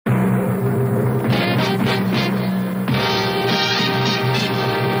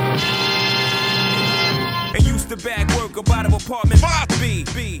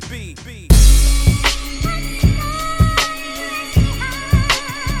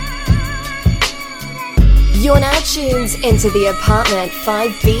You're now tuned into the Apartment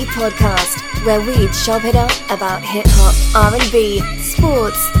 5B podcast, where we chop it up about hip-hop, R&B,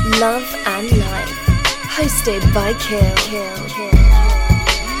 sports, love and life. Hosted by Kill.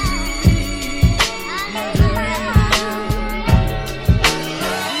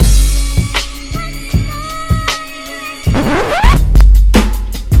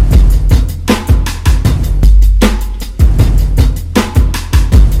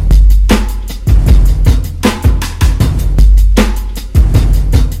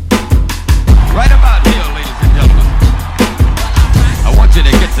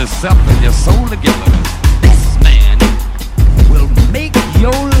 Yourself and your soul together. This man will make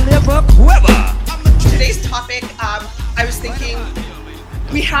your liver quiver. Today's topic, I was thinking,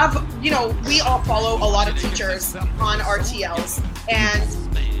 we have, we all follow a lot of teachers on RTLs, and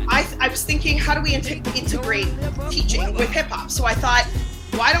I was thinking, how do we integrate teaching with hip hop? So I thought,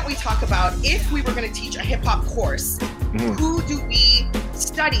 why don't we talk about, if we were going to teach a hip hop course, who do we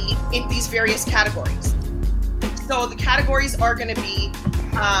study in these various categories? So the categories are going to be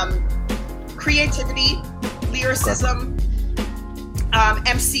creativity, lyricism,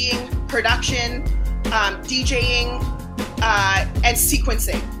 MCing, production, DJing, and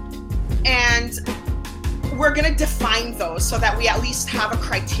sequencing. And we're going to define those so that we at least have a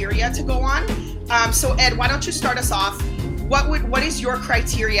criteria to go on. So Ed, why don't you start us off? What is your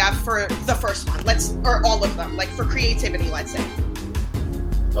criteria for the first one? Or all of them, like for creativity, let's say.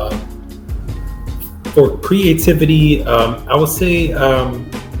 For creativity, I would say,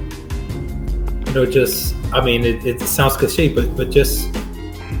 it sounds cliche, but just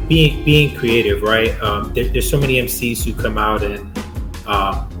being creative, right? There's so many MCs who come out and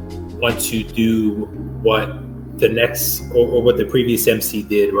want to do what the next or what the previous MC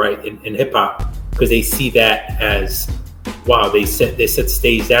did, right? In hip hop, because they see that as, wow, they set the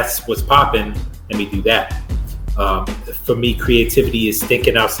stage, that's what's popping. Let me do that. For me, creativity is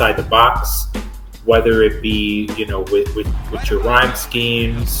thinking outside the box. Whether it be, with your rhyme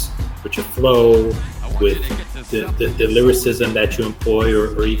schemes, with your flow, with the lyricism that you employ,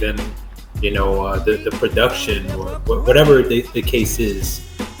 or even, the production, or whatever the case is,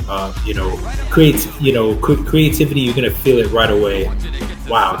 creativity, you're gonna feel it right away.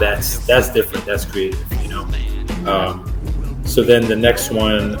 Wow, that's different. That's creative, So then the next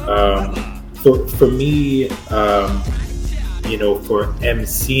one, for me, for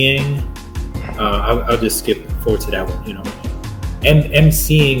MCing. I'll just skip forward to that one.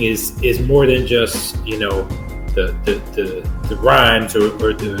 MCing is more than just the rhymes or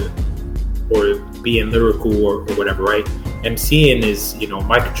being lyrical or whatever, right? MCing is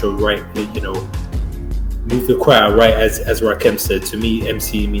mic control, right? Move the crowd, right? As Rakim said, to me,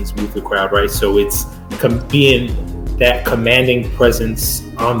 MC means move the crowd, right? So it's being that commanding presence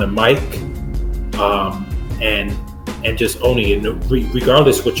on the mic, and just owning it,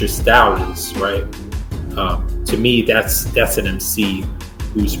 regardless what your style is, right? To me, that's an MC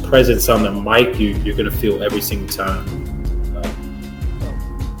whose presence on the mic you're gonna feel every single time.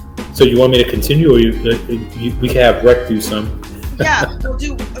 So you want me to continue, or we can have Rec do some? Yeah, we'll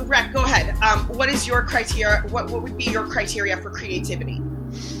do Rec. Go ahead. What is your criteria? What would be your criteria for creativity?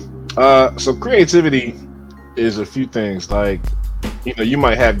 So creativity is a few things. Like, you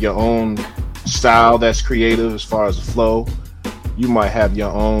might have your own style that's creative as far as the flow. You might have your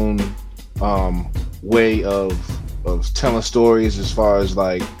own way of telling stories as far as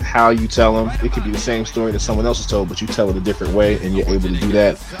like how you tell them. It could be the same story that someone else has told, but you tell it a different way, and you're able to do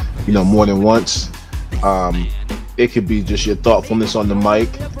that more than once. It could be just your thoughtfulness on the mic,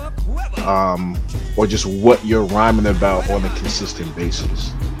 or just what you're rhyming about on a consistent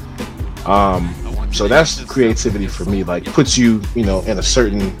basis. So that's creativity for me. Like, puts you in a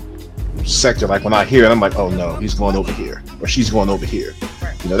certain sector. Like when I hear it, I'm like, oh no, he's going over here, or she's going over here.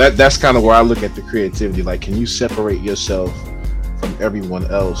 That's kind of where I look at the creativity. Like, can you separate yourself from everyone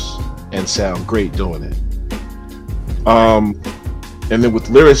else and sound great doing it? And then with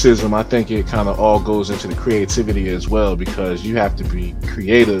lyricism, I think it kind of all goes into the creativity as well, because you have to be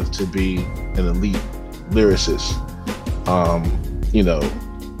creative to be an elite lyricist.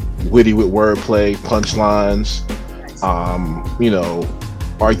 Witty with wordplay, punchlines.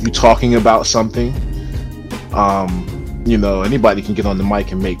 Are you talking about something? Anybody can get on the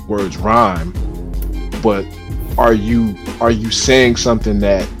mic and make words rhyme, but are you saying something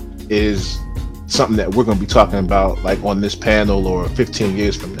that is something that we're going to be talking about, like on this panel or 15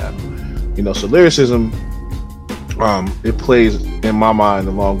 years from now? So lyricism, it plays in my mind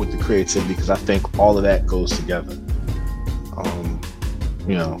along with the creativity, because I think all of that goes together.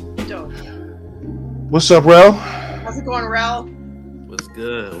 you know. Dope. What's up, Rel? How's it going, Rel? What's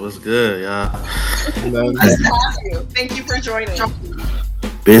good? What's good, y'all? Nice to have you. Thank you for joining.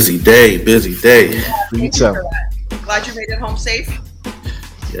 Busy day. Yeah, thank you for that. Glad you made it home safe.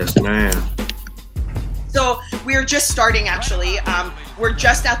 Yes, ma'am. So we're just starting, actually. We're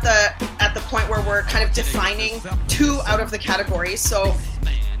just at the point where we're kind of defining 2 out of the categories. So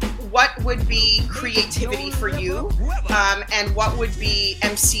what would be creativity for you, and what would be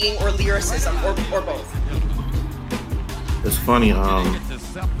emceeing or lyricism, or both? It's funny. I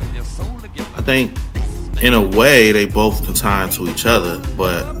think in a way they both consign to each other,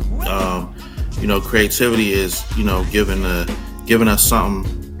 but creativity is giving us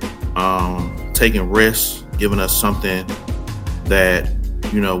something, taking risks, giving us something that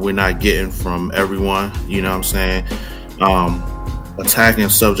we're not getting from everyone. You know what I'm saying? Attacking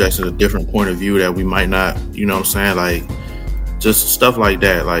subjects at a different point of view that we might not. You know what I'm saying? Like just stuff like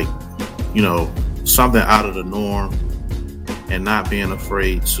that. Like something out of the norm, and not being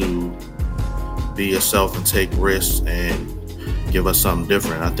afraid to be yourself and take risks and give us something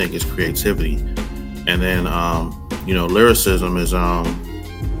different. I think it's creativity. And then lyricism is I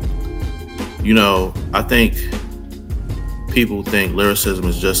think people think lyricism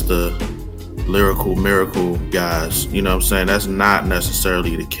is just the lyrical miracle guys. You know what I'm saying? That's not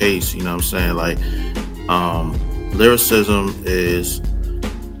necessarily the case. You know what I'm saying? Like lyricism is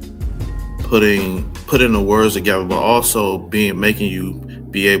putting the words together, but also making you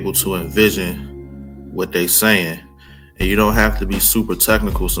be able to envision what they're saying. And you don't have to be super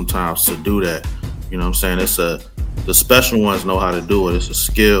technical sometimes to do that. You know what I'm saying? The special ones know how to do it. It's a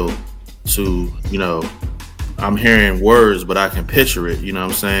skill to, I'm hearing words, but I can picture it. You know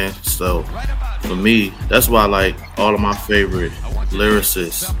what I'm saying? So for me, that's why like all of my favorite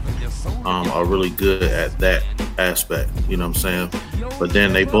lyricists are really good at that aspect. You know what I'm saying? But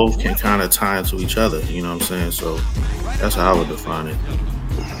then they both can kind of tie into each other. You know what I'm saying? So that's how I would define it.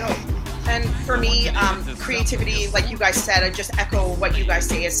 And for me, creativity, like you guys said, I just echo what you guys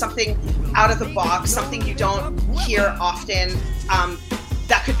say, is something out of the box, something you don't hear often.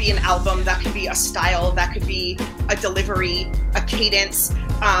 That could be an album, that could be a style, that could be a delivery, a cadence,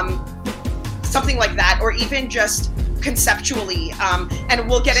 something like that, or even just conceptually. And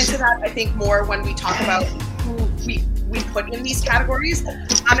we'll get into that, I think, more when we talk about who we put in these categories.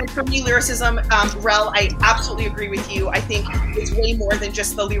 And for me, lyricism, Rel, I absolutely agree with you. I think it's way more than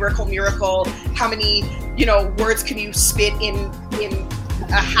just the lyrical miracle. How many, words can you spit in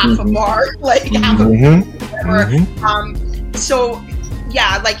a half a bar, like half a whatever. So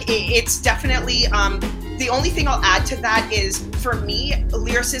yeah, like it's definitely, the only thing I'll add to that is, for me,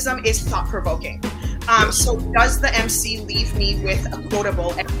 lyricism is thought-provoking. So does the MC leave me with a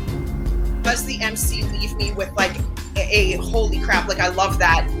quotable? Does the MC leave me with like a holy crap, like I love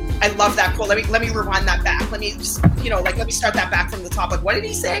that quote, let me rewind that back, let me just let me start that back from the top, like what did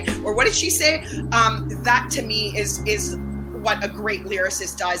he say or what did she say? That to me is what a great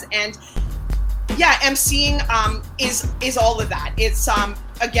lyricist does. And yeah, MCing is all of that. It's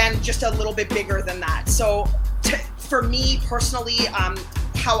again just a little bit bigger than that. So for me personally,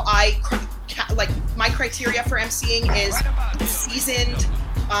 how I like my criteria for MCing is seasoned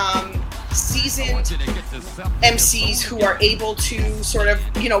MCs who are able to sort of,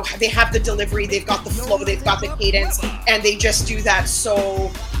 they have the delivery, they've got the flow, they've got the cadence, and they just do that so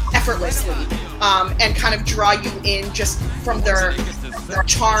effortlessly, and kind of draw you in just from their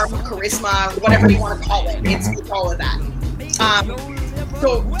charm, charisma, whatever you want to call it. It's all of that.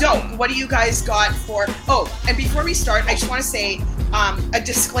 So dope. What do you guys got for? Oh, and before we start, I just want to say a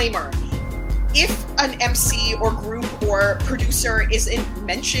disclaimer. If an MC or group or producer isn't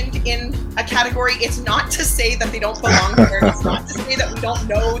mentioned in a category, it's not to say that they don't belong there. It's not to say that we don't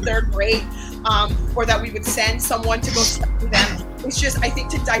know they're great, or that we would send someone to go study them. It's just, I think,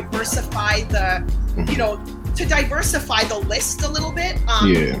 to diversify the list a little bit.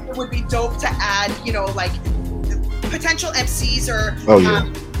 It would be dope to add, like potential MCs or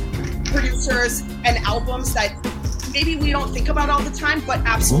producers and albums that maybe we don't think about all the time, but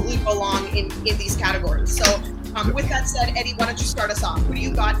absolutely belong in these categories. So with that said, Eddie, why don't you start us off? What do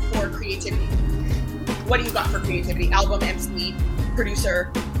you got for creativity? Album, MC,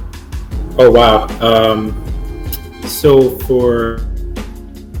 producer? Oh, wow. So for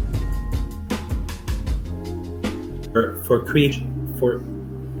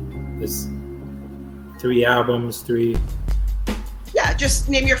this 3 albums, 3. Yeah, just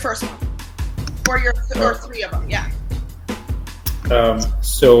name your first one. Or 3 of them, yeah.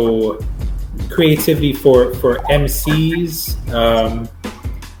 So creativity for MCs,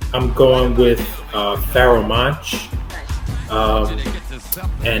 I'm going with Pharoah Monch.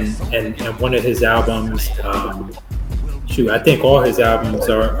 and one of his albums, I think all his albums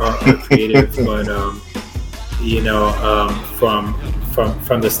are creative, but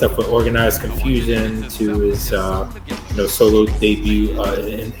from the stuff with Organized Confusion to his solo debut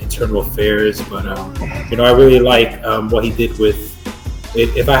in Internal Affairs. But I really like what he did with.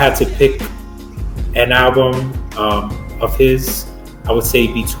 If I had to pick an album of his, I would say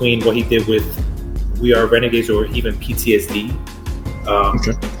between what he did with We Are Renegades or even PTSD.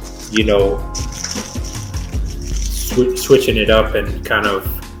 Switching it up and kind of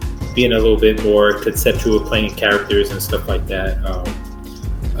being a little bit more conceptual, playing characters and stuff like that.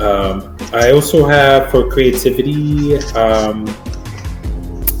 I also have for creativity, I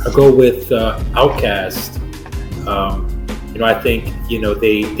go with Outkast. I think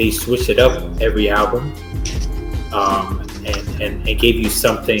they switch it up every album, and gave you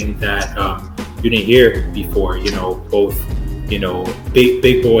something that you didn't hear before. Both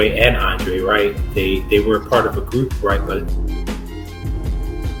Big Boy and Andre, right? They were part of a group, right? But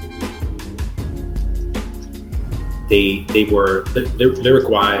they were lyric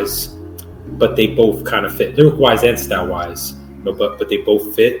wise, but they both kind of fit lyric wise and style wise. But they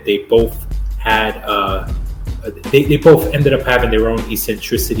both fit. They both had they both ended up having their own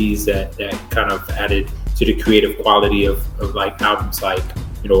eccentricities that kind of added to the creative quality of like albums like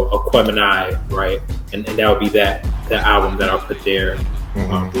Aquemini, right? And that would be that album that I'll put there.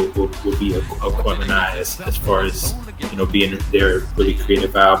 Will be Aquemini as far as being their really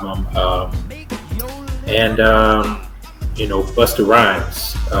creative album. And Busta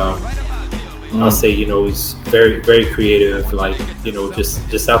Rhymes, I'll say he's very, very creative, like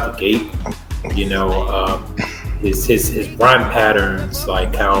just out the gate. His rhyme patterns,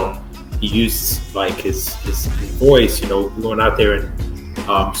 like how he uses like his voice, going out there. And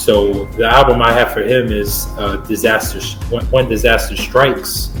so the album I have for him is When Disaster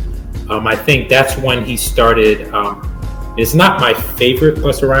Strikes. I think that's when he started. It's not my favorite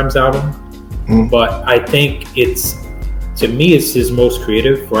Busta Rhymes album, but I think to me it's his most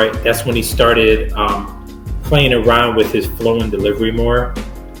creative, right? That's when he started playing around with his flow and delivery more.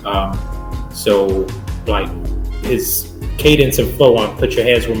 So like his cadence and flow on Put Your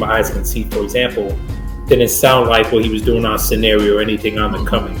Hands Where My Eyes Can See, for example, didn't sound like what he was doing on Scenario or anything on The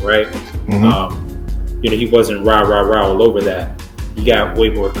Coming, right? He wasn't rah rah rah all over that. He got way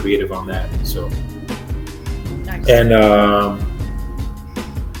more creative on that. So nice. And I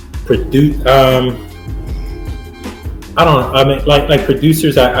don't know. I mean, like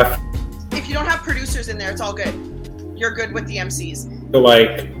producers, I if you don't have producers in there, it's all good. You're good with the MCs. feel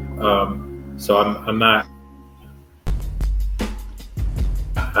like so I'm not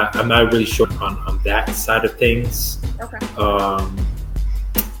really sure on that side of things. Okay.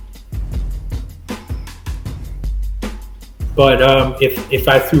 But if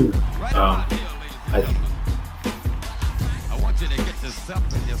I threw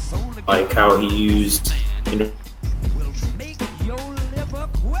like how he used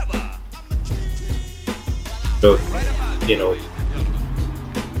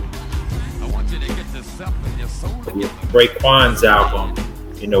Raekwon's album,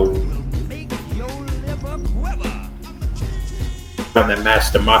 that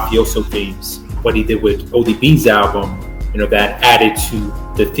matched the mafioso themes. What he did with ODB's album, that added to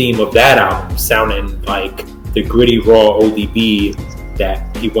the theme of that album, sounding like the gritty, raw ODB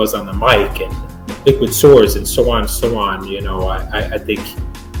that he was on the mic, and Liquid Swords, and so on and so on. I think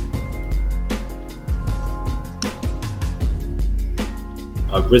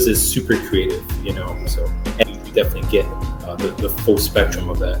RZA is super creative, so and you definitely get the full spectrum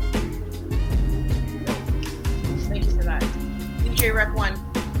of that. Thank you for that. DJ Rep 1,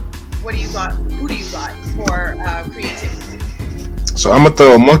 what do you got? Who do you got for creativity? So I'm gonna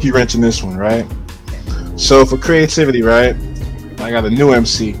throw a monkey wrench in this one, right? So for creativity, right, I got a newer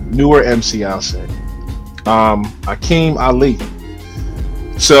MC, I'll say. Akeem Ali.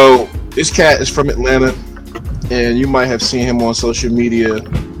 So this cat is from Atlanta, and you might have seen him on social media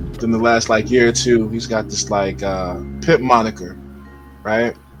in the last year or two. He's got this pimp moniker,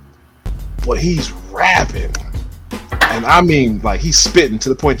 right? But he's rapping, and I mean he's spitting to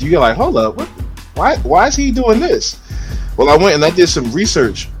the point that you get like, hold up, what? Why is he doing this? Well, I went and I did some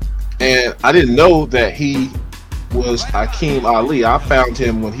research, and I didn't know that he was Akeem Ali. I found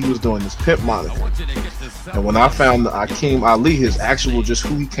him when he was doing this pimp moniker, and when I found Akeem Ali, his actual just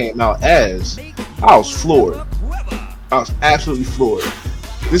who he came out as, I was floored. I was absolutely floored.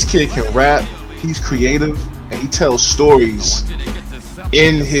 This kid can rap, he's creative, and he tells stories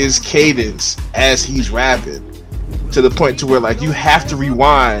in his cadence as he's rapping, to the point to where you have to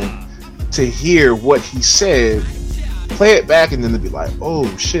rewind to hear what he said play it back and then to be like, oh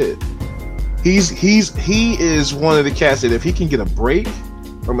shit, he is one of the cats that if he can get a break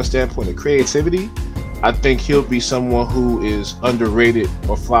from a standpoint of creativity, I think he'll be someone who is underrated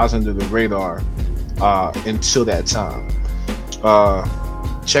or flies under the radar until that time.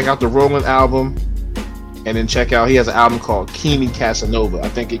 Check out the Roland album, and then he has an album called Keeney Casanova. I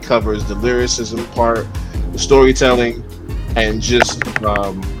think it covers the lyricism part, the storytelling, and just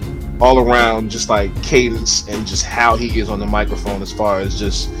all around just like cadence and just how he is on the microphone as far as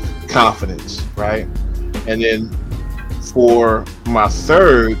just confidence, right? And then for my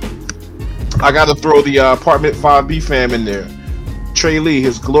third, I got to throw the Apartment 5B fam in there. Trey Lee,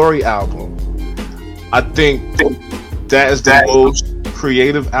 his Glory album. I think that is the most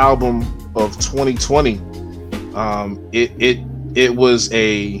creative album of 2020. It was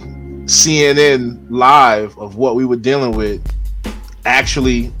a CNN live of what we were dealing with,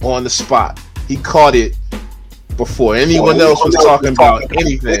 actually on the spot. He caught it before anyone else was talking about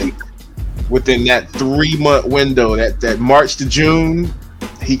anything. Within that 3-month window, that March to June,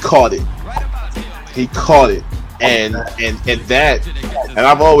 he caught it. And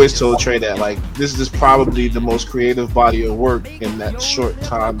I've always told Trey that, like, this is probably the most creative body of work in that short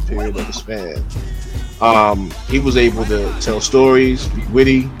time period of the span. He was able to tell stories, be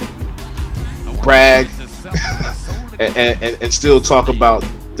witty, brag, and still talk about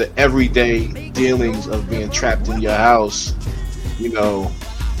the everyday dealings of being trapped in your house,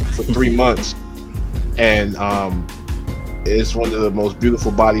 for 3 months. And it's one of the most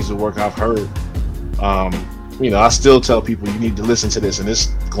beautiful bodies of work I've heard. I still tell people you need to listen to this, and it's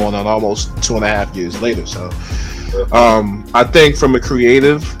going on almost 2.5 years later. So I think from a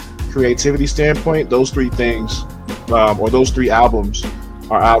creativity standpoint, those three things, or those three albums,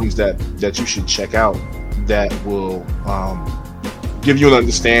 are albums that you should check out, that will give you an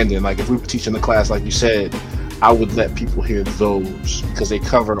understanding. Like if we were teaching the class, like you said, I would let people hear those because they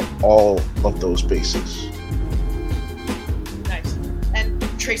cover all of those bases. Nice. And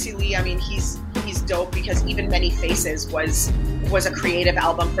Tracy Lee, I mean, he's dope because even Many Faces was a creative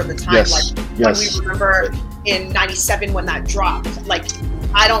album from the time. Yes. When we remember in '97 when that dropped, like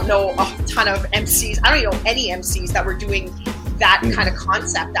I don't know a ton of MCs. I don't know any MCs that were doing that kind of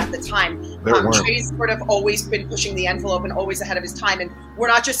concept at the time. Trey's sort of always been pushing the envelope and always ahead of his time. And we're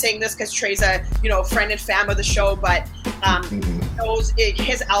not just saying this because Trey's a friend and fam of the show, but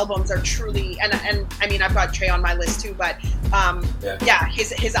his albums are truly, and I mean I've got Trey on my list too, but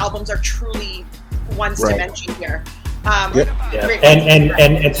his albums are truly ones to mention here. And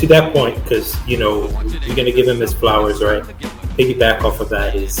to that point, because you're gonna give him his flowers, right? Piggyback off of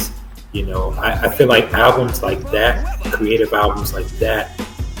that is, I feel like albums like that, creative albums like that,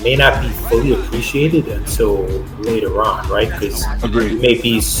 may not be fully appreciated until later on, right? Because you may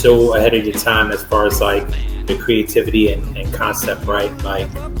be so ahead of your time as far as like the creativity and concept, right? Like,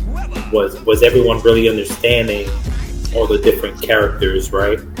 was everyone really understanding all the different characters,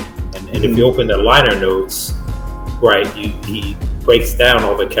 right? And if you open the liner notes, right, he breaks down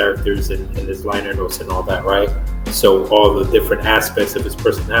all the characters in his liner notes and all that, right? So all the different aspects of his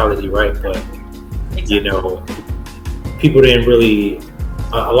personality, right? But people didn't really,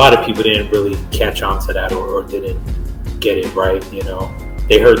 a lot of people didn't really catch on to that or didn't get it right.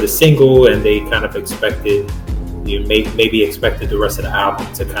 They heard the single and they kind of expected, maybe expected the rest of the album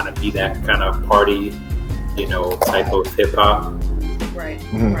to kind of be that kind of party, type of hip hop. Right.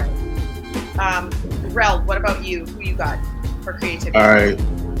 Mm-hmm. Right. Rel, what about you? Who you got for creativity? All right,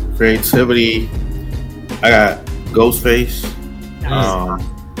 creativity. I got Ghostface. Nice.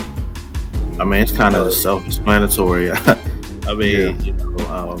 I mean, it's kind of self-explanatory. I mean,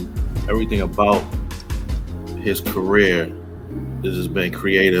 everything about his career has just been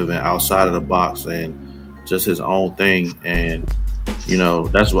creative and outside of the box and just his own thing. And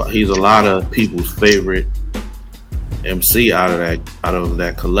that's what he's a lot of people's favorite MC out of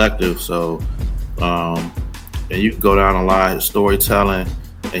that collective. So, and you can go down a lot of his storytelling,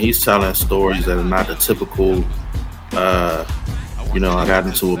 and he's telling stories that are not the typical. I got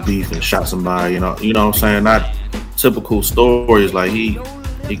into a beef and shot somebody. You know what I'm saying? Not typical stories. Like he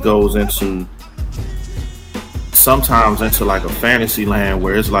goes into sometimes into like a fantasy land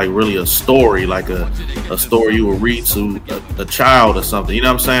where it's like really a story, like a story you would read to a child or something. You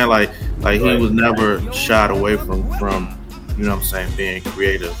know what I'm saying? Like he was never shied away from being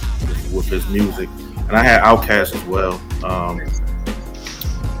creative with his music. And I had Outkast as well.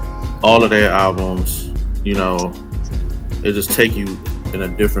 All of their albums, they just take you in a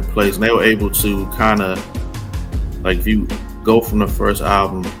different place. And they were able to kind of, like, if you go from the first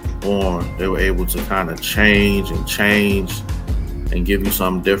album on, they were able to kind of change and give you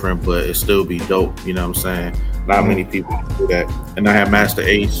something different, but it still be dope. You know what I'm saying? Not many people do that. And I have Master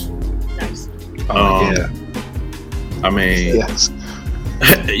Ace. Nice. Yeah. I mean, Yes.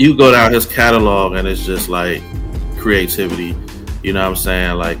 you go down his catalog and it's just like creativity. You know what I'm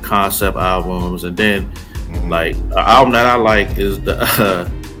saying? Like concept albums, and then like an album that I like is the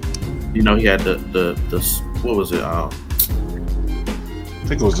you know, he had the what was it? I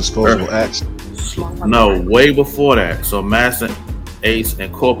think it was Disposable Acts. No, way before that. So Master Ace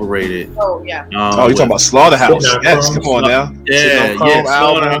Incorporated. Oh yeah. You talking about Slaughterhouse? Yes, come on now. Yeah, Chrome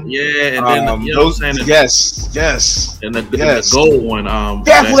album. Yeah, and then you know what I'm saying? Yes. And the gold one.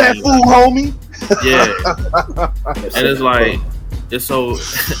 Careful that fool, homie. Yeah. And it's like, it's so,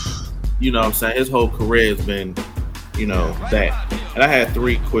 you know what I'm saying? His whole career has been, you know, that. And I had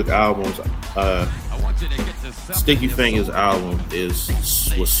 3 quick albums. Sticky Fingers album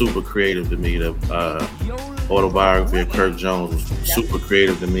was super creative to me. The autobiography of Kirk Jones was super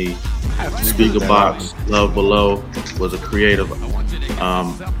creative to me. Speaker Box, Love Below was a creative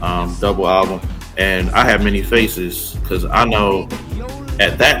double album. And I Have Many Faces, because I know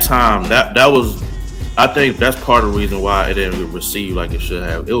at that time that was, I think that's part of the reason why it didn't receive like it should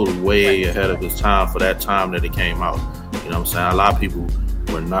have. It was way ahead of its time for that time that it came out. You know what I'm saying? A lot of people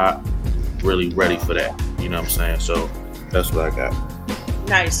were not really ready for that. You know what I'm saying? So that's what I got.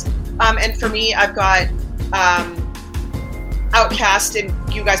 Nice. And for me, I've got Outkast,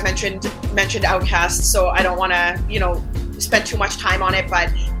 and you guys mentioned Outkast, so I don't want to, you know, spend too much time on it.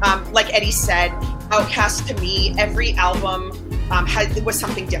 But like Eddie said, Outkast to me, every album was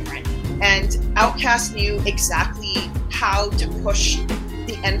something different, and Outkast knew exactly how to push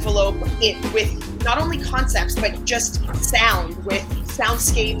the envelope with not only concepts but just sound, with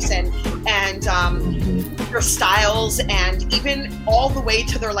soundscapes and their styles, and even all the way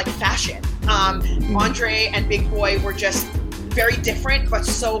to their like fashion. Andre and Big Boy were just very different but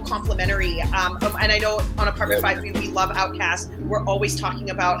so complementary. And I know on Apartment 5 we love Outkast. We're always talking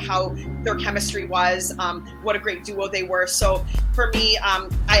about how their chemistry was, what a great duo they were. So for me,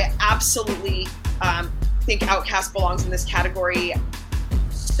 I absolutely think Outkast belongs in this category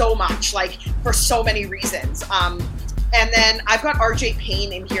so much, like for so many reasons. And then I've got RJ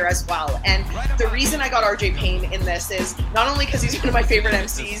Payne in here as well. And the reason I got RJ Payne in this is not only because he's one of my favorite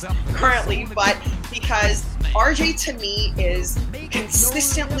MCs currently, but because RJ to me is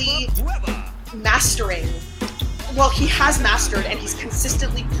consistently mastering. Well, he has mastered, and he's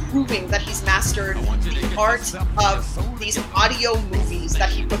consistently proving that he's mastered the art of these audio movies that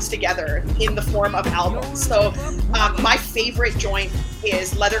he puts together in the form of albums. So my favorite joint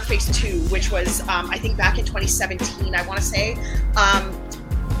is Leatherface 2, which was, I think, back in 2017, I want to say.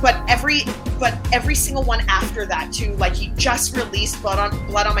 But every single one after that too, like he just released Blood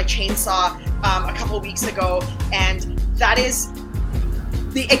on My Chainsaw a couple of weeks ago, and that is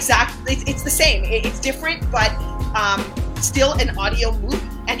the exact, it's the same. It's different, but still an audio movie,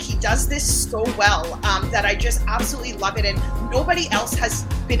 and he does this so well that I just absolutely love it. And nobody else has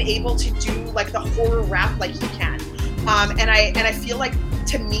been able to do like the horror rap like he can. And I feel like,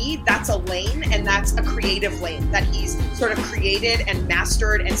 to me, that's a lane, and that's a creative lane that he's sort of created and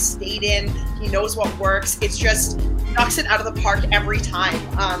mastered and stayed in. He knows what works. It's just knocks it out of the park every time.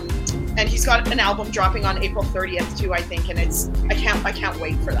 And he's got an album dropping on April 30th too, I think, and I can't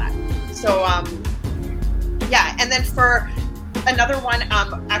wait for that. So yeah, and then for another one,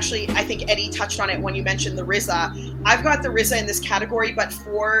 actually, I think Eddie touched on it when you mentioned the RZA. I've got the RZA in this category, but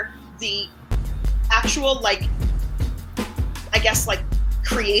for the actual, like, I guess, like,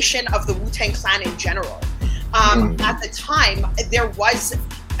 creation of the Wu-Tang Clan in general. At the time, there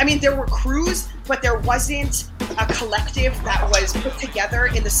were crews, but there wasn't a collective that was put together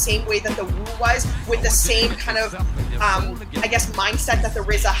in the same way that the Wu was, with the same kind of, I guess, mindset that the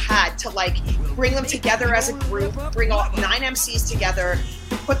RZA had to, like, bring them together as a group, bring all 9 MCs together,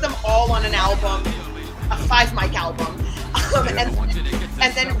 put them all on an album, a 5-mic album,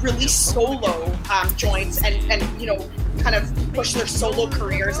 and then release solo joints and you know, kind of push their solo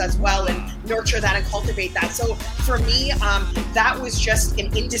careers as well and nurture that and cultivate that. So for me, that was just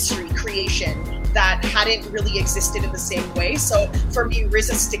an industry creation that hadn't really existed in the same way. So for me,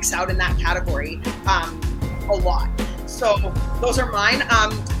 RZA sticks out in that category a lot. So those are mine.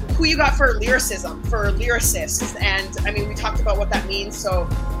 Who you got for lyricism, for lyricists? And I mean, we talked about what that means. So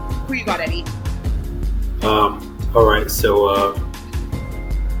who you got, Eddie? All right. So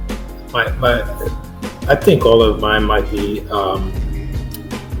I think all of mine might be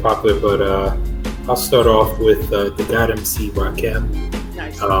popular, but I'll start off with the God MC Rakim.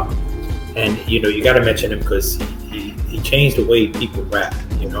 Nice. And you know, you got to mention him because he changed the way people rap.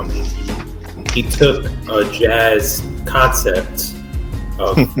 You know, I mean, he took a jazz concept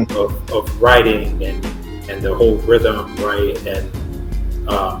of writing and and the whole rhythm, right? And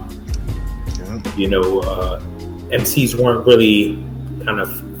MCs weren't really kind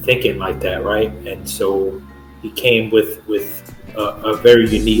of thinking like that, right? And so he came with a very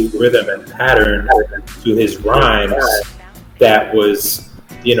unique rhythm and pattern to his rhymes that was,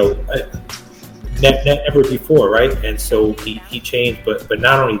 never before, right? And so he changed, but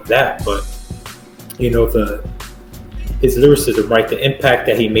not only that, but his lyricism, right? The impact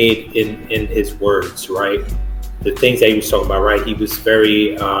that he made in his words, right? The things that he was talking about, right? He was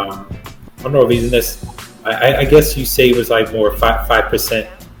very, I don't know if he's in this. I guess you say it was like more 5%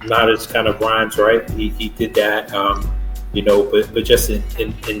 knowledge kind of rhymes, right? He did that, but just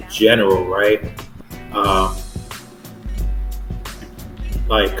in general, right?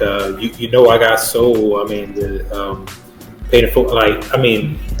 I got soul. I mean, the painful.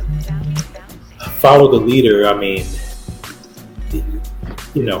 Follow the leader. I mean,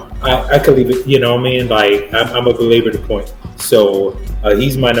 I could leave it. Like I'm a belabor the point. So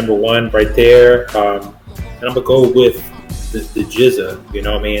he's my number one right there. And I'm gonna go with the GZA. You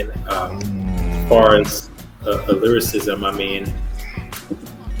know what I mean? As far as a lyricism, I mean,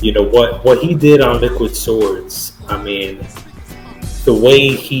 what he did on Liquid Swords. I mean, the way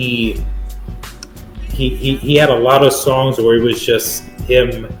he had a lot of songs where it was just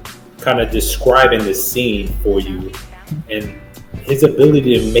him kind of describing the scene for you, and his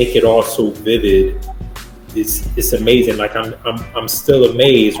ability to make it all so vivid is amazing. Like I'm still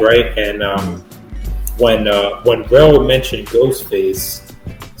amazed, right? And when Rel mentioned Ghostface,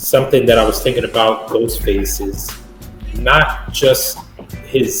 something that I was thinking about Ghostface is not just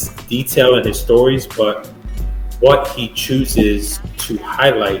his detail and his stories, but what he chooses to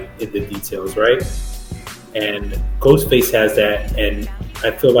highlight in the details, right? And Ghostface has that, and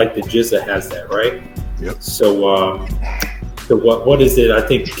I feel like the GZA has that, right? Yep. So what is it? I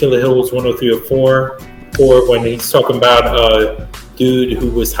think Killer Hills 103 or 4, when he's talking about a dude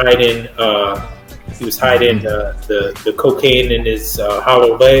who was hiding. He was hiding the cocaine in his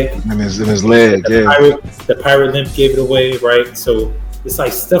hollow leg. In his leg, The pirate limp gave it away, right? So it's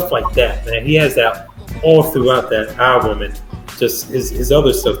like stuff like that, man. He has that all throughout that album, and just his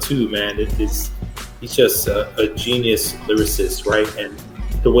other stuff too, man. He's just a genius lyricist, right? And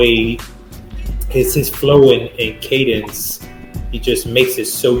the way his flow and cadence, he just makes it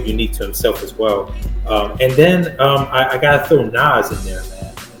so unique to himself as well. And then I gotta throw Nas in there,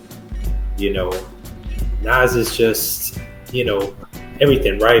 man. Nas is just,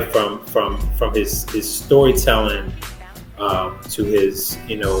 everything, right? From his storytelling to his,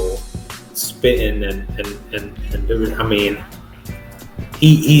 spitting and I mean,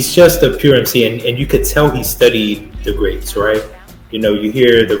 he's just a pure MC, and you could tell he studied the greats, right? You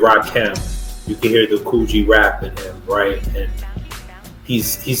hear the Rakim, you can hear the Kool G Rap in him, right? And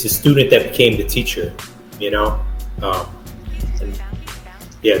he's a student that became the teacher, and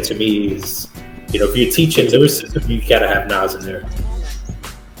yeah, to me, he's, if you're teaching lyricism, you gotta have Nas in there.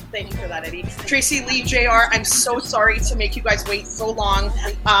 Thank you for that, Eddie. Tracy, Lee, JR, I'm so sorry to make you guys wait so long.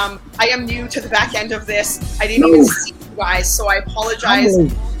 I am new to the back end of this. I didn't even see you guys, so I apologize.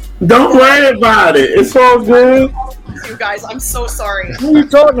 Don't worry about it. It's all good. You guys, I'm so sorry. What are you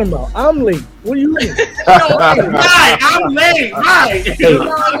talking about? I'm late. What do you mean? Right, I'm late. Right. Hey,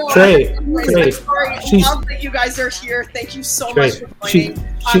 Trey, I'm sorry. I love that you guys are here. Thank you so much for joining.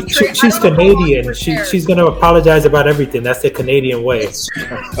 She's Canadian. She's gonna apologize about everything. That's the Canadian way.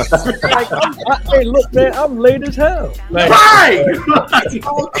 Hey, look, man, I'm late as hell. Right.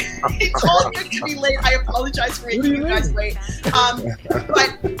 It's all good to be late. I apologize for making you guys wait.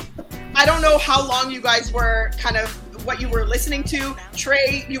 But I don't know how long you guys were kind of what you were listening to.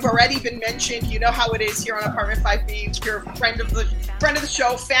 Trey, you've already been mentioned. You know how it is here on Apartment 5B. You're a friend of the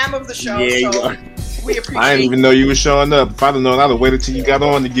show, fan of the show. Yeah, so we appreciate. I didn't even know you were showing up. If I'd have known, I'd have waited till you got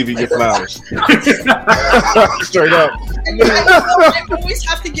on to give you your flowers. Straight up. And I always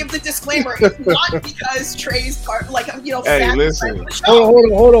have to give the disclaimer. It's not because Trey's part, Hey, fan listen. of the show.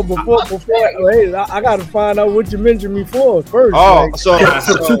 Hold on. Before, hey, I got to find out what you mentioned me for first. Oh, like. so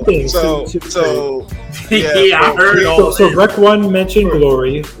two things. Yeah, I heard all So this. Rec 1 mentioned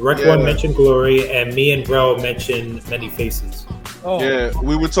Glory. Rec 1 mentioned Glory, and me and Rel mentioned Many Faces. Oh. Yeah,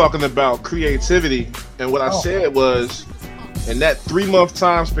 we were talking about creativity, and what I said was, in that 3-month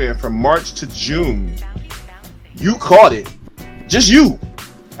time span from March to June, you caught it. Just you.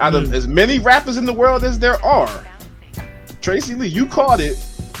 Out of as many rappers in the world as there are, Tracy Lee, you caught it,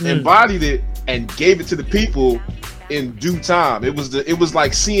 embodied it, and gave it to the people in due time. It was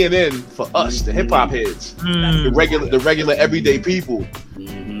like CNN for us, the hip hop heads, the regular everyday people.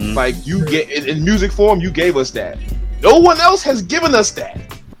 Like you get in music form, you gave us that. No one else has given us that.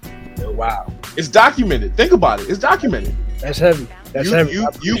 Wow. It's documented. Think about it. It's documented. That's heavy. That's heavy.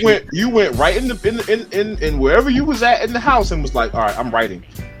 You went right in wherever you was at in the house and was like, all right, I'm writing.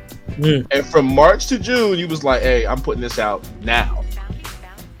 And from March to June, you was like, hey, I'm putting this out now.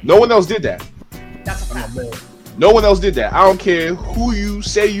 No one else did that. That's a fact. No one else did that. I don't care who you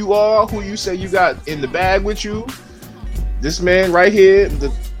say you are, who you say you got in the bag with you. This man right here in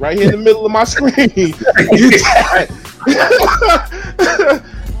the middle of my screen.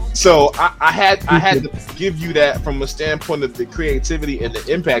 So I had to give you that from a standpoint of the creativity and the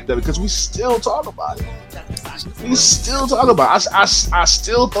impact of it, because we still talk about it. We still talk about it. I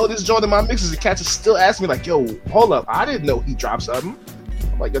still throw this joint in my mixes, and cats still ask me like, "Yo, hold up, I didn't know he dropped something."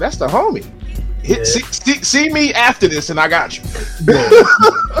 I'm like, "Yo, that's the homie. See me after this, and I got you."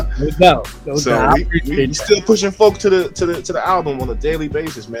 No doubt. So we still pushing folk to the album on a daily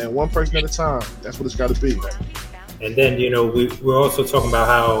basis, man. One person at a time. That's what it's got to be. And then, we're also talking about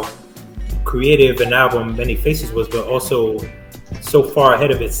how creative an album Many Faces was, but also so far ahead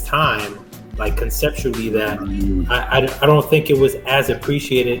of its time, like conceptually, that I don't think it was as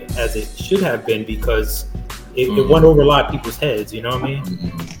appreciated as it should have been, because it went over a lot of people's heads, you know what I mean?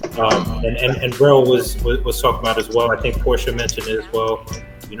 And Rel was talking about it as well. I think Portia mentioned it as well.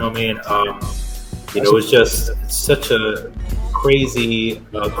 You know what I mean? It was just such a crazy,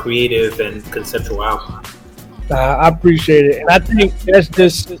 creative and conceptual album. I appreciate it, and I think that's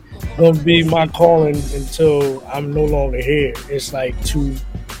just gonna be my calling until I'm no longer here. It's like to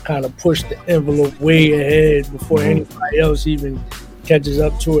kind of push the envelope way ahead before anybody else even catches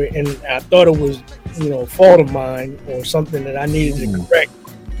up to it. And I thought it was, a fault of mine or something that I needed to correct.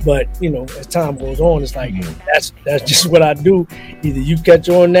 But as time goes on, it's like that's just what I do. Either you catch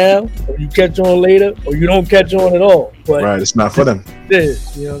on now, or you catch on later, or you don't catch on at all. But right, it's not for them. It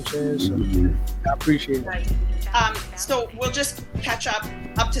is, you know what I'm saying? So I appreciate it. Right. So we'll just catch up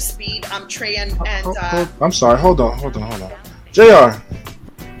to speed. Trey and I'm sorry. Hold on. JR,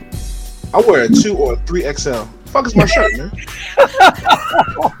 I wear a 2 or a 3XL. Fuck is my shirt, man?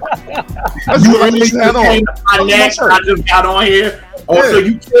 That's you really had on. My neck, I just got on here. Oh, so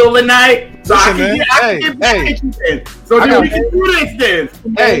you chill tonight? So listen, I can get then. So then we can do this then.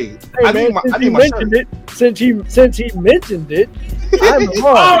 Hey, I need my shirt. Since he mentioned it, I'm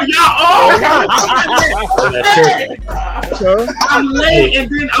wrong. I'm late, and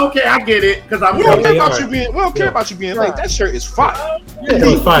then I get it, because we don't care about you being late. That shirt is fire. Yeah, it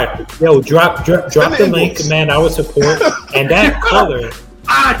was fire. Yo, drop the link, man. I would support. And that color.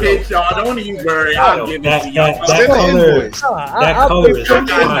 I hate y'all. Don't even worry. I'll give it to y'all. That color is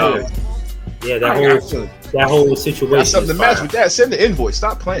fire. Yeah, that whole situation. Got something to match with that. Send the invoice.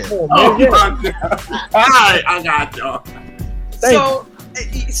 Stop playing. All right, I got y'all. So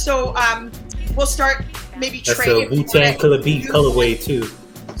we'll start maybe That's Trey. the Wu-Tang Killer Beat colorway too.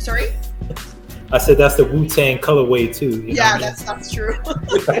 Sorry? I said that's the Wu-Tang colorway too. Yeah, that's true.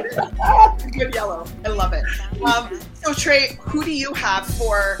 Good yellow. I love it. So Trey, who do you have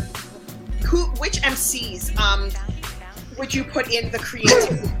which MCs would you put in the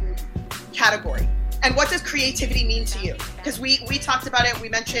creativity category? And what does creativity mean to you? Because we talked about it. We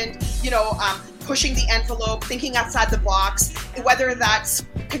mentioned, pushing the envelope, thinking outside the box, whether that's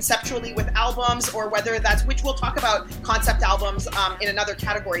conceptually with albums or whether that's, which we'll talk about concept albums in another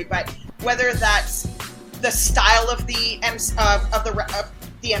category, but whether that's the style of the MC,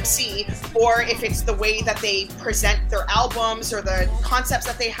 or if it's the way that they present their albums or the concepts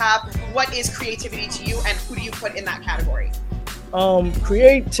that they have. What is creativity to you, and who do you put in that category?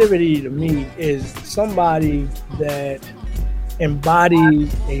 Creativity to me is somebody that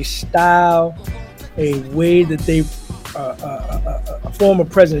embodies a style, a way that they a form of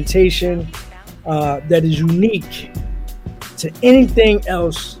presentation that is unique to anything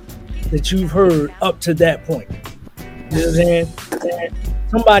else that you've heard up to that point. You know what I'm saying? And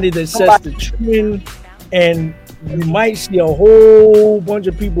somebody that sets the trend, and you might see a whole bunch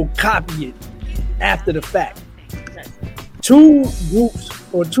of people copy it after the fact. Two groups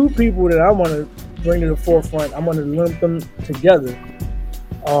or two people that I want to bring to the forefront, I'm going to lump them together,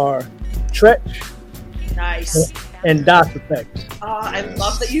 are Treach Nice. and Das EFX. Oh, I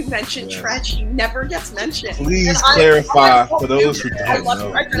love that you mentioned Treach. He never gets mentioned. Please clarify for those who I don't love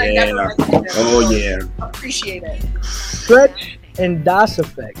know. Treach, and I never mentioned him. Oh, yeah. Appreciate it. Treach and Das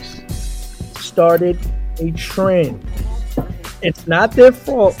EFX started a trend. It's not their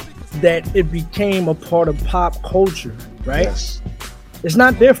fault that it became a part of pop culture, right? Yes. It's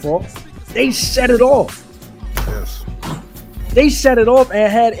not their fault. They set it off. Yes. They set it off and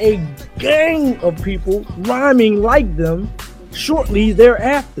had a gang of people rhyming like them shortly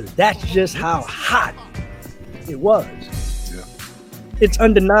thereafter. That's just how hot it was. Yeah. it's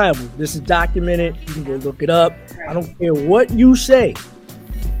undeniable. This is documented. You can go look it up. I don't care what you say.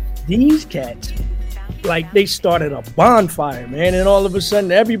 These cats, like, they started a bonfire, man, and all of a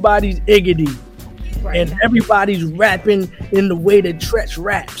sudden everybody's iggity, and everybody's rapping in the way that Tretch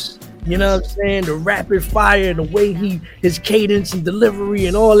raps. You know what I'm saying? The rapid fire, the way his cadence and delivery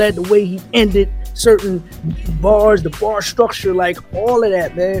and all that, the way he ended certain bars, the bar structure, like all of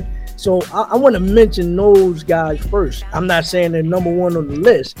that, man. So I want to mention those guys first. I'm not saying they're number one on the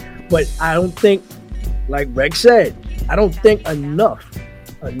list, but I don't think, like Rex said, I don't think enough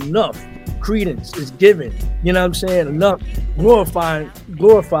credence is given. You know what I'm saying? Enough glorified.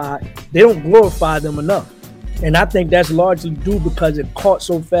 They don't glorify them enough. And I think that's largely due because it caught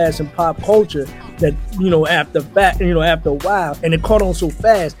so fast in pop culture that, after a while, and it caught on so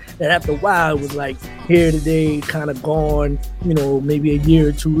fast that after a while it was like here today, kind of gone, maybe a year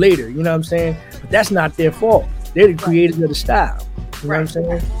or two later. You know what I'm saying? But that's not their fault. They're the creators of the style. You know what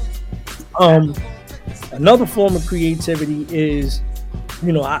I'm saying? Another form of creativity is,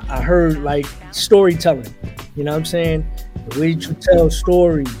 I heard like storytelling. You know what I'm saying? The way you tell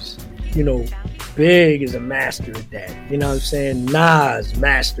stories, Big is a master at that. You know what I'm saying? Nas,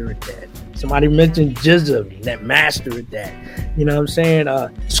 master at that. Somebody mentioned GZA, that master at that. You know what I'm saying?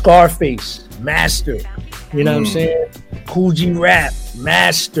 Scarface, master. You know what I'm saying? Kool G Rap,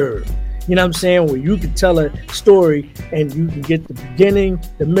 master. You know what I'm saying? Where you can tell a story and you can get the beginning,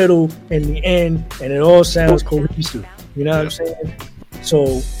 the middle, and the end, and it all sounds cohesive. You know what I'm saying?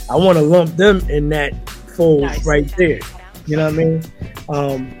 So I want to lump them in that fold right there. You know what I mean?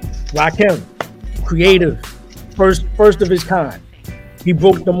 Rakim, creative, first of his kind. He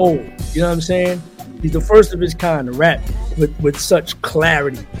broke the mold. You know what I'm saying? He's the first of his kind to rap with such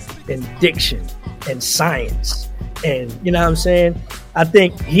clarity and diction and science. And you know what I'm saying? I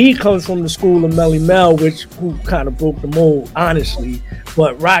think he comes from the school of Melly Mel, who kind of broke the mold, honestly.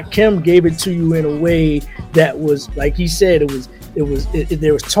 But Rakim gave it to you in a way that was, like he said, there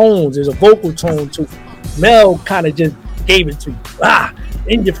was tones. There's a vocal tone to it. Mel kind of just gave it to you,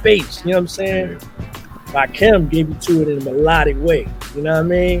 in your face. You know what I'm saying? Rakim gave it to it in a melodic way. You know what I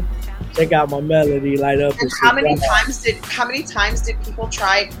mean? Check out my melody, light up. And how many times did people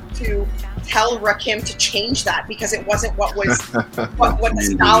try to tell Rakim to change that because it wasn't what was what the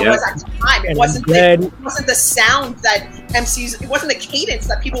style was at the time. It wasn't the sound that MCs. It wasn't the cadence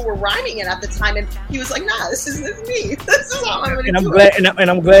that people were rhyming in at the time. And he was like, "Nah, this is me. This is how I'm going to do it." And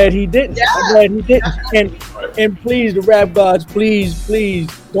I'm glad he didn't. Yeah. I'm glad he didn't. And please, the rap gods, please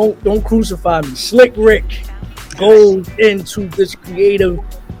don't crucify me. Slick Rick goes into this creative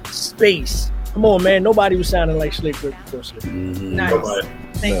space. Come on, man. Nobody was sounding like Slick Rick before Slick Rick. Mm-hmm. Nice.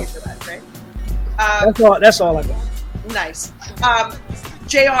 Thank you for that, Trey. That's all I got. Nice.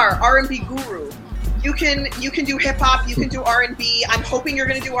 JR, R&B guru. You can do hip hop. You can do R&B. I'm hoping you're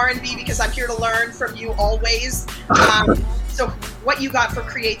going to do R&B because I'm here to learn from you always. So, what you got for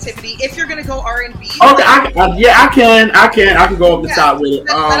creativity? If you're going to go R&B, okay, I can go up the top with it.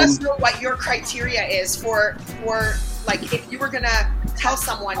 Let us know what your criteria is for like if you were going to tell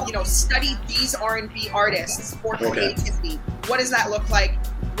someone, study these R&B artists for creativity. What does that look like?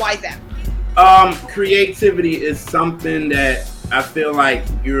 Why them? Creativity is something that I feel like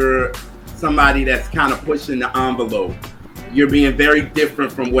you're somebody that's kind of pushing the envelope. You're being very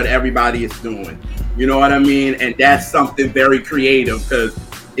different from what everybody is doing. You know what I mean? And that's something very creative because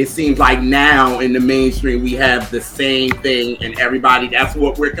it seems like now in the mainstream we have the same thing and everybody, that's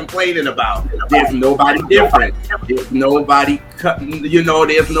what we're complaining about. There's nobody different. There's nobody,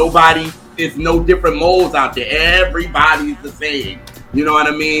 there's no different molds out there. Everybody's the same. You know what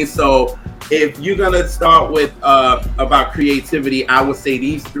I mean? So if you're gonna start with about creativity, I would say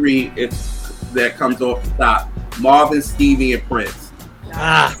these three that comes off the top: Marvin, Stevie, and Prince.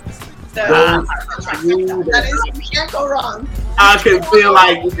 That is, you can't go wrong. I can feel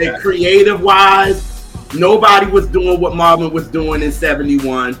like the creative wise, nobody was doing what Marvin was doing in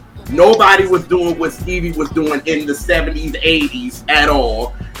 '71. Nobody was doing what Stevie was doing in the '70s, '80s at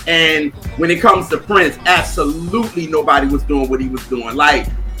all. And when it comes to Prince, absolutely nobody was doing what he was doing. Like,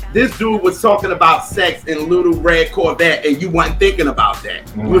 this dude was talking about sex in Little Red Corvette, and you weren't thinking about that.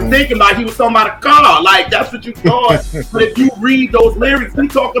 Mm-hmm. You were thinking about he was talking about a car. Like, that's what you thought. But if you read those lyrics,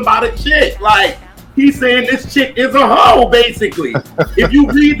 he's talking about a chick. Like, he's saying this chick is a hoe, basically. If you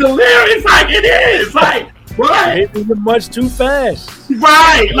read the lyrics, like, it is. Like, what? It was much too fast.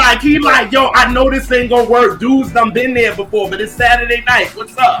 Right. Like, he like, yo, I know this ain't gonna work. Dudes done been there before, but it's Saturday night.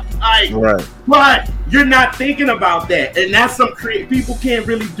 What's up? Like, right. But you're not thinking about that, and that's some people can't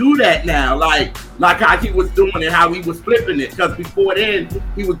really do that now. Like how he was doing and how he was flipping it. Because before then,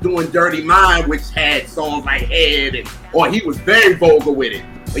 he was doing Dirty Mind, which had songs like Head, or he was very vulgar with it.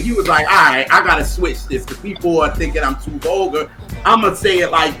 But he was like, all right, I gotta switch this because people are thinking I'm too vulgar. I'm gonna say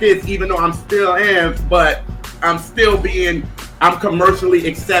it like this, even though I'm still but I'm commercially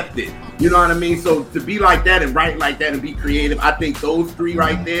accepted. You know what I mean? So to be like that and write like that and be creative, I think those three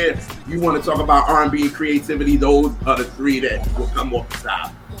right there, you want to talk about R&B and creativity, those are the three that will come off the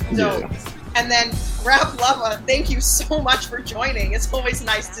top. So, and then Rap Lover, thank you so much for joining. It's always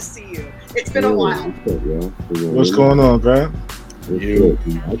nice to see you. It's been a while. What's going on, Grab? I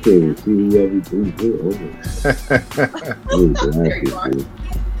can't even see who everything's There you are.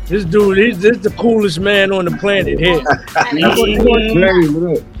 This dude, this is the coolest man on the planet here.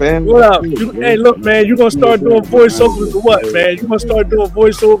 What up? Hey, look, man, you gonna start doing voiceovers or what, man? You gonna start doing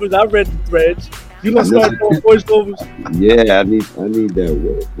voiceovers? I read the threads. You gonna start doing voiceovers? Yeah, I need that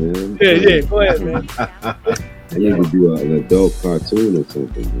work, man. Yeah, go ahead, man. I need to do an adult cartoon or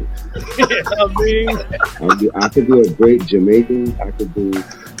something. Man. I mean, I could do a great Jamaican. I could do.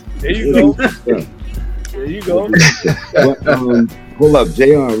 There you go. There you go. But, hold up,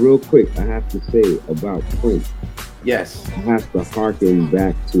 JR, real quick. I have to say about Prince. Yes. I have to harken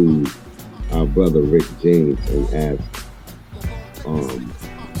back to our brother Rick James and ask,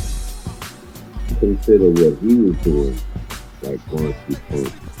 consider what he was doing, like going through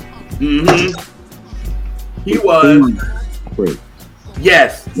Prince. Mm-hmm. He was. Prince.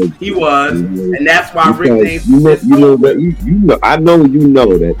 Yes, he was, and that's why because Rick James. I know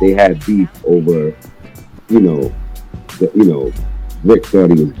that they had beef over, Rick thought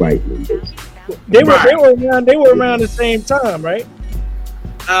he was biting him. They were around the same time, right?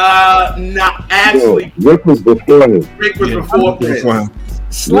 Not actually. No, Rick was before him. Rick was before Prince.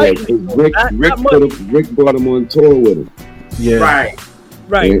 Slightly. Rick brought him on tour with him. Yeah. Right.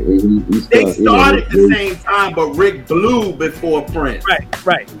 They started the same time, but Rick blew before Prince.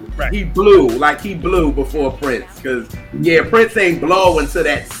 Right. He blew before Prince. Because, Prince ain't blow until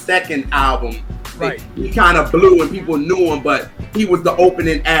that second album. Right. He kind of blew and people knew him, but he was the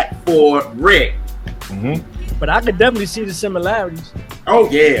opening act for Rick. Mm-hmm. But I could definitely see the similarities. Oh,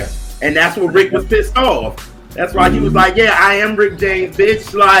 yeah. And that's what Rick was pissed off. That's why he was like, yeah, I am Rick James,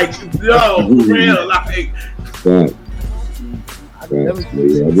 bitch. Like, no, for real. Like, I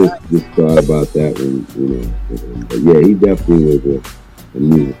just thought about that when, but yeah, he definitely was a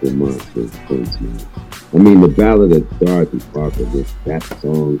musical monster. Prince, man. I mean, the Ballad of Dorothy Parker, that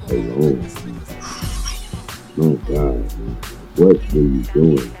song alone. Oh God, man. What were you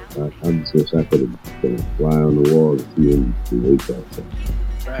doing? I just wish I could have been a fly on the wall to see him create that song.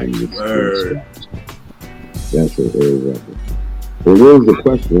 That's an ill record. Well, what was the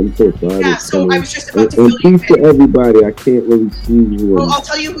question? I'm so sorry. Yeah, so I was just about to and peace to everybody. I can't really see you. Well, I'll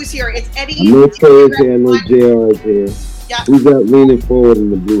tell you who's here. It's Eddie. I know Trey is here. I know JR is here. Yeah. Who's that leaning forward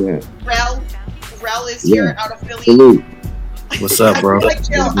in the blue hat? Rel is here out of Philly. Salute. What's up, bro? You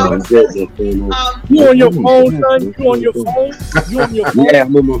on your phone, son? You on your phone? Yeah,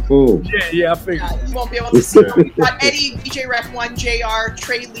 I'm on my phone. Yeah, I figured. You won't be able to see him. We got Eddie, DJ Rec 1, JR,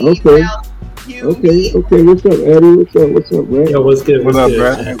 Trey Lee, Okay. Rel, you, Okay. What's up, Eddie? What's up, Ray? Yo, what's good? What up,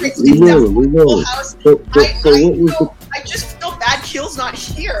 Brad? We rolling. So what was the? I just feel bad Kill's not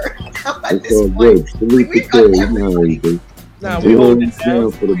here at It's this all point. good. Salute to Trey. You know how you do. Nah, We we hold hold it it down.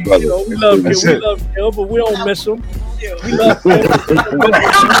 down for the brother. We love That's Kill, it. but we don't miss him. We love him. You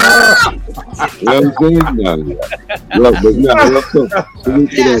know what I'm saying? Look, but let's go. Salute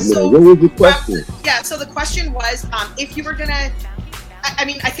to that, man. What was the question? So the question was, if you were gonna,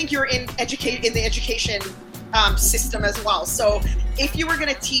 I think you're in the education system as well. So if you were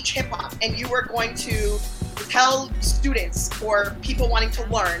gonna teach hip hop and you were going to tell students or people wanting to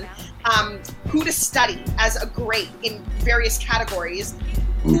learn who to study as a great in various categories,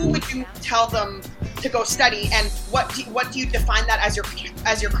 who would you tell them to go study, and what do you define that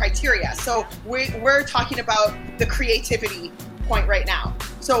as your criteria? So we're talking about the creativity point right now.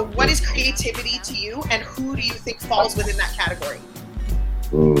 So what is creativity to you, and who do you think falls within that category?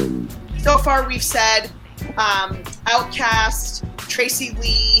 So far we've said Outkast, Tracy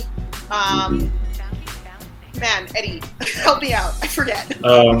Lee, man, Eddie, help me out. I forget.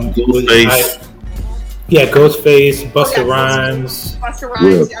 Ghostface. Ghostface, Busta Rhymes. Busta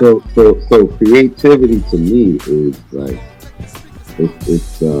Rhymes. Yeah. So creativity to me is like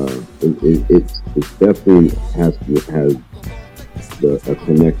it's definitely has a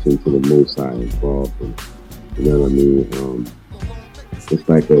connection to the Most High involved. You know what I mean? It's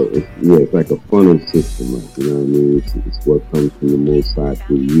like a funnel system. Like, you know what I mean? It's what comes from the Most High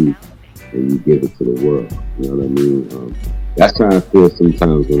through you and you give it to the world. You know what I mean? That's how I feel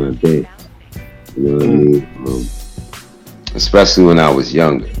sometimes when I dance. You know what I mean? Especially when I was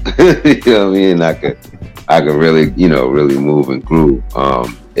younger. You know what I mean? I could really, really move and groove.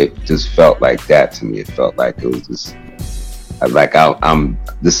 It just felt like that to me. It felt like it was just like I'm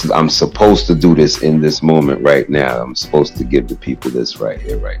supposed to do this in this moment right now. I'm supposed to give the people this right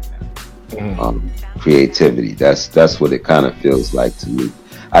here, right now. Creativity. That's what it kind of feels like to me.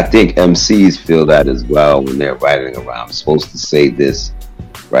 I think MCs feel that as well when they're riding around. I'm supposed to say this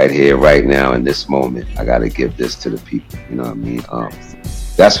right here, right now, in this moment. I got to give this to the people. You know what I mean?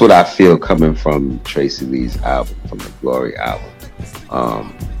 That's what I feel coming from Tracy Lee's album, from the Glory album.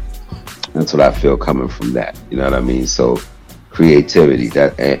 That's what I feel coming from that. You know what I mean? So creativity,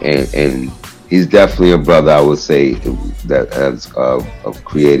 that and he's definitely a brother, I would say, that has of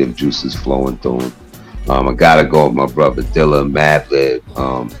creative juices flowing through him. I gotta go with my brother Dilla, Madlib,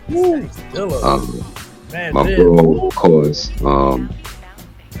 my bro, of course.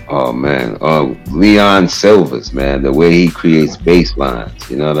 Oh man, Leon Silvers, man, the way he creates bass lines,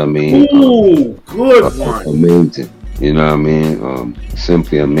 you know what I mean? Ooh, good one. Amazing, you know what I mean?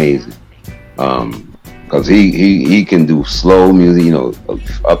 Simply amazing. Cause he can do slow music,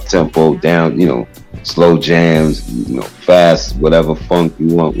 up tempo, down, slow jams, fast, whatever funk you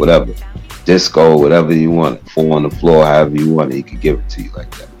want, whatever, disco, whatever you want, 4 on the floor, however you want it, he could give it to you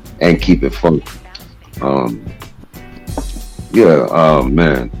like that and keep it funky.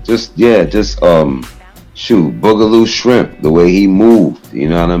 Man, just Boogaloo Shrimp, the way he moved, you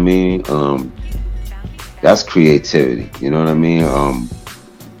know what I mean? That's creativity, you know what I mean?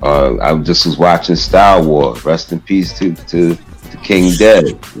 I just was watching Star Wars, rest in peace to King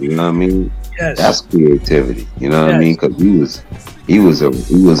Dead, you know what I mean? Yes. That's creativity, you know what I mean? Because he was a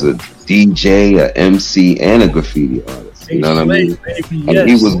DJ, a MC, and a graffiti artist, you know what I mean? And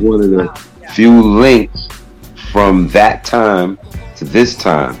he was one of the few links from that time to this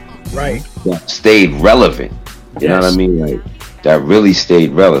time, right? That stayed relevant. You know what I mean? Like that really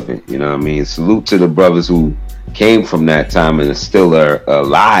stayed relevant. You know what I mean? Salute to the brothers who came from that time and are still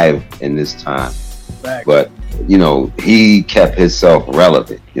alive in this time. Back. But he kept himself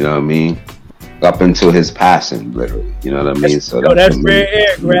relevant. You know what I mean? Up until his passing, literally. You know what I mean? That's rare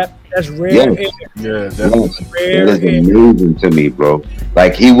air, Grap. That's rare air. Yeah, that's rare air. That is amazing to me, bro.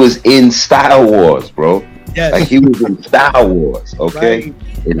 Like he was in Star Wars, bro. Yes. Like he was in Star Wars, okay?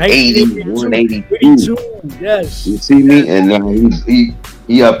 Right. In 81, 82. Yes. You see me? And now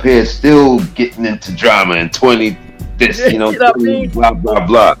he up here still getting into drama and 20 this, 20, blah, blah,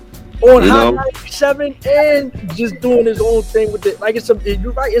 blah. On Hot 97 and just doing his own thing with it. Like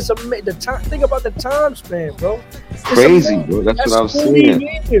you're right, the time. Think about the time span, bro. It's crazy, bro. That's what I was saying.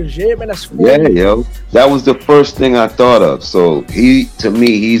 Years, yeah, man, that's 40 years. Yo. That was the first thing I thought of. So to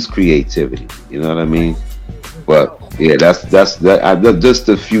me, he's creativity. You know what I mean? But yeah, that's just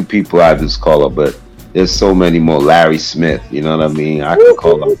a few people I just call up, but there's so many more. Larry Smith, you know what I mean? I can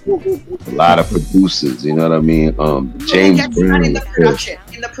call up a lot of producers, you know what I mean? James Brown in the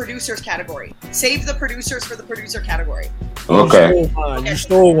producers category. Save the producers for the producer category. Okay. You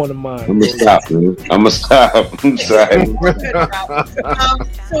stole one of mine. I'm gonna stop, man. I'm sorry.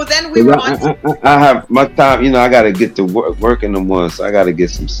 So then we were on. I have my time. I gotta get to work in the morning, so I gotta get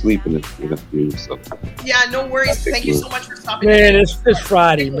some sleep in a few. So. Yeah, no worries. Thank you so much for stopping. Man, it's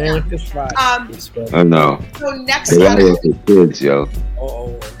Friday, man. It's Friday. I know. So next category, kids, yo.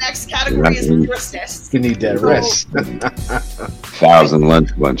 Next category is lyricists. You need that rest. 1,000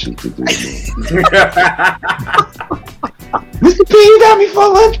 lunch bunches to do. Mr. P, you got me for a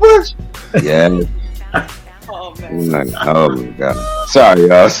lunch bunch? Yeah. Oh man. Oh my God. Sorry,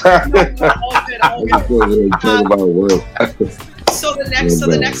 y'all. Sorry. All good. So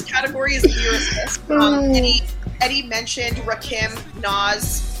the next category is lyricists. Eddie mentioned Rakim,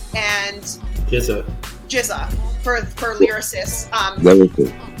 Nas, and Jizza for lyricists.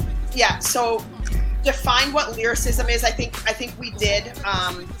 Yeah. So define what lyricism is. I think we did.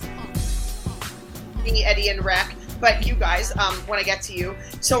 Me, Eddie, and Rec. But you guys, when I get to you.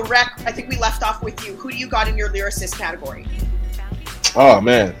 So Rec, I think we left off with you. Who do you got in your lyricist category? Oh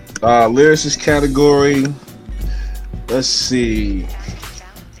man, lyricist category. Let's see.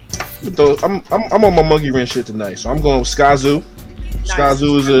 I'm on my monkey wrench shit tonight, so I'm going with Skyzoo. Nice.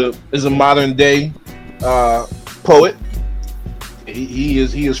 Skyzoo is a modern day poet. He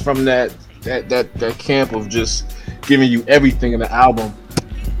is from that camp of just giving you everything in the album,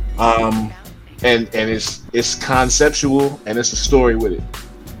 and it's conceptual and it's a story with it,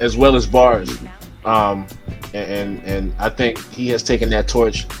 as well as bars, and I think he has taken that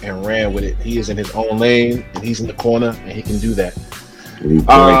torch and ran with it. He is in his own lane and he's in the corner and he can do that. And he's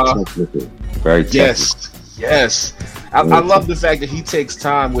very technical. Very technical. Yes. I love the fact that he takes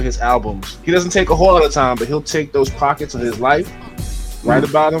time with his albums. He doesn't take a whole lot of time, but he'll take those pockets of his life, write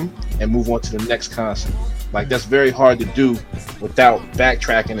about them, and move on to the next concept. Like, that's very hard to do without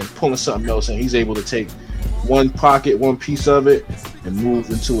backtracking and pulling something else. And he's able to take one pocket, one piece of it, and move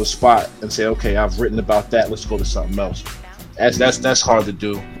into a spot and say, okay, I've written about that. Let's go to something else. That's hard to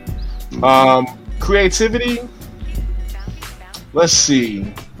do. Creativity. Let's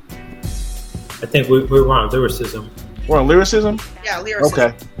see. I think we're on lyricism. We're on lyricism? Yeah, lyricism.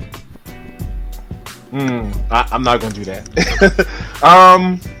 Okay. I'm not gonna do that.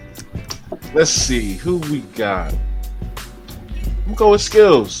 Let's see who we got. I'm gonna go with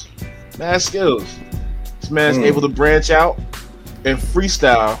skills. Mad skills. This man's able to branch out and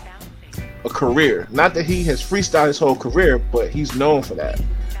freestyle a career. Not that he has freestyled his whole career, but he's known for that.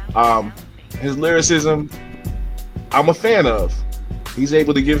 His lyricism, I'm a fan of. He's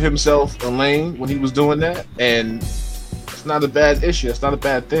able to give himself a lane when he was doing that, and it's not a bad issue. It's not a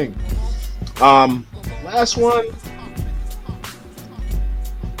bad thing. Last one.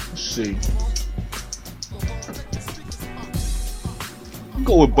 Let's see. I'll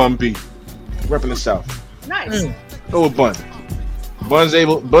go with Bun B, repping the South. Nice. Go with Bun. Bun's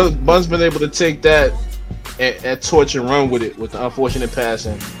been able to take that and torch and run with it, with the unfortunate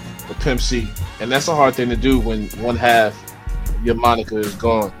passing of Pimp C, and that's a hard thing to do when one half your moniker is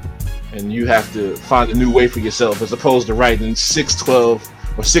gone and you have to find a new way for yourself, as opposed to writing 612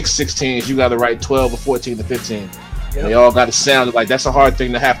 or 616s. You got to write 12 or 14 to 15. Yep. They all got to sound like that's a hard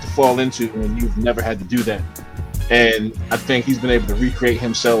thing to have to fall into when you've never had to do that. And I think he's been able to recreate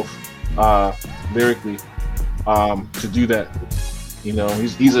himself lyrically to do that. You know,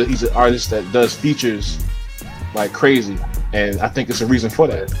 he's an artist that does features like crazy, and I think it's a reason for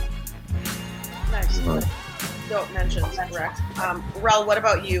that. Nice. Dope mentions, correct. Rel, what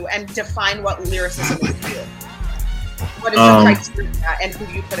about you? And define what lyricism is to you. What is your criteria, and who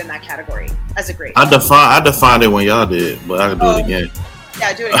do you put in that category as a great? I defined it when y'all did, but I can do it again.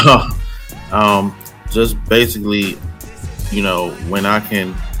 Yeah, do it again. Just basically, you know, when I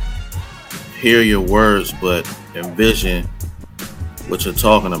can hear your words but envision what you're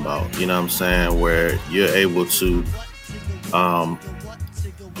talking about, you know what I'm saying, where you're able to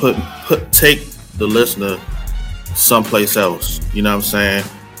take the listener someplace else, you know what I'm saying.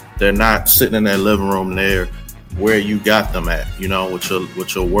 They're not sitting in their living room there where you got them at, you know, with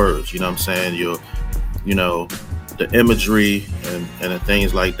your words, you know what I'm saying, you know, the imagery and the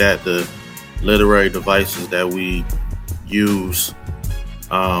things like that, the literary devices that we use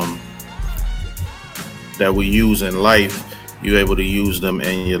in life, you're able to use them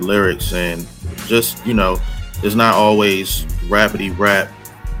in your lyrics. And just, you know, it's not always rapidy rap,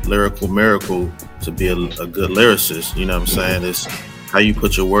 lyrical miracle to be a good lyricist, you know what I'm saying. It's how you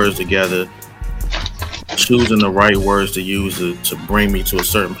put your words together, choosing the right words to use to bring me to a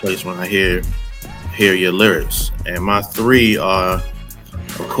certain place when I hear your lyrics. And my three are,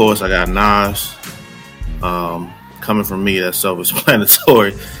 of course, I got Nas. Coming from me, that's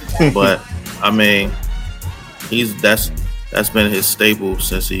self-explanatory, but I mean, that's been his staple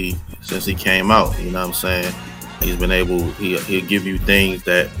since he came out. You know what I'm saying? He's been able. He'll give you things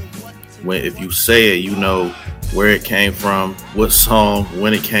that if you say it, you know where it came from, what song,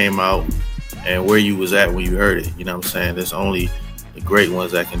 when it came out, and where you was at when you heard it. You know what I'm saying? There's only the great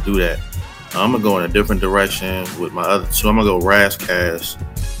ones that can do that. I'm gonna go in a different direction with my other two. I'm gonna go Ras Kass.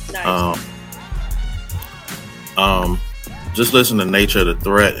 Nice. Just listen to Nature of the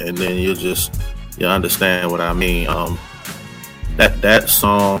Threat, and then you'll understand what I mean. That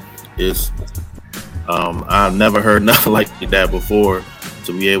song is I've never heard nothing like that before,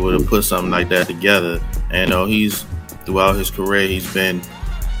 to be able to put something like that together. And he's throughout his career, he's been,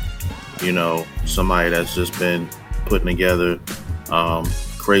 you know, somebody that's just been putting together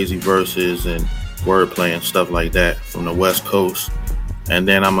crazy verses and wordplay and stuff like that from the West Coast. And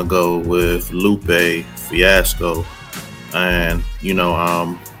then I'm gonna go with Lupe Fiasco. And you know,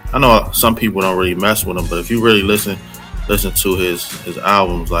 I know some people don't really mess with him, but if you really listen to his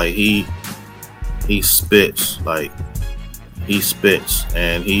albums, like he spits,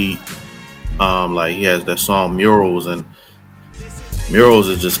 and he like he has that song Murals, and Murals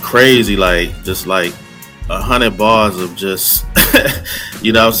is just crazy, just 100 bars of just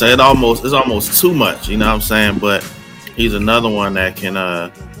you know what I'm saying, it's almost too much, you know what I'm saying. But he's another one that can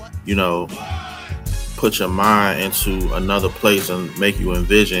you know, put your mind into another place and make you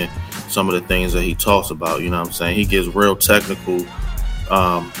envision some of the things that he talks about. You know what I'm saying? He gets real technical with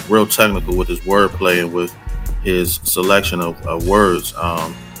his wordplay and with his selection of words.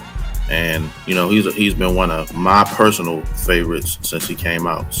 And he's been one of my personal favorites since he came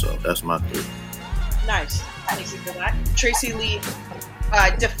out. So that's my 3. Nice. Thank you for that. Tracy Lee,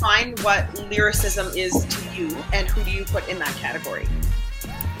 define what lyricism is to you, and who do you put in that category?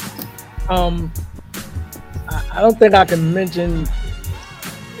 I don't think I can mention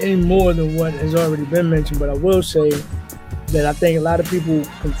any more than what has already been mentioned, but I will say that I think a lot of people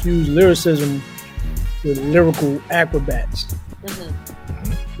confuse lyricism with lyrical acrobats.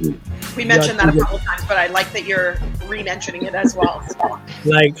 Mm-hmm. We mentioned that a couple of times, but I like that you're re-mentioning it as well.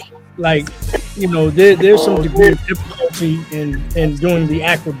 Like there's some degree of difficulty in doing the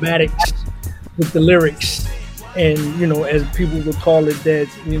acrobatics with the lyrics, and as people would call it, that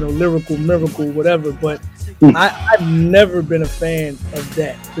lyrical miracle, whatever. But I've never been a fan of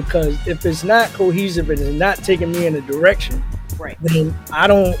that, because if it's not cohesive and it's not taking me in a direction, right, then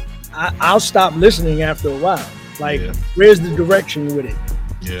I'll stop listening after a while. Where's the direction with it?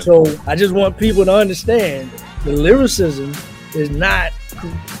 Yeah. So I just want people to understand the lyricism is not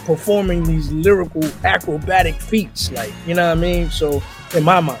performing these lyrical acrobatic feats, you know what I mean? So in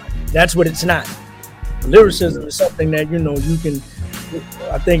my mind, that's what it's not. Lyricism is something that you can.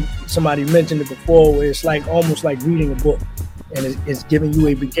 I think somebody mentioned it before, where it's almost like reading a book, and it's giving you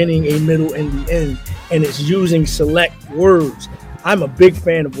a beginning, a middle, and the end, and it's using select words. I'm a big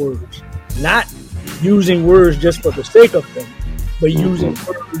fan of words, not using words just for the sake of them, but using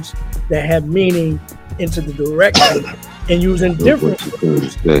words that have meaning into the direction, and using different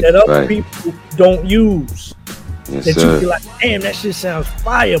words that other people don't use. Yes, that you be like, damn, that shit sounds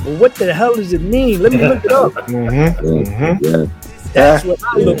fire, but what the hell does it mean? Let me look it up. That's what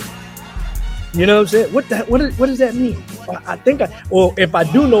I look for. You know what I'm saying? What does that mean? I think or if I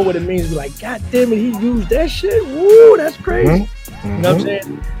do know what it means, be like, God damn it, he used that shit. Woo, that's crazy. You know what I'm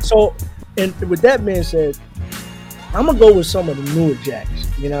saying? So, and with that being said, I'm gonna go with some of the newer jacks.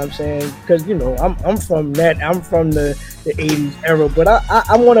 You know what I'm saying? Because I'm from that. I'm from the 80s era, but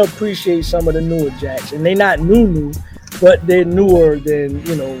I want to appreciate some of the newer jacks, and they not new, but they're newer than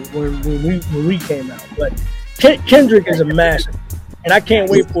when we came out. But Kendrick is a master, and I can't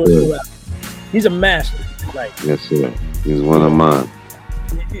wait for it to out. He's a master. Yes, sir. He's one of mine.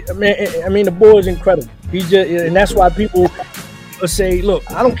 I mean, the boy is incredible. And that's why people say, look,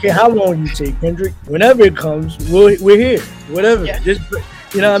 I don't care how long you take, Kendrick. Whenever it comes, we're here. Whatever. Yeah. Just, what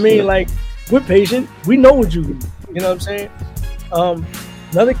I mean? We're patient. We know what you can do. You know what I'm saying?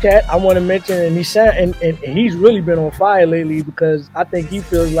 Another cat I want to mention, and he's really been on fire lately, because I think he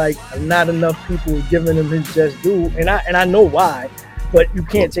feels like not enough people are giving him his just due, and I know why, but you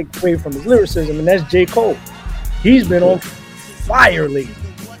can't take away from his lyricism, and that's J. Cole. He's been on fire lately.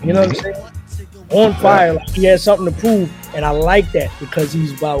 You know what I'm saying? On fire, he has something to prove, and I like that, because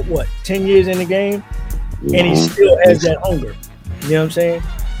he's about 10 years in the game, and he still has that hunger. You know what I'm saying?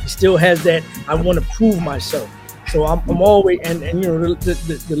 He still has that. I want to prove myself. So I'm always, and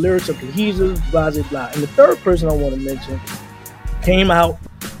the lyrics are cohesive, blah, blah, blah. And the third person I want to mention came out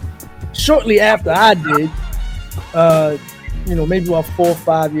shortly after I did, maybe about 4 or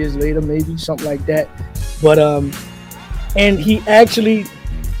 5 years later, maybe something like that. But, and he actually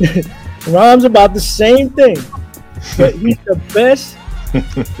rhymes about the same thing, but he's the best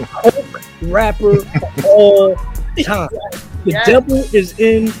coke rapper of all time. The devil is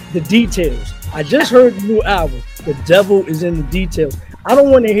in the details. I just heard the new album. The devil is in the details. I don't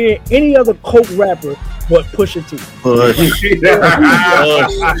want to hear any other coke rapper but Pusha T. Push.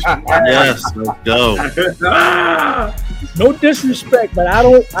 Yes, let's go. No disrespect, but I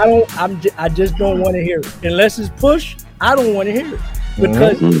just don't want to hear it. Unless it's Push, I don't want to hear it,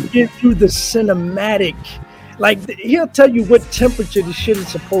 because it gives you the cinematic. He'll tell you what temperature the shit is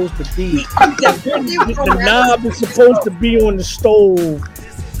supposed to be. The knob is supposed to be on the stove.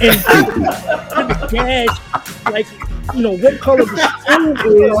 And the gas, what color the stove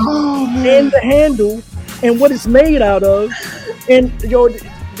is, and the handle, and what it's made out of. And,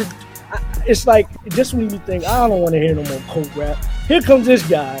 it's just when you think, I don't want to hear no more coke rap, here comes this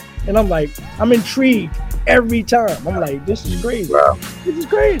guy, and I'm intrigued every time. I'm like, this is crazy. Wow. This is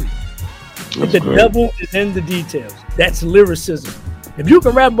crazy. But the devil is in the details. That's lyricism. If you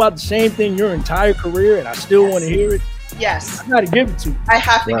can rap about the same thing your entire career and I still want to hear it, yes, I gotta give it to you. I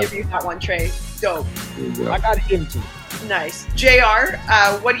have to give you that one, Trey. Dope. I gotta give it to you. Nice. JR,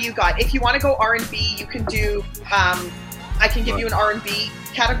 what do you got? If you want to go R&B, you can do. I can give you an R&B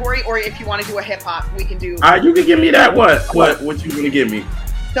category, or if you want to do a hip hop, we can do. You can give me that. What you gonna give me?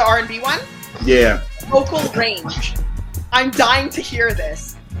 The R&B one? Yeah. Vocal range. I'm dying to hear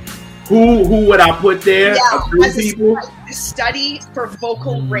this. Who would I put there? Yeah, as people? A study for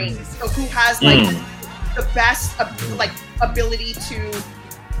vocal range. So who has the best ability to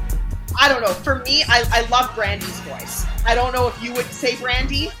I don't know. For me, I love Brandy's voice. I don't know if you would say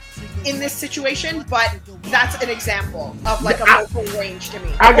Brandy in this situation, but that's an example of like a vocal range to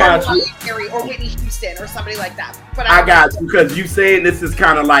me. I got you. Carey or Whitney Houston or somebody like that. But I got you, because you saying this is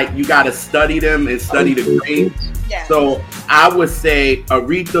kind of like you got to study them and study the grades. Yeah. So I would say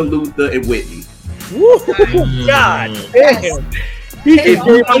Aretha, Luther, and Whitney. Woo, God damn. If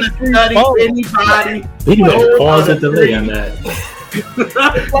you want to study anybody, He might pause a delay on that.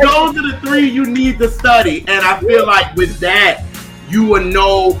 those are the three you need to study. And I feel like with that, you will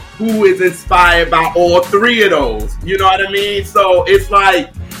know who is inspired by all three of those. You know what I mean? So it's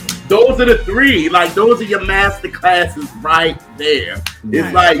like, those are the three. Like, those are your master classes right there.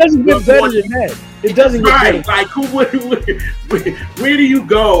 It's like, It doesn't get better than that. It doesn't get right. better. Like, where do you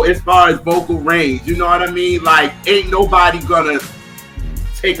go as far as vocal range? You know what I mean? Like, ain't nobody gonna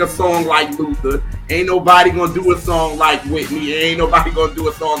take a song like Luther. Ain't nobody gonna do a song like Whitney. Ain't nobody gonna do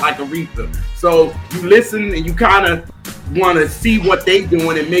a song like Aretha. So you listen and you kind of want to see what they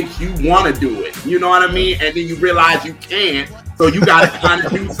doing. It makes you want to do it. You know what I mean? And then you realize you can't. So you got to kind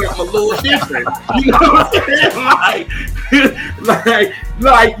of do something a little different. You know what I'm saying?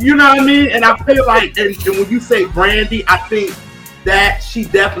 Like, you know what I mean? And I feel like, and when you say Brandy, I think that she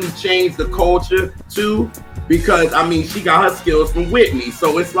definitely changed the culture too. Because, I mean, she got her skills from Whitney.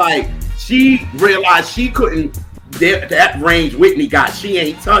 So it's like, she realized she couldn't, that range Whitney got, she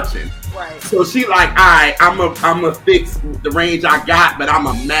ain't touching. Right. So she like, all right, I'm a fix the range I got, but I'm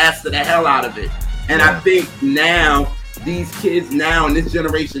a master the hell out of it. And I think now, these kids now in this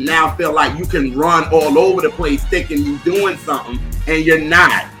generation now feel like you can run all over the place thinking you doing something, and you're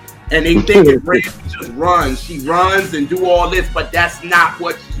not. And they think that Brandy just runs. She runs and do all this, but that's not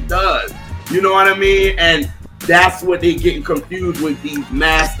what she does. You know what I mean? And that's what they getting confused with these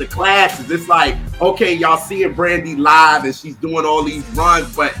master classes. It's like, okay, y'all seeing Brandy live and she's doing all these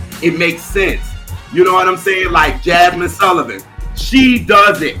runs, but it makes sense. You know what I'm saying? Like Jasmine Sullivan, she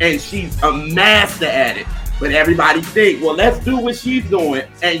does it and she's a master at it. But everybody think, well, let's do what she's doing,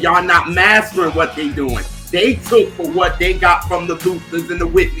 and y'all not mastering what they doing. They took for what they got from the Luthers and the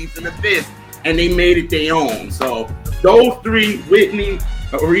Whitneys and the Fifths, and they made it their own. So those three, Whitney,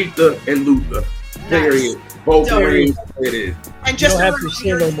 Aretha, and Luther. Period. Both ways it is. And just a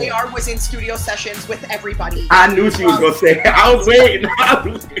reminder, JR was in studio sessions with everybody. I knew she was going to say it. I was waiting.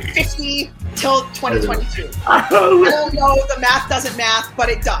 50 till 2022. I don't know, the math doesn't math, but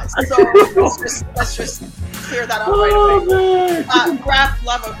it does. So let's just clear that up right away. Graf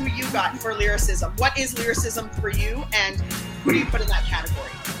Leva, who you got for lyricism? What is lyricism for you, and who do you put in that category?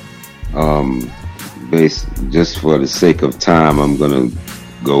 Just for the sake of time, I'm gonna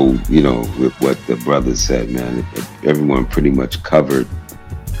go, with what the brother said, man. Everyone pretty much covered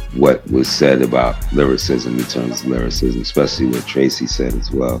what was said about lyricism in terms of lyricism, especially what Tracy said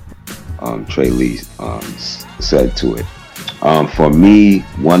as well. Trey Lee said to it. For me,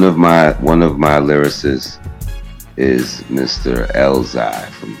 one of my lyricists is Mr. Elzhi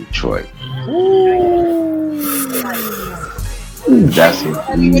from Detroit. That's he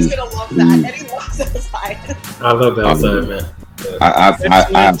was gonna love that, and he loves Elzhi. I love Elzhi, man.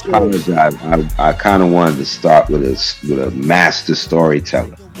 I apologize. I kind of wanted to start with a master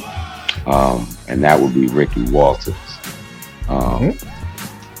storyteller, and that would be Ricky Walters.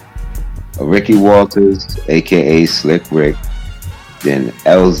 Ricky Walters, aka Slick Rick, then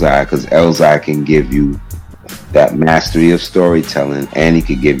Elzhi, because Elzhi can give you that mastery of storytelling, and he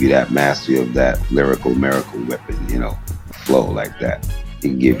could give you that mastery of that lyrical miracle whipping, flow like that. He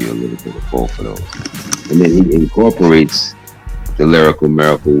can give you a little bit of both of those, and then he incorporates the lyrical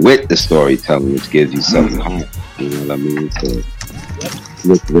miracle with the storytelling, which gives you something hot. You know what I mean? So,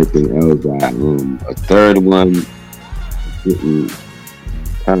 Slick Rick and Elzhi. A third one,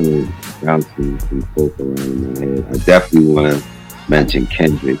 kind of bouncing some folk around in my head. I definitely want to mention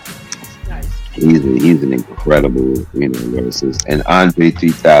Kendrick. Nice. He's an incredible, lyricist. And Andre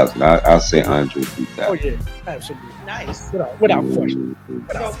 3000. I'll say Andre 3000. Oh yeah, absolutely. Nice. Without question.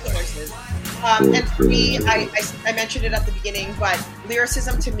 And for me, I mentioned it at the beginning, but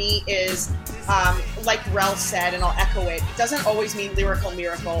lyricism to me is, like Rel said, and I'll echo it, it doesn't always mean lyrical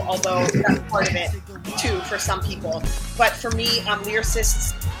miracle, although that's part of it too for some people. But for me,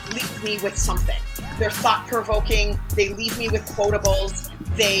 lyricists leave me with something. They're thought-provoking, they leave me with quotables,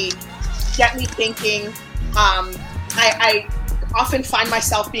 they get me thinking. I often find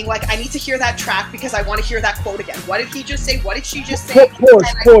myself being like, I need to hear that track because I want to hear that quote again. What did he just say? What did she just say?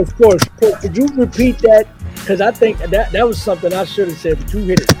 Pause. Could you repeat that? Because I think that was something I should have said, but you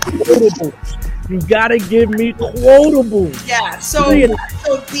hit it. Quotables. You gotta give me quotables. Yeah. So the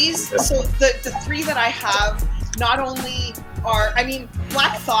three that I have not only are, I mean,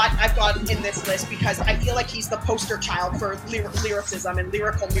 Black Thought I've got in this list because I feel like he's the poster child for lyricism and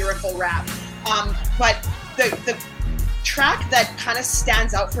lyrical miracle rap. But the track that kind of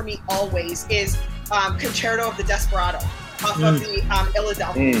stands out for me always is Concerto of the Desperado off of the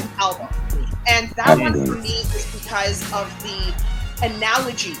Illadelphia album. And that one for me is because of the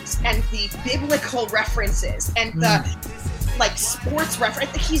analogies and the biblical references and the like sports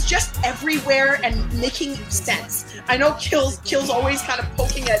reference. He's just everywhere and making sense. I know Kill's always kind of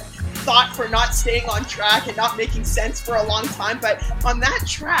poking at Thought for not staying on track and not making sense for a long time, but on that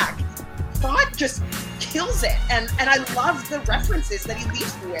track, Thought just kills it, and I love the references that he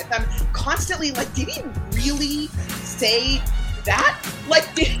leaves me with. I'm constantly like, did he really say that?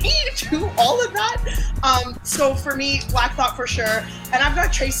 Like, did he do all of that? So for me, Black Thought for sure. And I've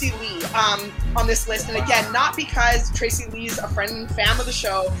got Tracy Lee on this list. And again, not because Tracy Lee's a friend and fam of the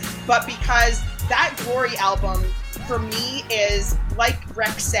show, but because that Glory album for me is, like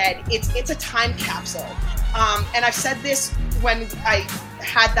Rex said, it's a time capsule. And I've said this when I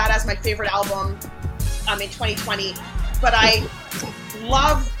had that as my favorite album in 2020, but I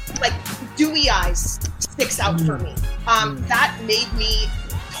love, like, Dewy Eyes sticks out for me. That made me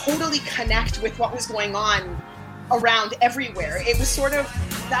totally connect with what was going on around everywhere. It was sort of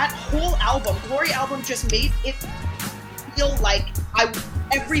that whole album, Glory album, just made it feel like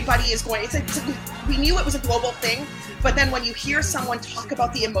everybody is going. We knew it was a global thing, but then when you hear someone talk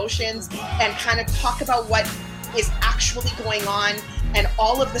about the emotions and kind of talk about what is actually going on and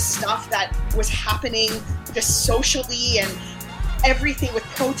all of the stuff that was happening just socially and everything with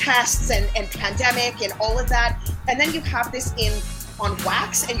protests and pandemic and all of that, and then you have this on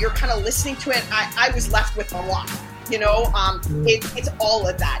wax and you're kind of listening to it, I was left with a lot, you know. It's all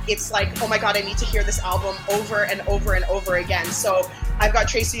of that. It's like, oh my god, I need to hear this album over and over and over again. So I've got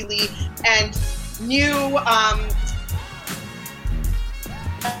Tracy Lee and new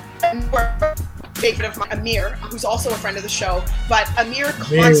favorite of mine, Amir, who's also a friend of the show, but Amir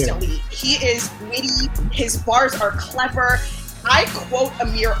constantly, he is witty, his bars are clever. I quote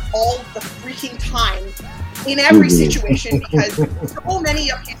Amir all the freaking time in every situation because so many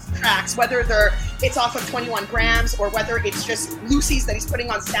of his tracks, whether it's off of 21 Grams or whether it's just Lucy's that he's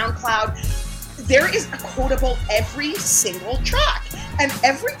putting on SoundCloud, there is a quotable every single track. And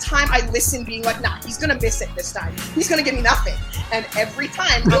every time I listen being like, nah, he's going to miss it this time. He's going to give me nothing. And every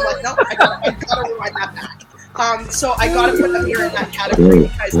time I'm like, no, I gotta rewind that back. So I got to put Amir in that category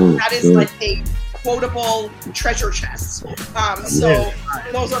because that is like a quotable treasure chest. So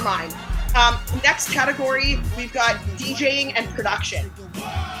those are mine. Next category, we've got DJing and production.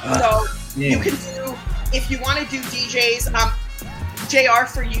 So you can do, if you want to do DJs, JR,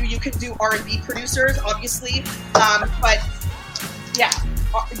 for you can do R&B producers, obviously. But yeah,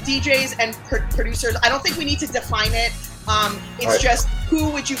 DJs and producers, I don't think we need to define it. It's just who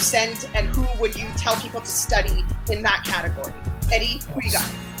would you send and who would you tell people to study in that category? Eddie, who you got?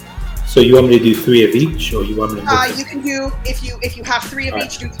 So you want me to do 3 of each, or you want me to? You can do, if you have 3 of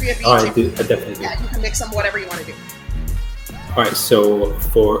each, do 3 of each. All right, I definitely do. Yeah, you can mix them, whatever you want to do. All right, so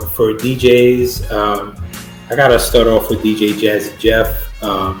for DJs, I gotta start off with DJ Jazzy Jeff.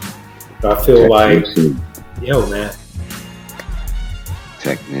 I feel like, yo, man,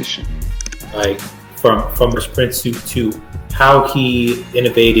 technician. Like from his Prince suit to how he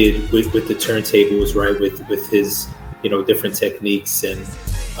innovated with the turntables, right? With his, you know, different techniques and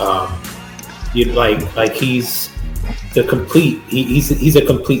like he's the complete. He's a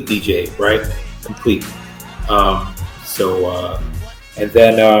complete DJ, right? Complete. And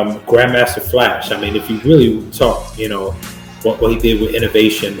then Grandmaster Flash. I mean, if you really talk, you know, what he did with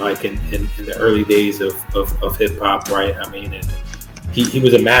innovation, like in the early days of hip hop, right? I mean, and he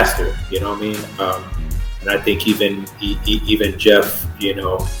was a master, you know what I mean? And I think even Jeff, you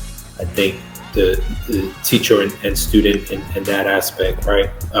know, I think the teacher and student in that aspect, right?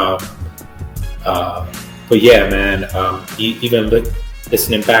 But yeah, man, even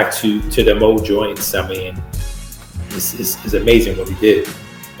listening back to the Mo joints, I mean, is amazing what he did.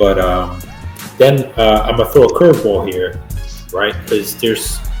 But then I'm gonna throw a curveball here, right? Because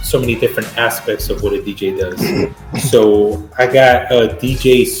there's so many different aspects of what a DJ does. So I got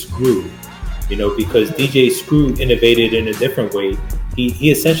DJ Screw, you know, because DJ Screw innovated in a different way.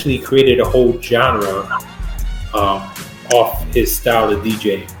 He essentially created a whole genre off his style of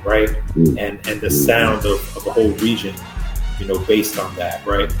DJing, right? And the sound of a whole region, you know, based on that,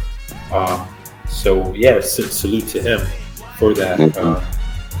 right? So yeah, salute to him for that.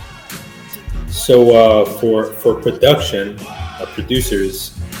 So for production,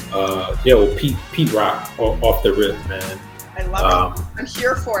 producers, Pete Rock off the rip, man. I love it. I'm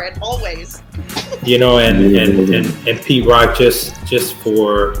here for it always. You know, and Pete Rock just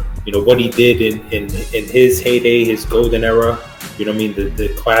for, you know, what he did in his heyday, his golden era. You know what I mean?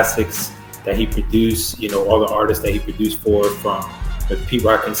 The classics that he produced. You know, all the artists that he produced for, from with Pete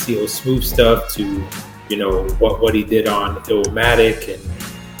Rock and CeeLo Smooth stuff to, you know, what he did on Illmatic, and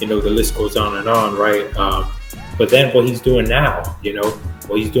you know, the list goes on, right? But then what he's doing now, you know,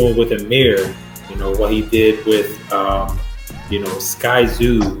 what he's doing with Amir, you know, what he did with you know, Sky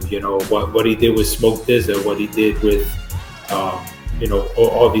Zoo, you know, what he did with Smoke DZA, what he did with you know,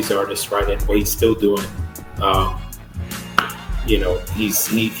 all these artists, right? And what he's still doing. You know,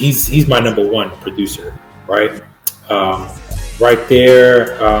 he's my number one producer, right? Right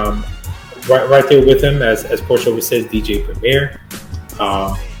there, right there with him, as Portia always says, DJ Premier.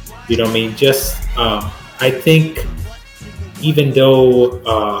 You know what I mean? Just I think even though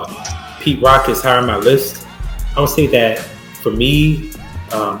Pete Rock is higher on my list, I would say that for me,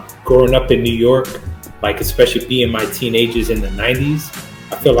 growing up in New York, like especially being my teenagers in the 90s,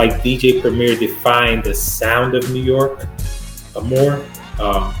 I feel like DJ Premier defined the sound of New York more.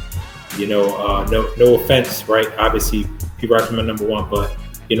 You know, no offense, right? Obviously, Pete Rock is my number one, but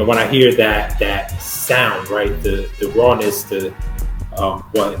you know, when I hear that sound, right, the rawness,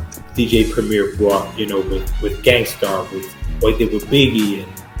 what DJ Premier brought, you know, with Gang Starr, with what he did with Biggie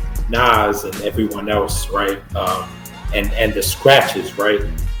and Nas and everyone else, right? And the scratches, right?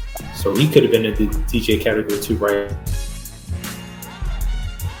 So he could have been in the DJ category too, right?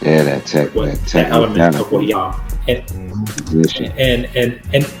 Yeah, that element of what he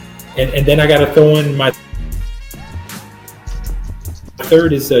and then I gotta throw in my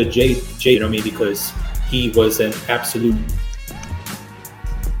third is Jay, you know what I mean, because he was an absolute.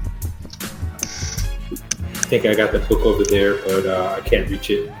 I think I got the book over there, but I can't reach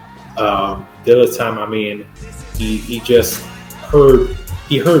it. The other time, I mean, he just heard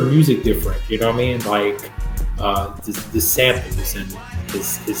music different. You know what I mean? Like the samples and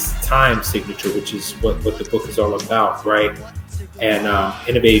his time signature, which is what the book is all about, right? And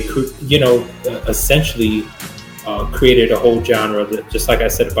innovate, you know, essentially created a whole genre that, just like I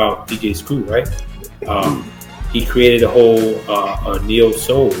said about DJ Screw, right? He created a whole neo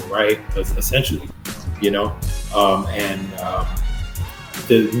soul, right? Essentially, you know, and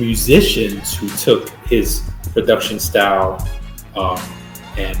the musicians who took his production style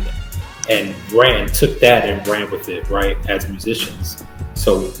and took that and ran with it, right, as musicians.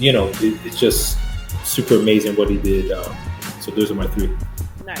 So, you know, it's just super amazing what he did. So those are my three.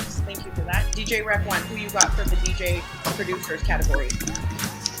 Nice, thank you for that. DJ Rep 1, who you got for the DJ producers category?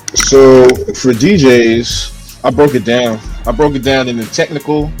 So for DJs, I broke it down. I broke it down in the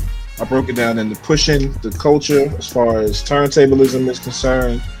technical. I broke it down in the pushing, the culture, as far as turntablism is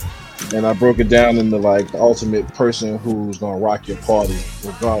concerned. And I broke it down into like the ultimate person who's gonna rock your party,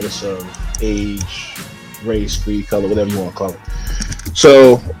 regardless of age, race, creed, color, whatever you want to call it.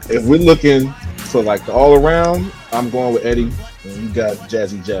 So if we're looking for like the all around, I'm going with Eddie. And you got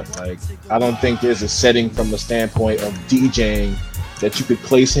Jazzy Jeff. Like, I don't think there's a setting from the standpoint of DJing that you could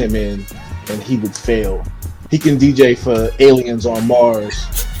place him in and he would fail. He can DJ for aliens on Mars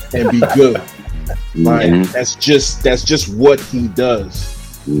and be good. Like, that's just what he does.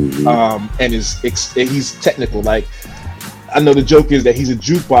 And he's technical. Like, I know the joke is that he's a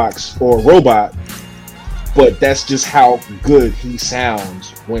jukebox or a robot, but that's just how good he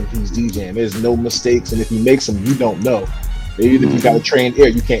sounds when he's DJing. There's no mistakes, and if he makes them, you don't know. Even if you got a trained ear,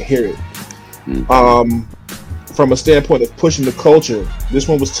 you can't hear it. From a standpoint of pushing the culture, this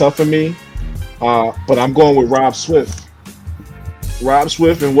one was tough for me, but I'm going with Rob Swift. Rob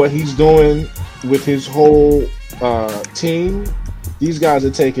Swift and what he's doing with his whole team. These guys are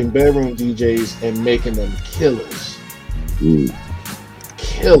taking bedroom DJs and making them killers.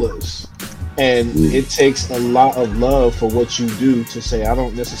 Killers. And it takes a lot of love for what you do to say, I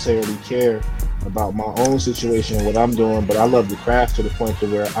don't necessarily care about my own situation and what I'm doing, but I love the craft to the point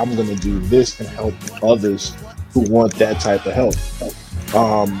to where I'm going to do this and help others who want that type of help.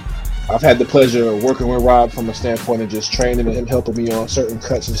 I've had the pleasure of working with Rob from a standpoint of just training and him helping me on certain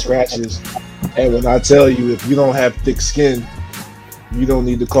cuts and scratches. And when I tell you, if you don't have thick skin, you don't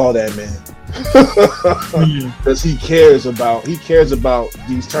need to call that man. Because he cares about these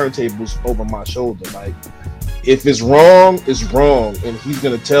turntables over my shoulder. Like, if it's wrong, it's wrong, and he's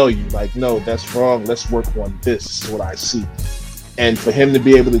gonna tell you, like, no, that's wrong, let's work on this. This is what I see. And for him to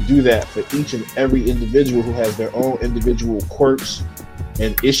be able to do that for each and every individual who has their own individual quirks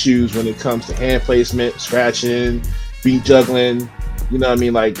and issues when it comes to hand placement, scratching, beat juggling, you know what I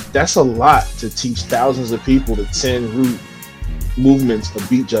mean? Like, that's a lot to teach thousands of people the 10 root movements of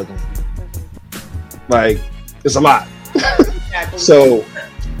beat juggling. Like, it's a lot. So,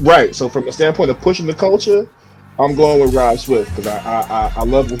 right. So from the standpoint of pushing the culture, I'm going with Rob Swift because I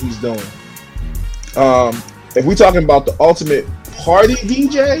love what he's doing. If we're talking about the ultimate party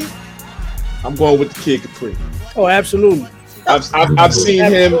DJ, I'm going with the Kid Capri. Oh, absolutely. I've seen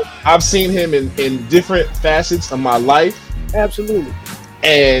him. I've seen him in different facets of my life. Absolutely.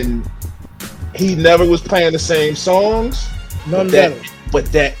 And he never was playing the same songs. None better. But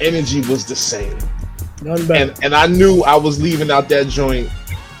that energy was the same. None better. And I knew I was leaving out that joint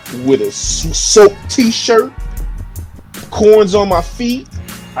with a soaked t-shirt, corns on my feet.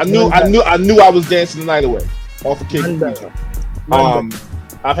 I knew I was dancing the night away off of Kid Capri.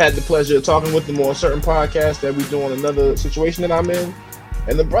 I've had the pleasure of talking with him on certain podcasts that we do on another situation that I'm in,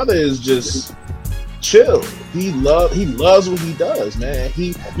 and the brother is just chill. He loves what he does, man.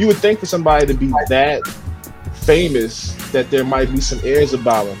 You would think for somebody to be that famous that there might be some airs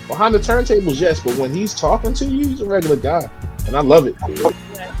about him. Behind the turntables, yes, but when he's talking to you, he's a regular guy, and I love it.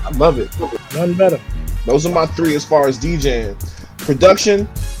 I love it. None better. Those are my three as far as DJing. Production,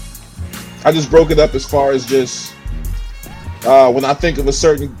 I just broke it up as far as just when I think of a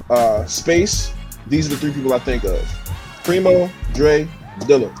certain space, these are the three people I think of: Primo, Dre,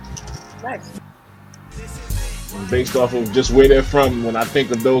 Dilla. Nice. And based off of just where they're from, when I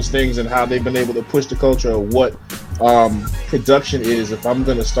think of those things and how they've been able to push the culture of what production is, if I'm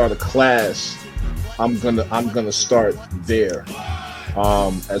gonna start a class, I'm gonna start there.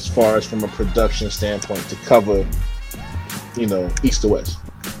 As far as from a production standpoint, to cover, east to west.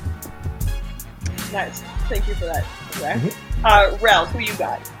 Nice. Thank you for that. Okay. Rel, who you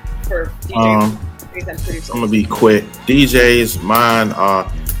got for DJs and producers? I'm gonna be quick. DJs, mine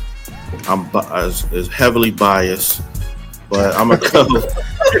are is heavily biased, but I'm gonna go.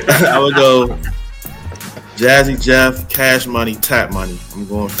 I would go Jazzy Jeff, Cash Money, Tap Money. I'm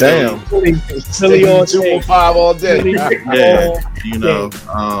going Philly. Philly all day. 205 all day. Yeah,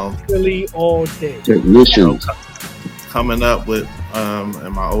 Philly all day. Technicians. Coming up with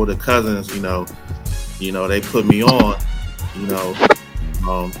and my older cousins, they put me on,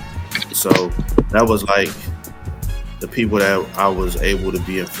 so that was like the people that I was able to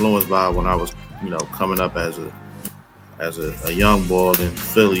be influenced by when I was, coming up as a young boy in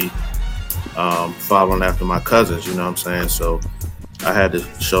Philly, following after my cousins, you know what I'm saying? So I had to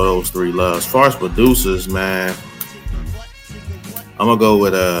show those three loves. As far as producers, man, I'm gonna go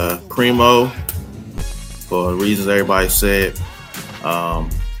with Primo for reasons everybody said.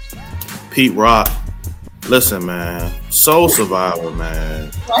 Pete Rock. Listen, man, Soul Survivor,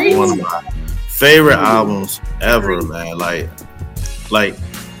 man, one of my favorite albums ever, man. Like,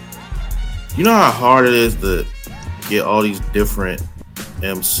 you know how hard it is to get all these different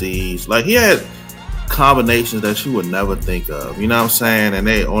MCs. Like, he had combinations that you would never think of. You know what I'm saying? And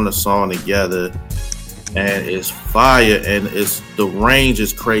they on a song together, and it's fire, and the range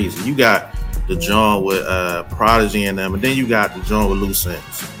is crazy. You got the joint with Prodigy and them, and then you got the joint with Loose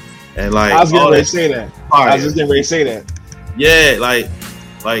Ends. And like, I was getting ready to say that. I was just getting ready to say that. Yeah, like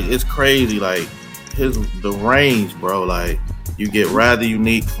it's crazy. Like the range, bro. Like, you get Rather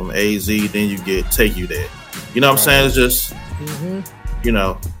Unique from AZ, then you get Take You There. You know what I'm saying? It's just,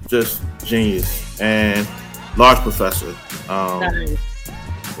 just genius. And Large Professor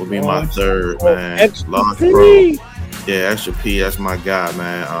will be my third, man. Large Pro. Yeah, Extra P. That's my guy,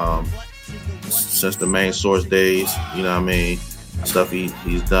 man. Since the Main Source days, you know what I mean? Stuff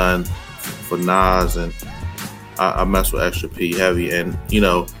he's done for Nas, and I mess with Extra P heavy, and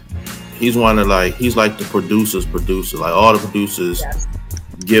he's one of he's like the producer's producer. Like, all the producers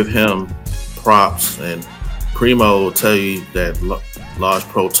give him props, and Primo will tell you that Large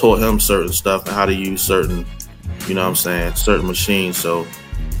Pro taught him certain stuff and how to use certain, certain machines. So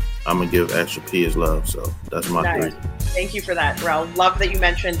I'm gonna give Extra P his love. So that's my three. Thank you for that, Rel. Love that you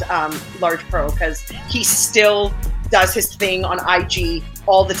mentioned Large Pro, because he still does his thing on IG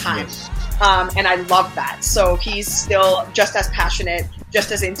all the time. Yes. And I love that. So he's still just as passionate,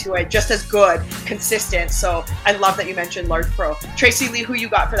 just as into it, just as good, consistent. So I love that you mentioned Large Pro. Tracy Lee, who you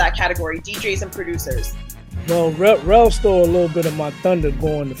got for that category? DJs and producers. Well, Rel stole a little bit of my thunder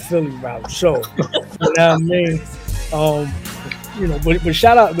going the Philly route. So, you know what I mean? But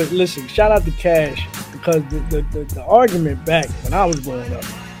shout out to Cash, because the argument back when I was growing up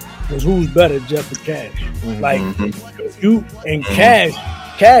was who's better, Jeff or Cash. You and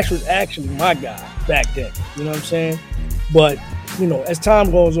Cash was actually my guy back then. You know what I'm saying? But as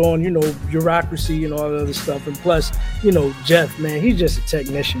time goes on, bureaucracy and all that other stuff, and plus, Jeff, man, he's just a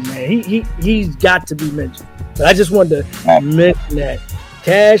technician, man. He's got to be mentioned. But I just wanted to mention that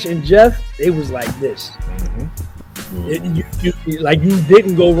Cash and Jeff, they was like this. You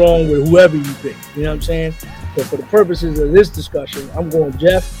didn't go wrong with whoever you picked. You know what I'm saying? So for the purposes of this discussion, I'm going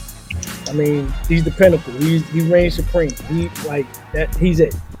Jeff. I mean, he's the pinnacle. He reigns supreme. He's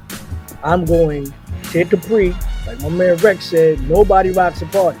it. I'm going Kid Capri. Like my man Rex said, nobody rocks a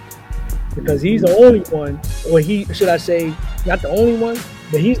party because he's the only one, or should I say, not the only one,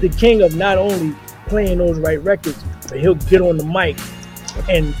 but he's the king of not only playing those right records, but he'll get on the mic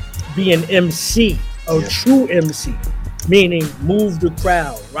and be an MC, a true MC, meaning move the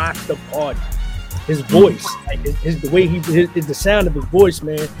crowd, rock the party. His voice, like the way the sound of his voice,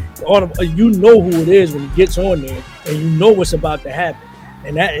 man. You know who it is when he gets on there, and you know what's about to happen.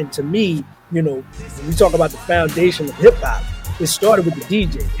 And to me, you know, when we talk about the foundation of hip hop, it started with the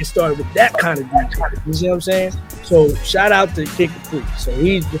DJ. It started with that kind of DJ. You see what I'm saying? So shout out to Kid Capri. So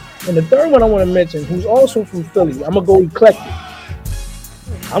and the third one I want to mention, who's also from Philly. I'm gonna go eclectic.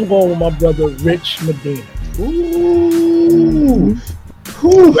 I'm going with my brother Rich Medina. Ooh.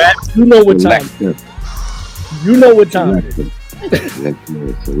 You know what time it is. You know what time it is.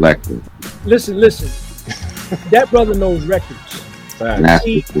 Selective. Listen. That brother knows records.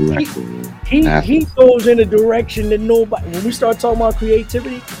 He goes in a direction that nobody. When we start talking about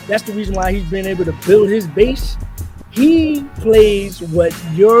creativity, that's the reason why he's been able to build his base. He plays what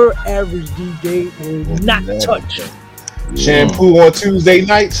your average DJ will not touch. Shampoo on Tuesday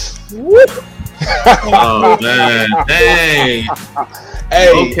nights. Woo. Oh man, hey,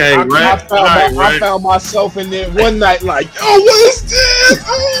 okay, I found myself in there one night like, yo, what is this?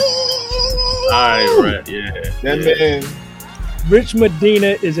 Oh. All right, yeah. That man. Rich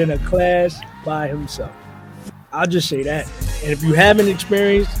Medina is in a class by himself. I'll just say that. And if you haven't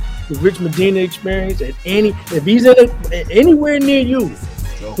experienced the Rich Medina experience if he's anywhere near you,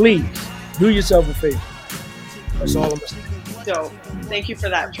 please do yourself a favor. That's all I'm saying. So, thank you for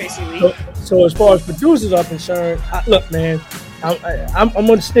that, Tracy Lee. So as far as producers are concerned, look, man, I'm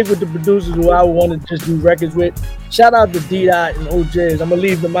going to stick with the producers who I want to just do records with. Shout out to D-Dot and OJs. I'm going to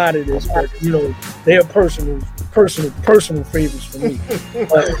leave them out of this, but, you know, they are personal favorites for me.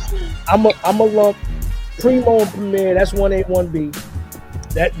 But I'm a lump Primo and Premier. That's 1A, 1B.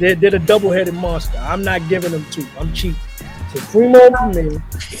 That they're the double-headed monster. I'm not giving them two. I'm cheap. So Primo and Premier.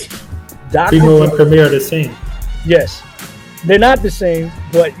 Primo and Premier are the same. Yes. They're not the same,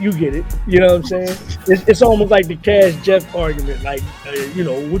 but you get it. You know what I'm saying? It's almost like the Cash Jeff argument. Like, you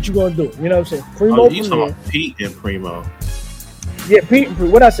know, what you gonna do? You know what I'm saying? Primo, you talking Pete and Primo? Yeah, Pete and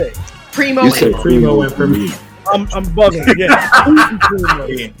Primo. What I say? Primo and Premier. I'm bugging. Yeah, Pete and Primo.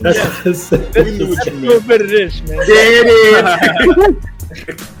 Let's do a bit of this, man. There it is.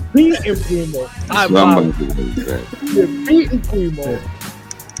 Pete and Primo. Pete and Primo.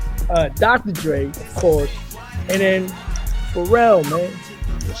 Dr. Dre, of course, and then Pharrell, man.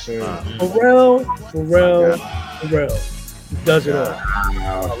 Yes, sir. Pharrell. He does it all.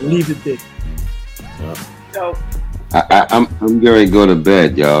 I'll leave it there. So, I'm getting ready to go to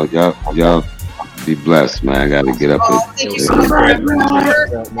bed, y'all. Y'all be blessed, man. I gotta get up. Thank you so much.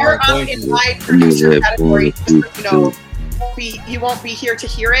 You're up in my producer category. You know, you won't be here to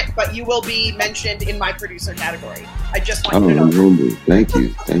hear it, but you will be mentioned in my producer category. I just want you to know. Thank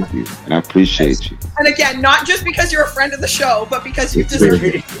you. I appreciate you. And again, not just because you're a friend of the show, but because you deserve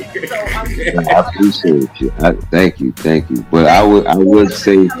it. So I appreciate you. Thank you. But I would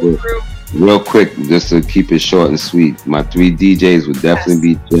say, real quick, just to keep it short and sweet, my three DJs would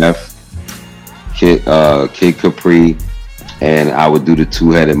definitely be Jeff, Kid Capri, and I would do the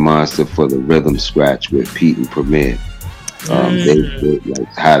two-headed monster for the rhythm scratch with Pete and Premier. They like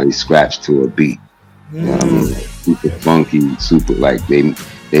how they scratch to a beat. You know what I mean? Like, super funky, super like they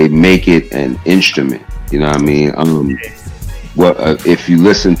make it an instrument. You know what I mean? If you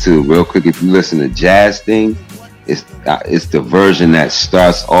listen to Jazz Thing, it's the version that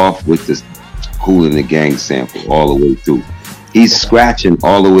starts off with this Kool and the Gang sample all the way through. He's scratching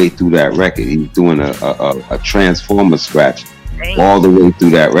all the way through that record. He's doing a Transformer scratch all the way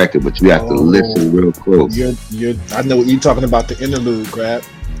through that record, but you have to listen real close. I know what you're talking about, the interlude, Crab.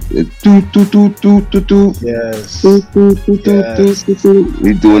 Yes. He's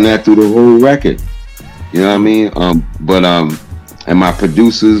doing that through the whole record. You know what I mean? And my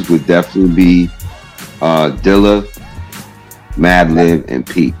producers would definitely be Dilla, Madlib, and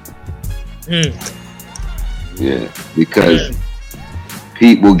Pete. Yeah, because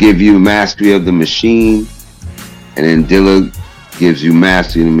Pete will give you mastery of the machine, and then Dilla gives you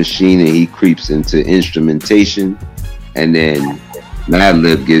mastery of the machine, and he creeps into instrumentation, and then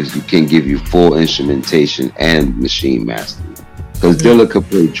Madlib can give you full instrumentation and machine mastery. Because Dilla could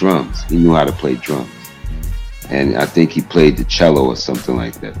play drums. He knew how to play drums. And I think he played the cello or something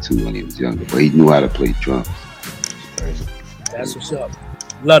like that too when he was younger. But he knew how to play drums. That's what's up.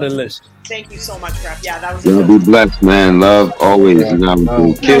 Love to listen. Thank you so much, Rep. Yeah, that was. Y'all be blessed, man. Love always. You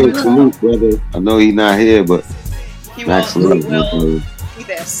know, Kill salute, brother. I know he's not here, but he Max will love, see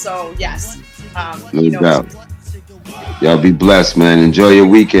this. So yes, no doubt. Y'all be blessed, man. Enjoy your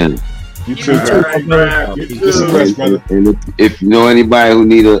weekend. You too, brother. And if you know anybody who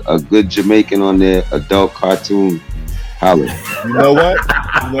need a good Jamaican on their adult cartoon, holler. You know what?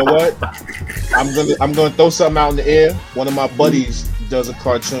 I'm gonna throw something out in the air. One of my buddies does a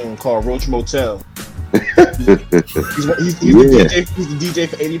cartoon called Roach Motel. He's the DJ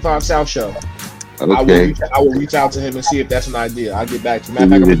for 85 South Show. Okay. I will reach out to him and see if that's an idea. I'll get back to him.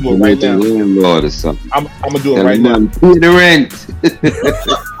 Matter of fact, I'm gonna do it right now. Landlord or something. I'm gonna do it right now. Pay the rent.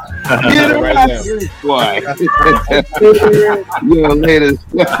 Right now. Why? Yo, later.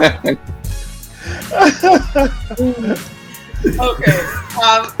 Okay.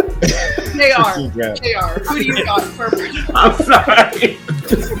 JR, who do you got for? I'm sorry.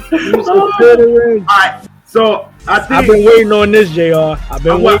 All right. So I think I've been waiting on this, JR. I've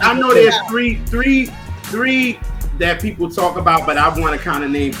been waiting. I know there's three that people talk about, but I want to kind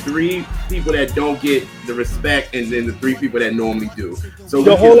of name 3 people that don't get the respect, and then the 3 people that normally do. So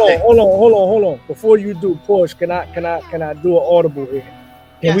hold on. Before you do, Porsche, can I do an audible here?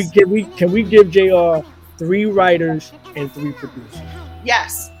 Can we give JR 3 writers and 3 producers?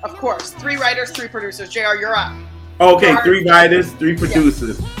 Yes, of course. 3 writers, 3 producers. JR, you're up. Okay, 3 writers, 3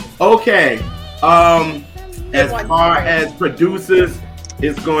 producers. Okay. As far as producers,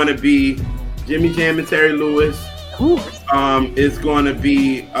 it's going to be Jimmy Jam and Terry Lewis. It's going to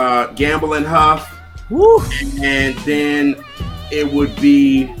be Gamble and Huff. And then it would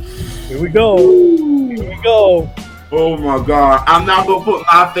be. Here we go. Oh my God! I'm not gonna put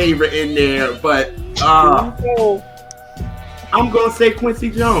my favorite in there, but I'm gonna say Quincy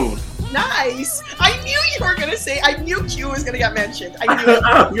Jones. Nice. I knew you were gonna say. I knew Q was gonna get mentioned. I knew it.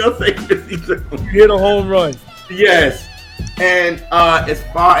 I'm gonna say Quincy Jones. You hit a home run. Yes. And as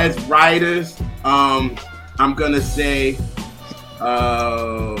far as writers, I'm gonna say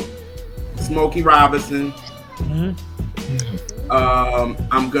Smokey Robinson. Mm-hmm.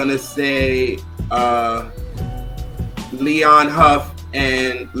 I'm gonna say Leon Huff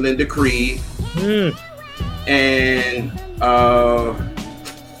and Linda Creed. And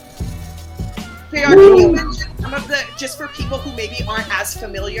JR, can you mention some of the, just for people who maybe aren't as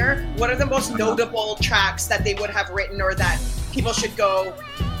familiar, what are the most notable tracks that they would have written or that people should go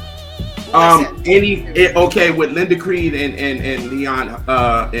listen? With Linda Creed and Leon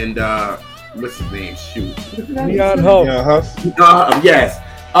and what's his name? Shoot. Leon Huff. Yes.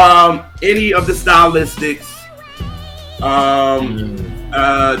 Any of the stylistics.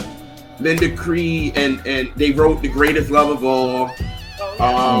 Linda Creed and they wrote The Greatest Love of All.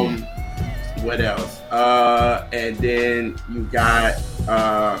 What else? And then you got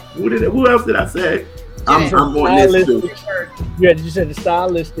who else did I say? I'm on this too. Yeah, you said the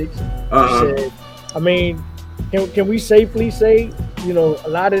stylistics. I mean, can we safely say, a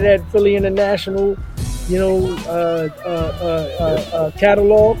lot of that Philly International,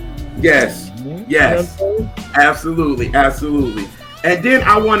 catalog? Yes. Yes. Absolutely. And then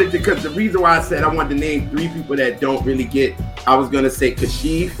I wanted to, because the reason why I said I wanted to name 3 people that don't really get, I was going to say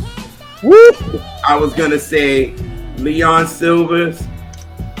Kashif. Woo! I was going to say Leon Silvers.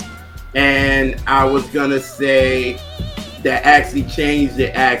 And I was going to say that actually changed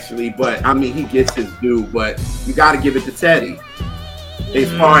it, but I mean, he gets his due, but you got to give it to Teddy.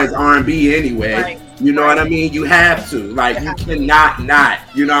 As far as R&B anyway. Right. You know what I mean? You have to. Like, you cannot not.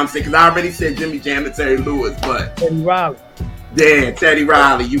 You know what I'm saying? Because I already said Jimmy Jam and Terry Lewis, but Teddy Riley. Yeah, Teddy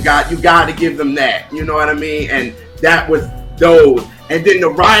Riley. You got to give them that. You know what I mean? And that was those. And then the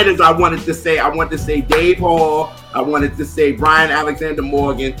writers, I wanted to say Dave Hall. I wanted to say Brian Alexander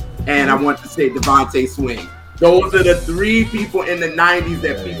Morgan, and I wanted to say Devontae Swing. Those are the 3 people in the 90s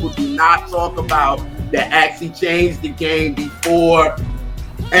that people do not talk about that actually changed the game before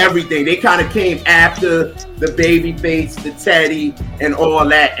everything. They kind of came after the Babyface, the Teddy, and all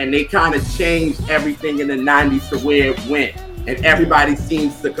that, and they kind of changed everything in the 90s to where it went. And everybody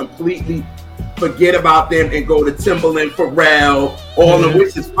seems to completely forget about them and go to Timbaland, Pharrell, all of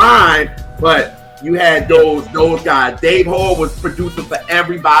which is fine, but you had those guys. Dave Hall was producing for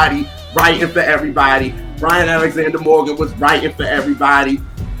everybody, writing for everybody. Brian Alexander Morgan was writing for everybody.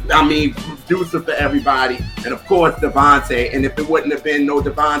 I mean, producer for everybody. And of course, Devontae. And if it wouldn't have been no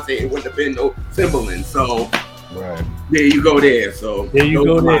Devontae, it wouldn't have been no Timbaland. So there you go there. So there you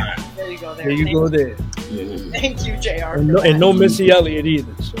go there. Thank you, JR. And no Missy Elliott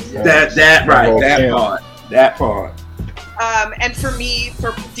either. So. That part. And for me,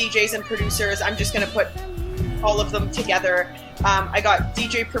 for DJs and producers, I'm just gonna put all of them together. I got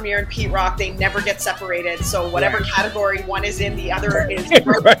DJ Premier and Pete Rock. They never get separated. So whatever category one is in, the other is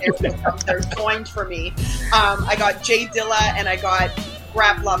right there with them. They're joined for me. I got Jay Dilla and I got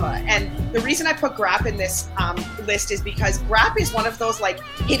Grap Lava. And the reason I put Grap in this list is because Grap is one of those like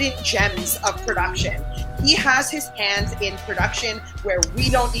hidden gems of production. He has his hands in production where we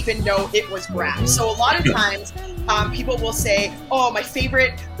don't even know it was Grap. So a lot of times people will say, oh, my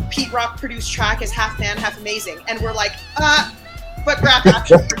favorite Pete Rock produced track is Half Man, Half Amazing. And we're like, but Grap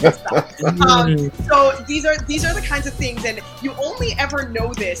actually produced that. So these are the kinds of things, and you only ever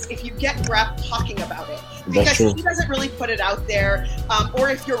know this if you get Grap talking about it, because he doesn't really put it out there.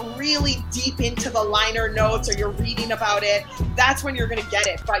 Or if you're really deep into the liner notes or you're reading about it, that's when you're going to get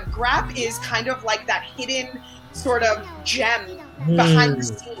it. But Grap is kind of like that hidden sort of gem behind the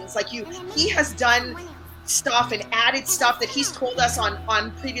scenes. Like he has done stuff and added stuff that he's told us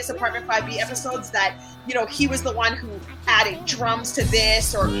on previous Apartment 5B episodes that, you know, he was the one who added drums to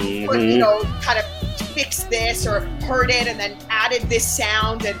this or you know, kind of fixed this or heard it and then added this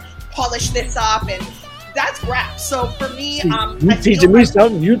sound and polished this up, and that's Grap. So for me,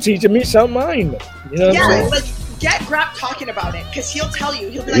 you teaching me something I ain't know. You know what I'm saying? Like, get Grap talking about it, because he'll tell you.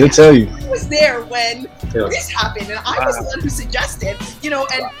 He'll be like, He'll tell you. I was there when this happened, and I was the one who suggested, you know,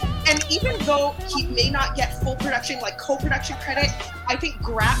 and even though he may not get full production, like co-production credit, I think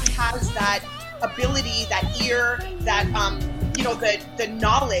Grap has that ability, that ear, that, you know, the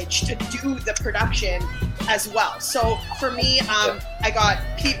knowledge to do the production as well. So for me, I got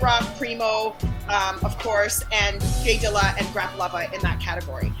Pete Rock, Primo, of course, and Jay Dilla and Grap Lava in that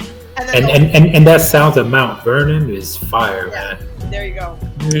category. And that sounds of Mount Vernon is fire, man. There you go.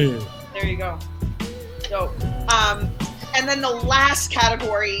 There you go. So, and then the last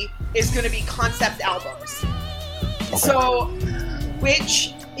category is going to be concept albums. Okay. So,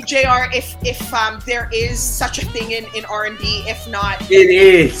 which, JR, if there is such a thing in R&B, if not, it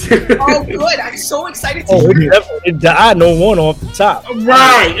is. Oh, good! I'm so excited to hear it. I know one off the top.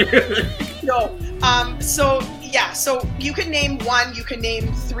 Right. No. So yeah. So you can name one. You can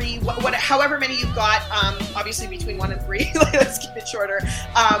name three. However many you've got. Obviously between 1 and 3. Let's keep it shorter.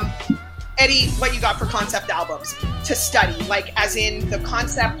 Eddie, what you got for concept albums to study? Like, as in, the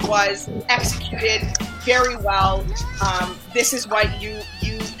concept was executed very well. This is what you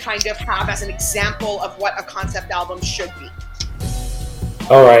kind of have as an example of what a concept album should be.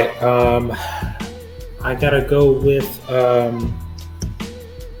 All right. I gotta go with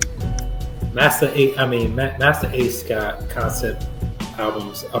Master Ace got concept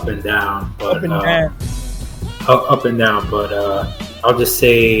albums up and down, but up and down. But I'll just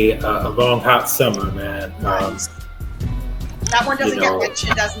say A Long Hot Summer, man. Nice. That one doesn't get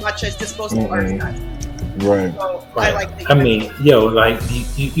mentioned as much as Disposable Arts does. Right. So right. I like.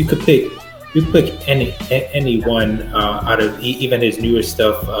 You could pick any one out of even his newer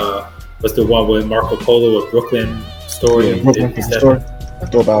stuff. Was the one with Marco Polo, A Brooklyn Story? Yeah, Brooklyn Story.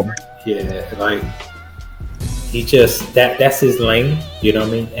 Dope album. Yeah, like he just that's his lane, you know what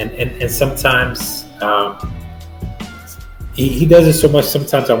I mean? And sometimes he does it so much.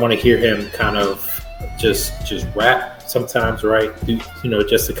 Sometimes I want to hear him kind of just rap. Sometimes, right? You know,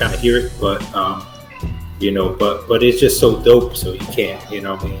 just to kind of hear it, but you know, but it's just so dope. So you can't, you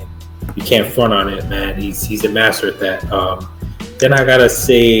know what I mean? You can't front on it, man. He's a master at that. Then I gotta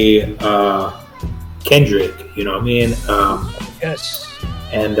say Kendrick. You know what I mean? Yes.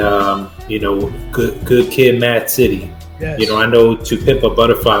 And you know, Good Kid, Mad City. Yes. You know, I know To Pimp a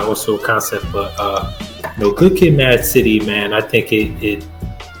Butterfly also a concept, but you know, Good Kid, Mad City, man. I think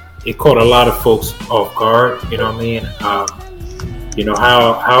it caught a lot of folks off guard. You know what I mean? You know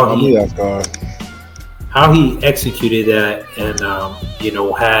how he executed that, and you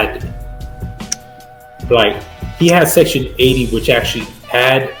know, he had Section 80, which actually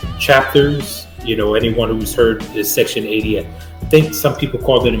had chapters. You know, anyone who's heard the Section 80, I think some people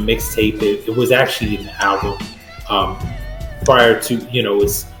called it a mixtape. It was actually an album prior to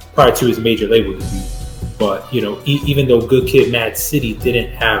his major label debut. But you know, even though Good Kid, Mad City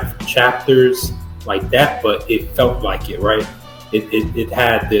didn't have chapters like that, but it felt like it, right? It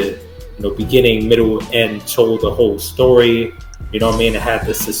had the beginning, middle, end, told the whole story. You know what I mean? It had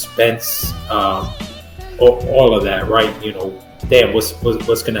the suspense, all of that, right? You know, damn,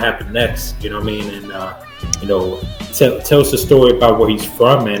 what's gonna happen next? You know what I mean? And you know, tells the story about where he's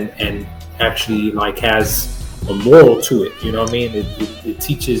from, and actually like has a moral to it. You know what I mean? It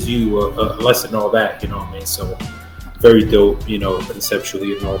teaches you a lesson, all that. You know what I mean? So very dope. You know,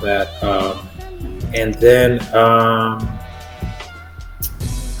 conceptually and all that. And then I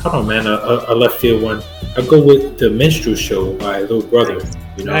don't know, man, a left field one. I go with The Minstrel Show by Little Brother.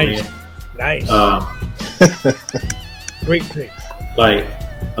 You know nice. what I mean? Nice. Great pick. Like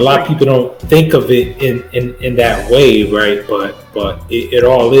a lot of people don't think of it in that way, right? But it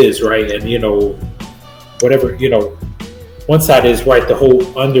all is, right? And whatever, one side is right, the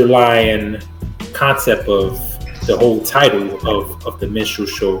whole underlying concept of the whole title of the minstrel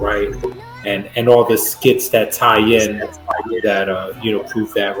show, right? And all the skits that tie in that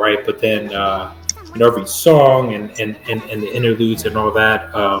prove that, right? But then every song and the interludes and all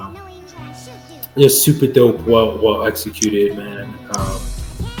that, just super dope, well executed, man.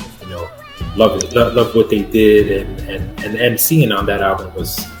 Love it. Love what they did, and MCing on that album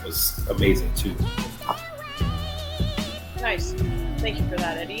was amazing too. Nice. Thank you for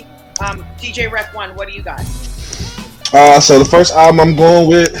that, Eddie. DJ Rec 1, what do you got? So the first album I'm going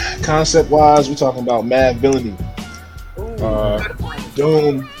with, concept-wise, we're talking about Mad Villainy,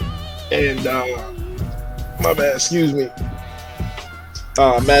 Doom, and my bad, excuse me,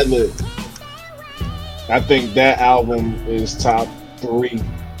 Madlib. I think that album is top 3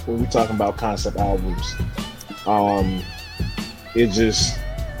 when we're talking about concept albums.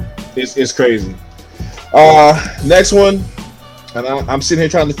 It's crazy. Next one, and I'm sitting here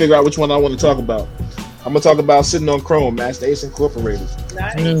trying to figure out which one I want to talk about. I'm gonna talk about Sitting on Chrome, Master Ace Incorporated.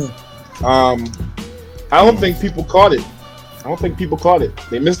 Nice. I don't think people caught it.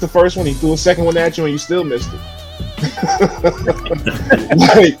 They missed the first one. He threw a second one at you, and you still missed it.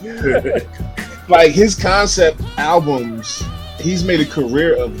 like his concept albums, he's made a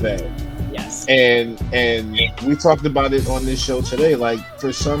career of that. Yes. And we talked about it on this show today. Like,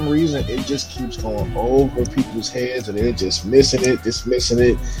 for some reason, it just keeps going over people's heads, and they're just dismissing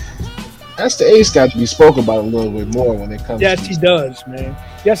it. That's the Ace got to be spoken about a little bit more when it comes. Yes, to he does, man.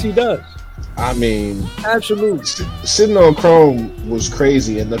 Yes, he does. I mean, absolutely. Sitting on Chrome was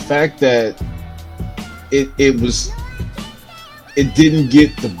crazy, and the fact that it didn't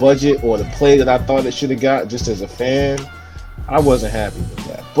get the budget or the play that I thought it should have got. Just as a fan, I wasn't happy with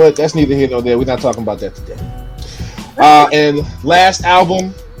that. But that's neither here nor there. We're not talking about that today. And last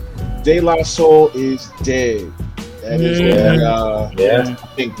album, De La Soul is dead. That is I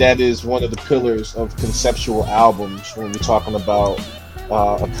think that is one of the pillars of conceptual albums when we're talking about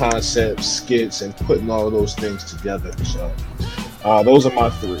a concept, skits, and putting all of those things together. So those are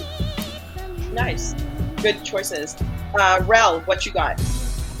my 3. Nice. Good choices. Rel, what you got?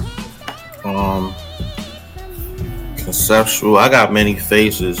 Conceptual. I got Many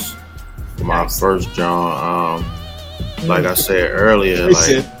Faces for my first John. Like I said earlier,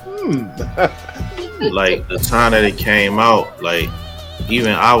 like the time that it came out, like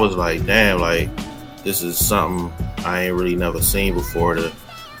even I was like, damn, like this is something I ain't really never seen before. The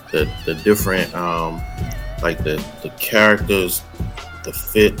different like the characters, the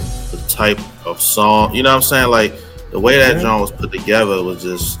fit, the type of song, you know what I'm saying? Like the way that John was put together was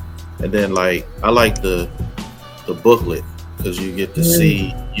just, and then like I like the booklet because you get to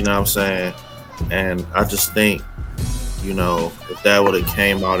see, you know what I'm saying? And I just think, if that would have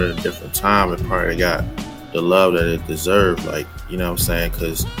came out at a different time, it probably got the love that it deserved. Like, you know what I'm saying?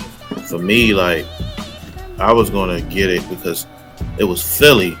 Because for me, like, I was going to get it because it was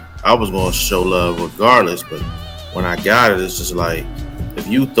Philly. I was going to show love regardless. But when I got it, it's just like, if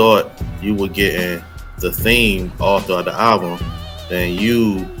you thought you were getting the theme all throughout the album, then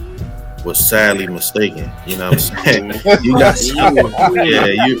you was sadly mistaken. You know what I'm saying? You got something.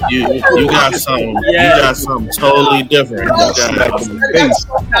 You got something. You got something totally different.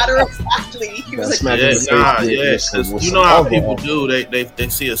 Matter of factly, he was like, because you know how people do. They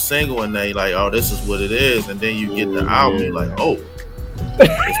see a single and they like, oh, this is what it is, and then you get the album, you're like, oh,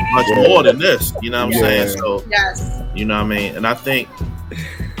 it's much more than this. You know what I'm saying? So, you know what I mean? And I think,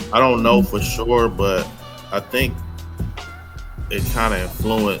 I don't know for sure, but I think it kind of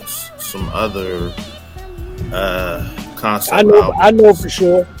influenced some other concept. I know for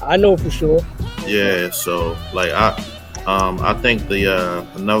sure. Yeah, so like I think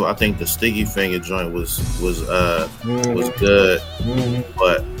the Sticky Finger joint was good,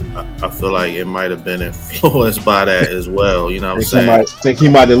 but I feel like it might have been influenced by that as well. You know what I'm saying? I think he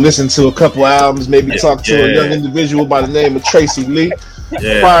might have listened to a couple albums, maybe talked to a young individual by the name of Tracy Lee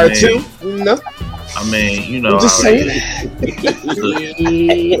prior to. I mean, you know, just saying.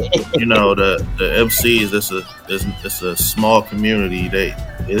 You know, the MCs. It's a small community.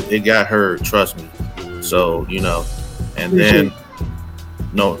 It got heard. Trust me. So you know, and then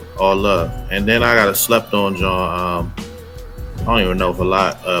all love. And then I got a slept on John. I don't even know if a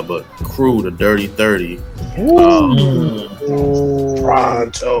lot, but Crew, the Dirty 30.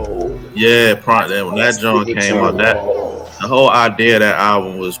 Pronto. Yeah, Pronto. When that John came out, the whole idea of that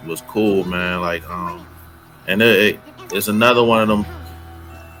album was cool, man. Like, and it's another one of them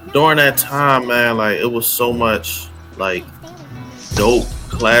during that time, man, like it was so much like dope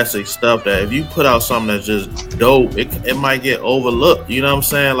classic stuff that if you put out something that's just dope, it might get overlooked. You know what I'm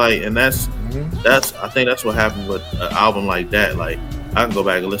saying? Like, and that's I think that's what happened with an album like that. Like, I can go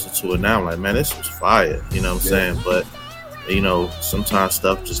back and listen to it now. I'm like, man, this was fire. You know what I'm saying? But you know, sometimes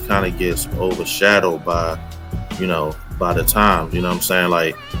stuff just kind of gets overshadowed by, you know, by the time. You know what I'm saying?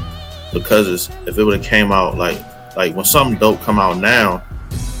 Like, because if it would have came out like when something dope come out now,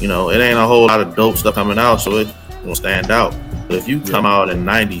 you know, it ain't a whole lot of dope stuff coming out, so it won't stand out. But if you come out in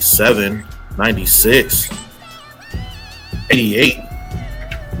 97, 96, 88,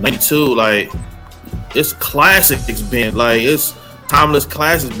 92, like, it's classics being, like, it's timeless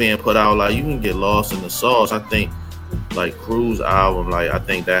classics being put out. Like, you can get lost in the sauce. I think, like, Cruise album, like, I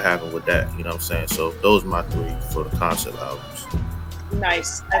think that happened with that. You know what I'm saying? So those are my three for the concept albums.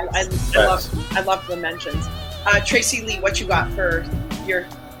 Nice. I love the mentions. Tracy Lee, what you got for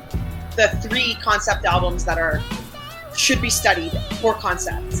the three concept albums that should be studied for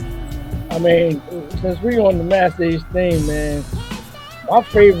concepts? I mean, since we're on the Master Ace thing, man, my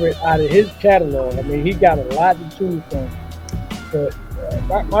favorite out of his catalog, I mean, he got a lot to choose from, but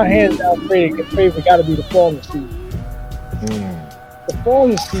my hands down favorite got to be the Fallen Season. The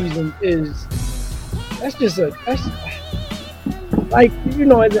Fallen Season that's like, you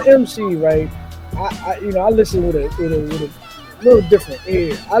know, as an MC, right? I listen with a little different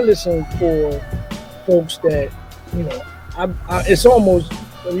ear. I listen for folks that, you know, it's almost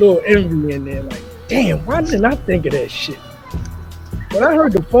a little envy in there. Like, damn, why didn't I think of that shit? When I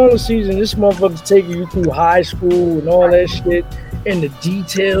heard the Fallen Season, this motherfucker's taking you through high school and all that shit, and the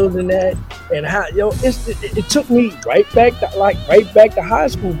details and that, and how, it took me right back to high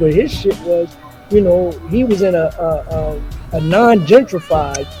school. But his shit was, you know, he was in a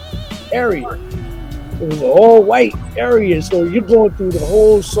non-gentrified area. It was an all-white area, so you're going through the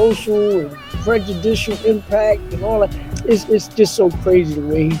whole social and prejudicial impact and all that. It's just so crazy the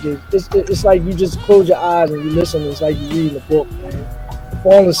way he just. It's like you just close your eyes and you listen. It's like you reading a book, man.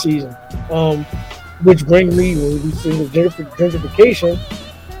 Fallen Season, which brings me when we see the gentrification.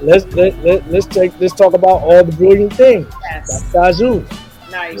 Let's talk about All the Brilliant Things. Yes. Skyzoo.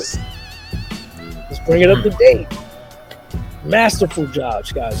 Nice. Let's bring it up to date. Masterful job,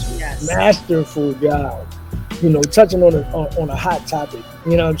 Skyzoo. Yes. Masterful job. You know, touching on a hot topic.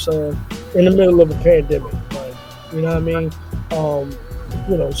 You know what I'm saying? In the middle of a pandemic. Like, you know what I mean?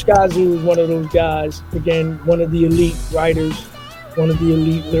 You know, Skyzoo is one of those guys. Again, one of the elite writers, one of the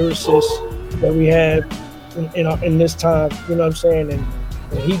elite lyricists that we have in this time. You know what I'm saying? And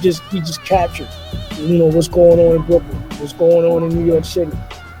he just captured, you know, what's going on in Brooklyn, what's going on in New York City.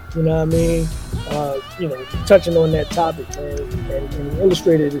 You know what I mean? You know, touching on that topic, man, and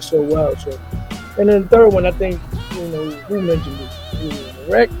illustrated it so well. So, and then the third one, I think, you know, who mentioned it?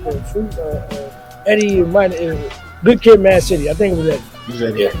 Rec or Eddie, Good Kid, Mad City. I think it was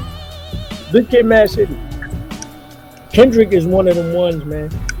Eddie. Yeah. Good Kid, Mad City. Kendrick is one of them ones,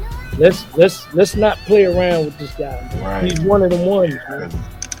 man. Let's not play around with this guy. Right. He's one of them ones, man.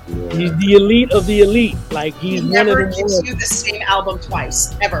 He's the elite of the elite. Like, he's one of them. Never gives you the same album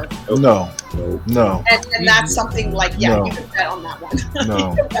twice, ever. No. And that's something like, yeah, No. you can bet on that one. No.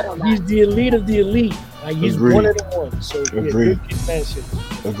 You can bet on that. He's the elite of the elite. Like, he's Agreed. one of them ones. So, yeah, Agreed. Good Kid, Mad City.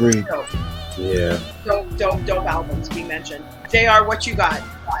 Agreed. Yeah. Dope albums we mentioned. JR, what you got?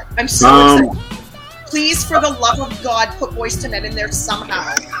 I'm so excited. Please, for the love of God, put Boyz II Men in there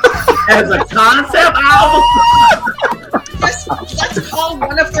somehow. As a concept album? Let's call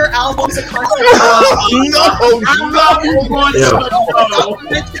one of their albums a concept album.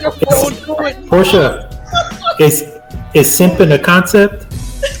 Portia, is simping a concept?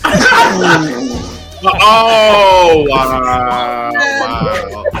 Oh, wow.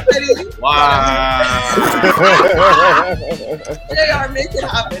 JR, make it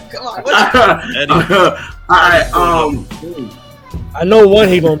happen. Come on. All right. I know one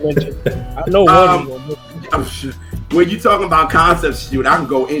he gonna mention. I know one he gonna mention. When you talking about concepts, shoot, I can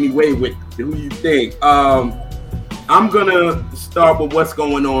go any way with who you think. I'm gonna start with what's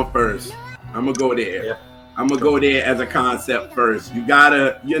going on first. I'm gonna go there. Yeah. I'm gonna go there as a concept first. You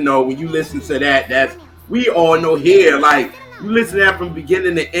gotta, you know, when you listen to that's we all know here. Like, you listen to that from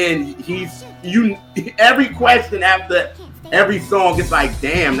beginning to end. Every question after every song, it's like,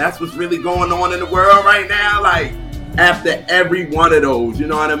 damn, that's what's really going on in the world right now. Like, after every one of those, you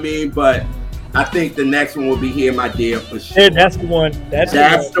know what I mean? But I think the next one will be Here My Dear for sure. Yeah, that's the one. That's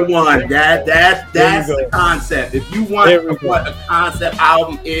the one. That's the go. concept. If you want what a concept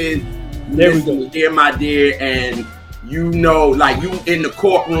album is, listen to Here My Dear, and you know, like, you in the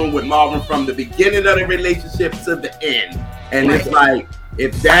courtroom with Marvin from the beginning of the relationship to the end. And it's like,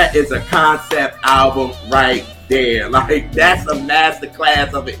 if that is a concept album right there, like that's a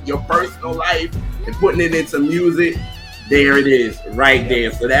masterclass of it, your personal life and putting it into music. There it is, right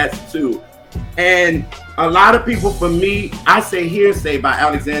there. So that's 2. And a lot of people, for me, I say Hearsay by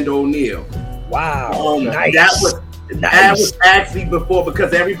Alexander O'Neal. Wow, nice. That was actually before,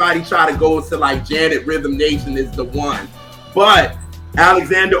 because everybody tried to go to like Janet Rhythm Nation is the one, but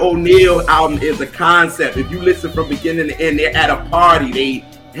Alexander O'Neal album is a concept. If you listen from beginning to end, they're at a party, they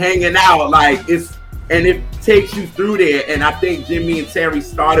hanging out, like and it takes you through there. And I think Jimmy and Terry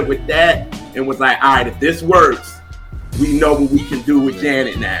started with that and was like, all right, if this works, we know what we can do with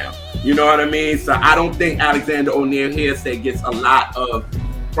Janet now. You know what I mean? So I don't think Alexander O'Neal Hearsay gets a lot of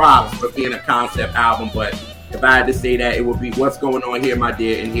props for being a concept album, but if I had to say that, it would be What's Going On Here, My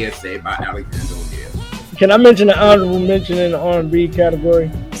Dear, and Hearsay by Alexander O'Neal. Can I mention an honorable mention in the R&B category?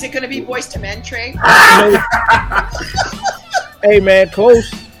 Is it going to be Boyz II Men, Trey? Hey, man,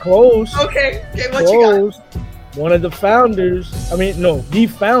 close. Okay, what you got? One of the founders, the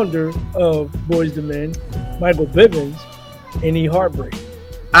founder of Boyz II Men, Michael Bivins, Any Heartbreak.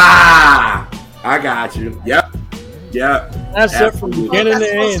 I got you. Yep. That's it from beginning to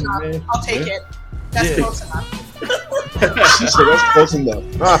end, man. I'll take it. That's close enough. She said that's close enough.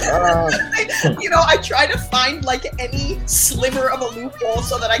 I try to find like any sliver of a loophole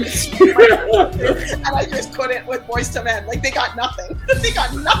so that I can speak and I just couldn't with Boyz II Men. Like, they got nothing. They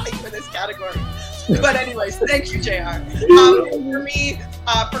got nothing for this category. But anyways, thank you, JR. For me,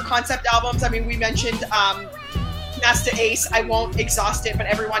 for concept albums, we mentioned Masta Ace. I won't exhaust it, but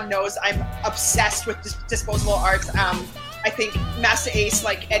everyone knows I'm obsessed with Disposable Arts. I think Masta Ace,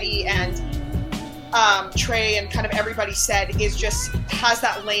 like Eddie and Trey and kind of everybody said, has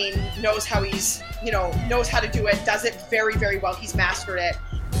that lane, knows how knows how to do it, does it very, very well. He's mastered it.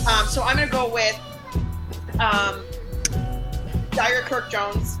 So I'm going to go with Dyer Kirk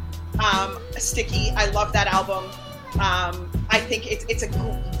Jones, Sticky. I love that album. I think it's a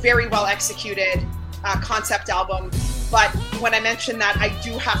very well executed concept album. But when I mention that, I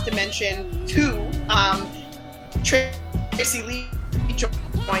do have to mention 2 Tracy Lee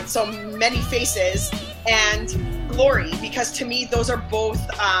joint, so Many Faces and Glory, because to me those are both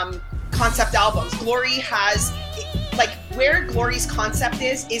concept albums. Glory has, like, where Glory's concept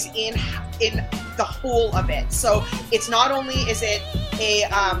is in the whole of it. So it's not only is it a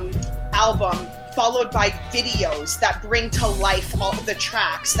album followed by videos that bring to life all of the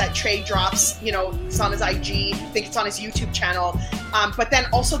tracks that Trey drops. It's on his IG, I think it's on his YouTube channel. But then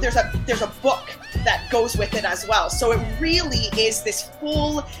also there's a book that goes with it as well. So it really is this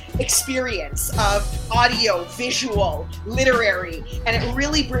full experience of audio, visual, literary, and it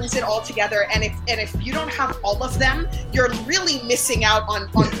really brings it all together. And if you don't have all of them, you're really missing out on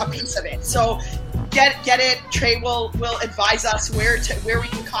a piece of it. So get it. Trey will advise us where we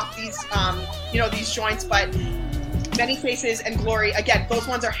can cop these these joints. But Many Faces and Glory, again, those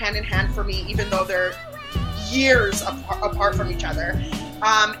ones are hand in hand for me, even though they're years apart from each other.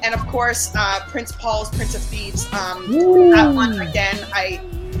 And of course, Prince Paul's Prince of Thieves. That one, again,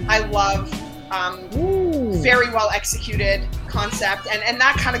 I love. Very well executed concept, and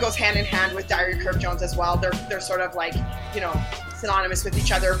that kind of goes hand in hand with Dyer Kirk Jones as well. They're sort of like, synonymous with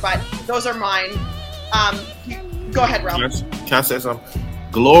each other, but those are mine. Go ahead, Ralph. Can I say something?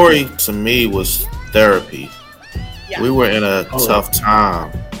 Glory to me was therapy. Yeah. We were in a tough time.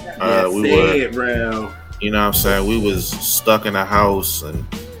 We were, you know what I'm saying? We was stuck in a house and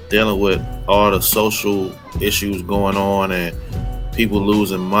dealing with all the social issues going on and people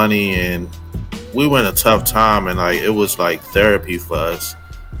losing money, and we were in a tough time, and like it was like therapy for us,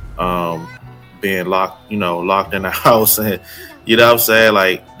 being locked in the house, and you know what I'm saying,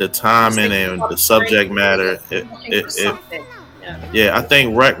 like the timing and the subject matter. I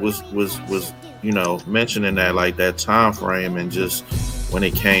think Rec was mentioning that, like that time frame, and just when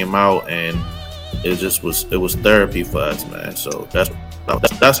it came out, and it was therapy for us, man. So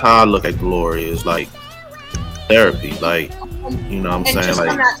that's how I look at Glory, is like therapy, like. You know what I'm saying? Just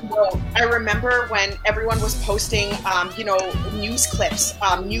on that note, I remember when everyone was posting, news clips,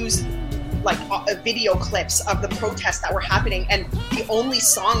 video clips of the protests that were happening, and the only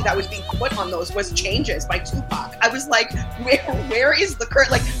song that was being put on those was Changes by Tupac. I was like, where is the current,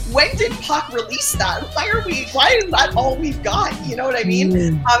 like, when did Pac release that? Why is that all we've got? You know what I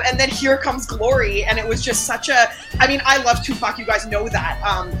mean? And then here comes Glory, and it was just such I love Tupac, you guys know that.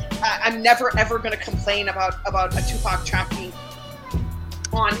 I'm never ever going to complain about a Tupac track being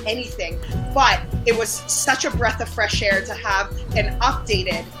on anything, but it was such a breath of fresh air to have an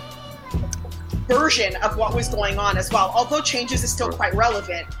updated version of what was going on as well. Although Changes is still quite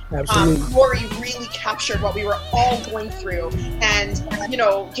relevant. Absolutely. Glory really captured what we were all going through, and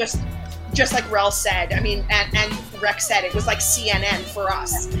just like Rel said, I mean, and Rex said, it was like CNN for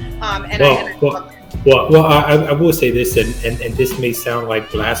us. I will say this, and this may sound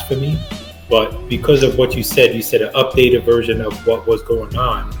like blasphemy, but because of what you said an updated version of what was going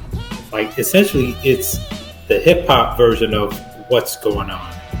on. Like, essentially, it's the hip hop version of what's going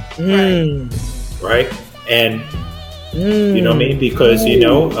on, right? And you know what I mean, because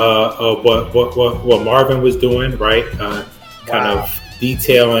what Marvin was doing, right? Kind of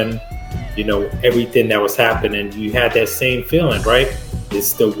detailing, everything that was happening. You had that same feeling, right?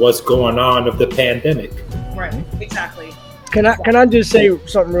 It's the what's going on of the pandemic. Right, exactly. Can I just say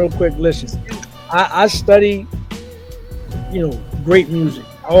something real quick? Listen, I study, great music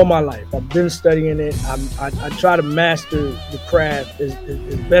all my life. I've been studying it. I try to master the craft as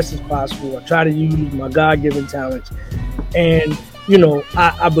best as possible. I try to use my God-given talents, and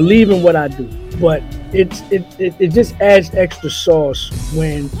I believe in what I do. But it just adds extra sauce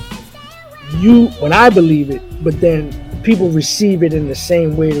when I believe it, but then people receive it in the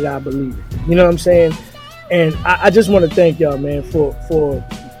same way that I believe it. You know what I'm saying? And I just want to thank y'all, man, for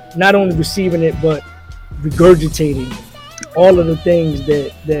not only receiving it, but regurgitating all of the things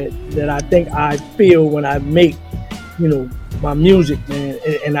that I think I feel when I make, my music, man.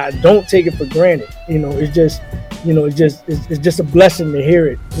 And I don't take it for granted. It's just a blessing to hear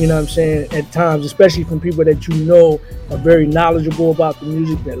it. You know what I'm saying? At times, especially from people that are very knowledgeable about the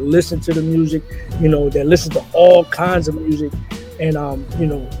music, that listen to the music, that listen to all kinds of music. And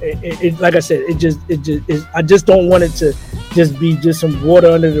like I said, I just don't want it to just be just some water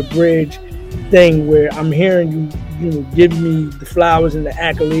under the bridge thing where I'm hearing you give me the flowers and the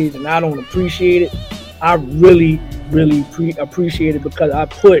accolades and I don't appreciate it. I really, really appreciate it because I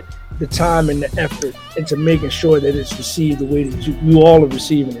put the time and the effort into making sure that it's received the way that you all are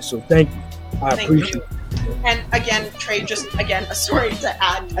receiving it. So thank you. I appreciate it. And again, Trey, sorry to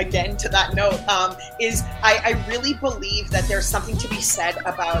add again to that note, is I really believe that there's something to be said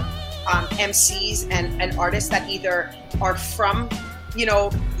about MCs and artists that either are from,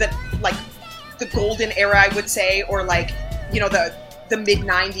 the golden era, I would say, or the mid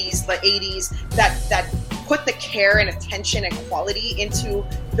 90s, the 80s, that put the care and attention and quality into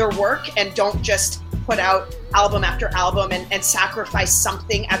their work and don't just put out album after album and sacrifice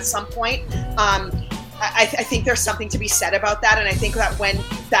something at some point. I think there's something to be said about that, and I think that when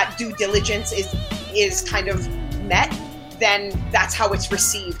that due diligence is kind of met, then that's how it's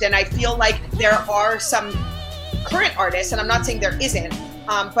received. And I feel like there are some current artists, and I'm not saying there isn't,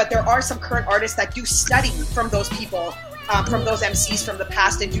 but there are some current artists that do study from those people, from those MCs from the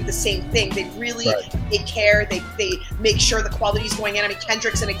past, and do the same thing. They really take care. They make sure the quality is going in. I mean,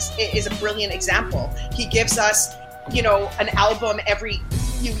 Kendrick's is a brilliant example. He gives us, an album every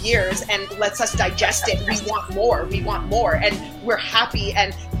few years and lets us digest it. We want more, and we're happy.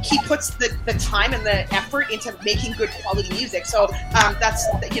 And he puts the time and the effort into making good quality music. So that's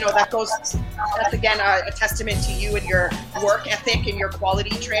again a testament to you and your work ethic and your quality,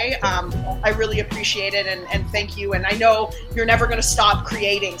 Trey. I really appreciate it, and thank you. And I know you're never going to stop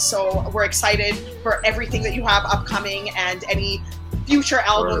creating. So we're excited for everything that you have upcoming and any future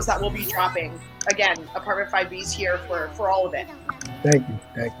albums that will be dropping. Again, Apartment 5B is here for all of it.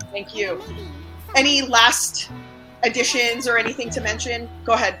 Thank you. Any last additions or anything to mention?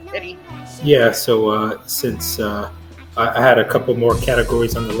 Go ahead, Eddie. Yeah, so since I had a couple more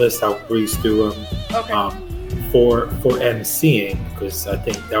categories on the list, I'll breeze through them. Okay. For MCing, because I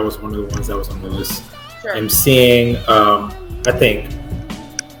think that was one of the ones that was on the list. Sure. MCing, I think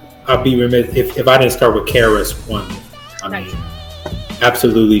I'll be remiss if I didn't start with KRS-One. I mean,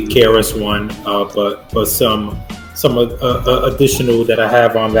 absolutely KRS-One, but some additional that I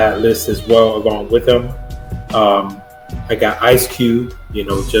have on that list as well along with him. I got Ice Cube,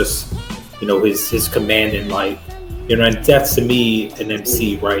 his command and and that's to me an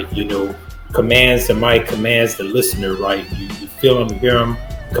MC, right? Commands the mic, commands the listener, right? You feel him, hear him,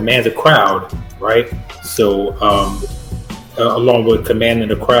 commands a crowd, right? So along with commanding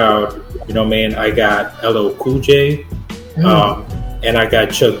the crowd, I got LL Cool J, and I got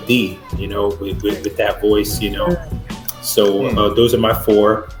Chuck D, with that voice, So those are my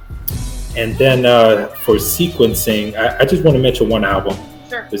four. And then for sequencing, I just want to mention one album.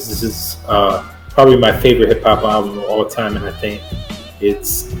 Sure. This is probably my favorite hip hop album of all time, and I think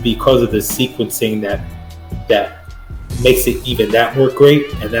it's because of the sequencing that makes it even that more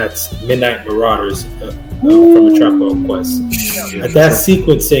great, and that's Midnight Marauders from A Tribe Called Quest. That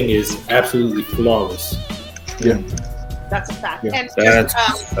sequencing is absolutely flawless. Yeah. That's a fact. Yeah. And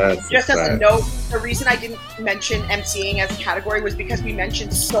That's just as a fact. note, the reason I didn't mention MCing as a category was because we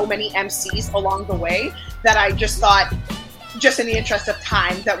mentioned so many MCs along the way that I just thought, just in the interest of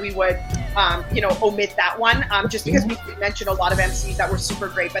time, that we would, omit that one, just because we did mention a lot of MCs that were super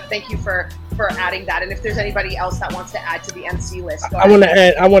great. But thank you for adding that. And if there's anybody else that wants to add to the MC list, go I want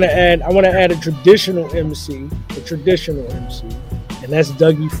to add a traditional MC, and that's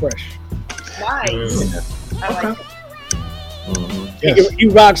Dougie Fresh. Nice. I like it. Mhm. He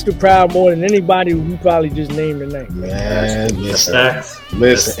rocks the crowd more than anybody. We probably just named the name. Man, listen, Facts.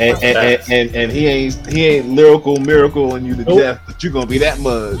 and he ain't lyrical miracle in you to Nope. death, but you're gonna be that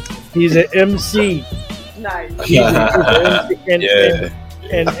mud. He's an MC. Nice.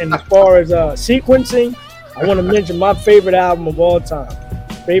 And as far as sequencing, I want to mention my favorite album of all time,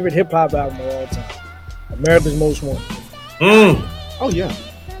 favorite hip hop album of all time, America's Most Wanted. Oh yeah,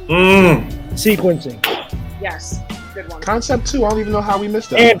 Sequencing Yes. Good one. Concept 2. I don't even know how we missed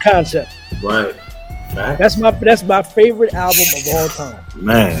that. and Concept. Right. Facts. That's my favorite album of all time.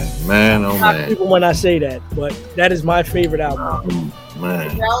 Man, oh Not man, people when I say that, but that is my favorite album.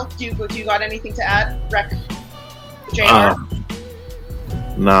 man. Well, do you got anything to add, Rec? JR?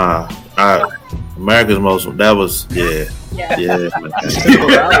 Nah, America's Most. That was Yeah. yeah. Man.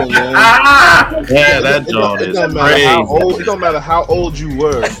 That one, man. Yeah, that joint It is don't matter how crazy. old. It don't matter how old you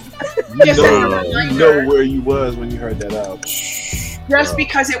were. Just You as a know reminder, where you was when you heard that album. just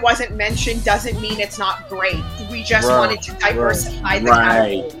because it wasn't mentioned doesn't mean it's not great. We just Right, wanted to diversify the right.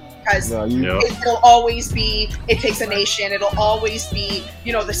 category because No, you, Yeah. it'll always be It Takes a Nation. It'll always be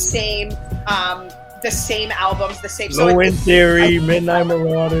the same albums, the same. Low End it- Theory, Midnight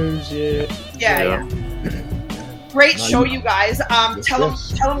Marauders, yeah. yeah. Great No, show, you- you guys. Yes, Tell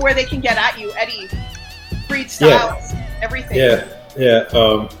yes. them where they can get at you, Eddie. Freed Styles, everything. Yeah.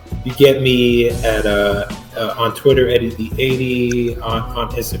 You get me at on Twitter, Eddie the 80, on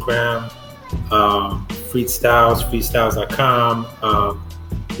Instagram, Freestyles, freestyles.com.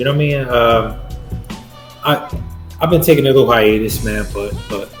 You know what I mean? I've been taking a little hiatus, man, but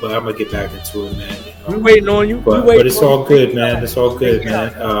I'm gonna get back into it, man. We waiting on you. But it's all good, man. It's all good,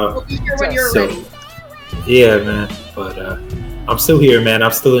 man. We'll be here when you're So- ready. Yeah, man. But I'm still here, man.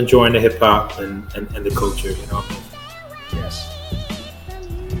 I'm still enjoying the hip hop and the culture, Yes.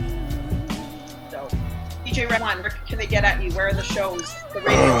 So, DJ Red One, where can they get at you? Where are the shows? The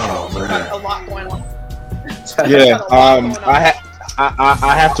radio shows? You've got a lot going on. yeah. Got a lot going on.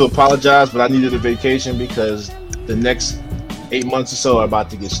 I have to apologize, but I needed a vacation because the next 8 months or so are about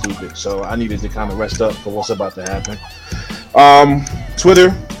to get stupid. So I needed to kind of rest up for what's about to happen. Twitter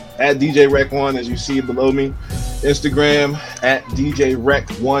at DJ Rec One, as you see below me. Instagram at DJ Rec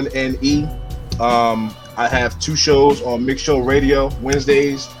 1NE. I have 2 shows on Mix Show Radio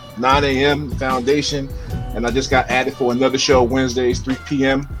Wednesdays 9 a.m. Foundation, and I just got added for another show Wednesdays 3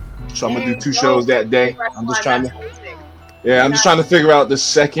 p.m. So I'm gonna do 2 shows that day. I'm just trying to figure out the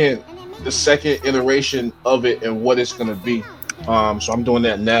second iteration of it and what it's gonna be. So I'm doing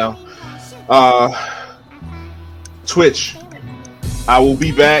that now. Twitch. I will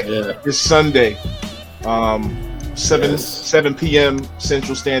be back this Sunday, 7 p.m.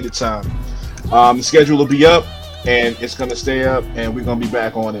 Central Standard Time. The schedule will be up, and it's gonna stay up, and we're gonna be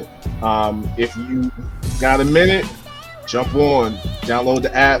back on it. If you got a minute, jump on, download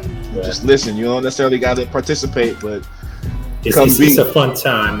the app, just listen. You don't necessarily got to participate, but it's a fun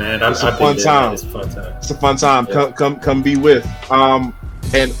time, man. It's a fun time. It's a fun time. It's a fun time. Yeah. Come be with.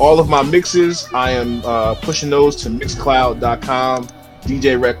 And all of my mixes, I am pushing those to Mixcloud.com,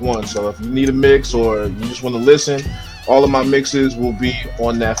 DJ Rec One. So if you need a mix or you just want to listen, all of my mixes will be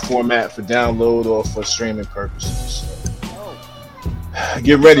on that format for download or for streaming purposes. So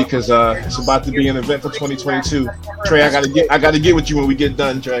get ready, because it's about to be an event for 2022. Trey, I gotta get with you when we get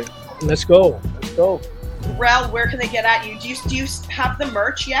done, Trey. Let's go. Rel, where can they get at you? Do you have the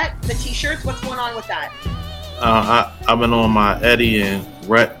merch yet? The t-shirts? What's going on with that? I've been on my Eddie and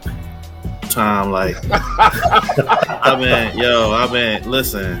Rec time, like I've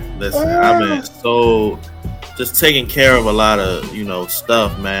been so just taking care of a lot of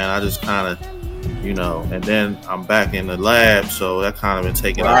stuff, man. I just kind of and then I'm back in the lab, so that kind of been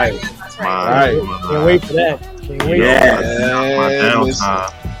taking up That's my, Can't wait for that. Can't wait. my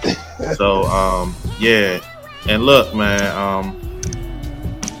downtime. So yeah, and look, man,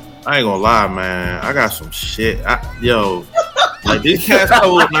 I ain't gonna lie, man. I got some shit. Like these past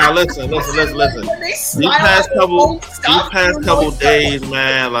couple. Now listen. These past couple days,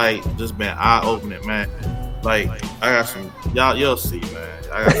 man. Like just been eye opening, man. Like I got some. You'll see, man.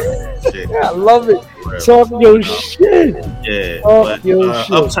 I got some shit. I love it. Talk your shit. Yeah. Talk your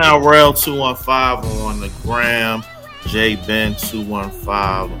shit. Uptown Rail 215 on the gram.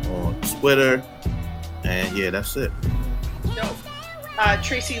 JBen215 on Twitter. And yeah, that's it. No.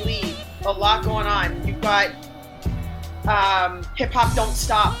 Tracy Lee, a lot going on. You've got Hip Hop Don't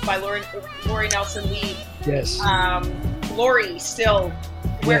Stop by Lori Nelson Lee. Yes. Lori, still,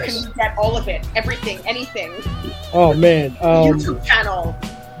 where Yes. can we get all of it? Everything, anything. Oh man. YouTube channel.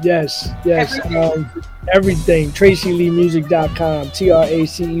 Yes. Everything. Everything. TracyLeeMusic.com.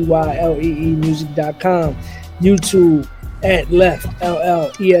 TraceYlee Music.com. YouTube at Left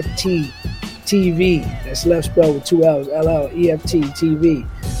LLEFT TV. That's left spelled with 2 L's. LLEFT TV.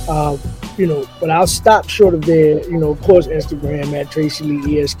 But I'll stop short of there. Of course, Instagram at Tracy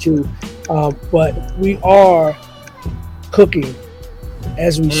Lee ESQ. But we are cooking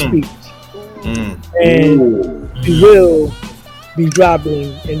as we speak, and we will be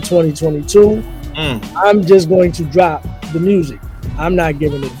dropping in 2022. I'm just going to drop the music. I'm not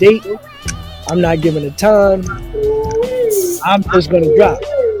giving a date. I'm not giving a time. I'm just going to drop,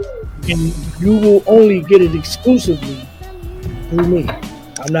 and you will only get it exclusively through me.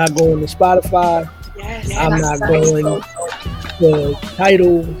 I'm not going to Spotify. I'm not going to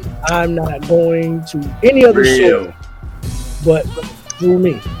Tidal. I'm not going to any other source but through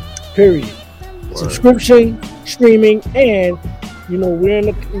me. Period. Word. Subscription, streaming, and we're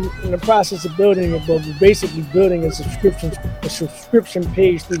in the process of building it, but we're basically building a subscription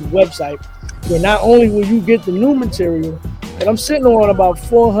page through the website where not only will you get the new material, but I'm sitting on about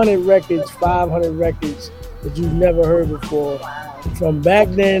 400 records, 500 records that you've never heard before from back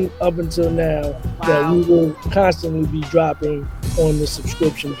then up until now that we will constantly be dropping on the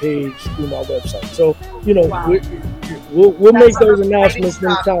subscription page through my website. So, we'll make those announcements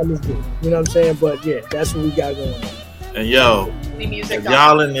when time is due. You know what I'm saying? But yeah, that's what we got going on. And yo, if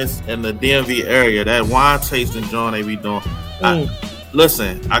y'all in the DMV area, that wine tasting joint they be doing.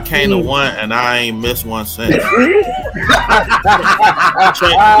 Listen, I came to one and I ain't missed one since.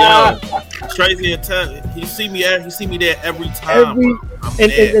 Tracy, he see me there every time.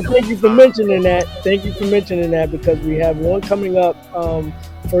 And thank you for mentioning that. Thank you for mentioning that because we have one coming up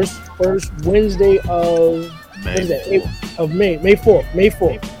first Wednesday of May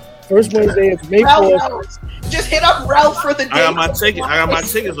 4th. First Wednesday of May 4th. Just hit up Rel for the date. I got my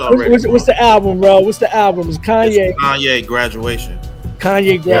tickets already. What's the album, Rel? What's the album? It's Kanye. It's Kanye Graduation.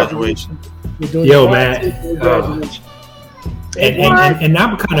 Kanye Graduation. Yo, man. And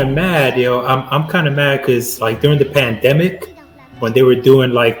I'm kind of mad, yo. I'm kind of mad because like during the pandemic, when they were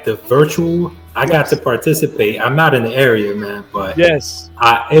doing like the virtual, I got to participate. I'm not in the area, man, but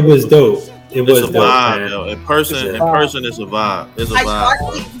it was dope. It was a vibe, man. Yo. In person is a vibe. It's a vibe. I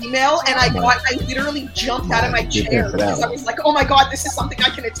got the email and I literally jumped out of my chair because I was like, oh my god, this is something I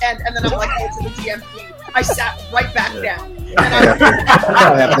can attend. And then I'm like, oh, to the DMV. I sat right back down. And I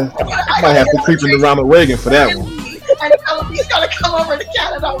might have to creep into Ronald Reagan for that one. And tell him he's got to come over to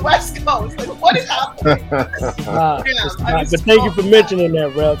Canada West Coast. Like, what is happening? But thank you for mentioning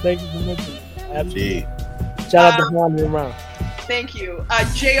that, Rel. Thank you for mentioning that. Absolutely. Shout out to Wandering Around. Thank you.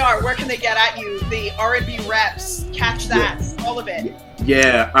 JR, where can they get at you? The R&B reps. Catch that. All of it.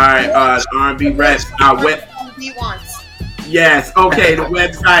 Yeah. All right. R&B reps. R&B wants. Yes. Okay. The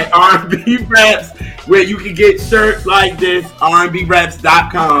website R&B reps, where you can get shirts like this.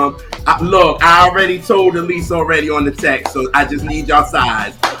 RBreps.com. Look, I already told Elise already on the text, so I just need y'all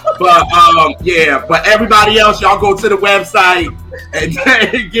size. But but everybody else, y'all go to the website and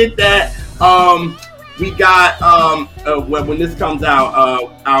get that. We got when this comes out,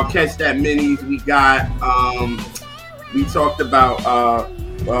 I'll catch that minis. We got we talked about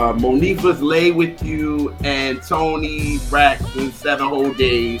Monifa's Lay With You and Tony Braxton 7 Whole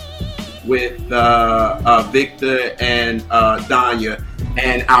Days with Victor and Danya.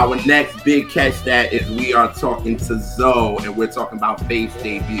 And our next big catch that is we are talking to Zoe and we're talking about Faith's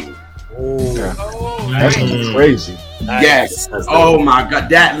debut. That's crazy. Yes. Oh my god.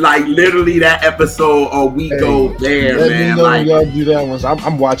 That literally that episode we go there, man. Let me know y'all do that one.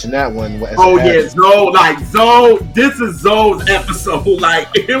 I'm watching that one. Zoe, this is Zoe's episode.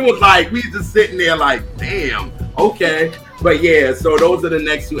 It was like we just sitting there damn, okay. But yeah, so those are the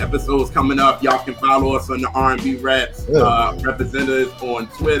next 2 episodes coming up. Y'all can follow us on the R&B Reps representatives on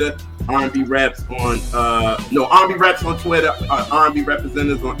Twitter, R&B Reps on R&B Reps on Twitter, R&B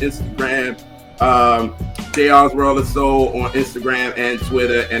Representatives on Instagram, JR's World of Soul on Instagram and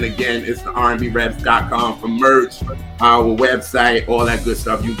Twitter, and again, it's the RBreps.com for merch, our website, all that good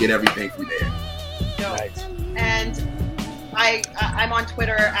stuff. You get everything from there. Right. And I'm on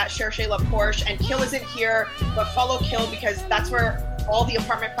Twitter at SherShayLovePorsche, and Kill isn't here, but follow Kill because that's where all the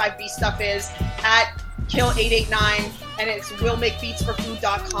Apartment 5B stuff is, at Kill889, and it's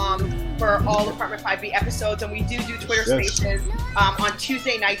willmakebeatsforfood.com for all Apartment 5B episodes. And we do Twitter Spaces on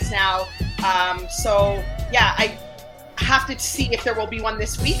Tuesday nights now. So yeah, I have to see if there will be one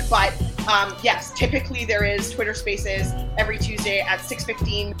this week, but yes, typically there is Twitter Spaces every Tuesday at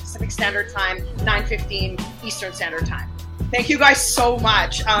 6:15 Pacific Standard Time, 9:15 Eastern Standard Time. Thank you guys so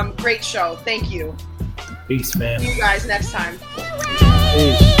much. Great show. Thank you. Peace, man. See you guys next time.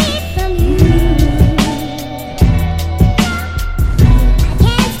 Peace.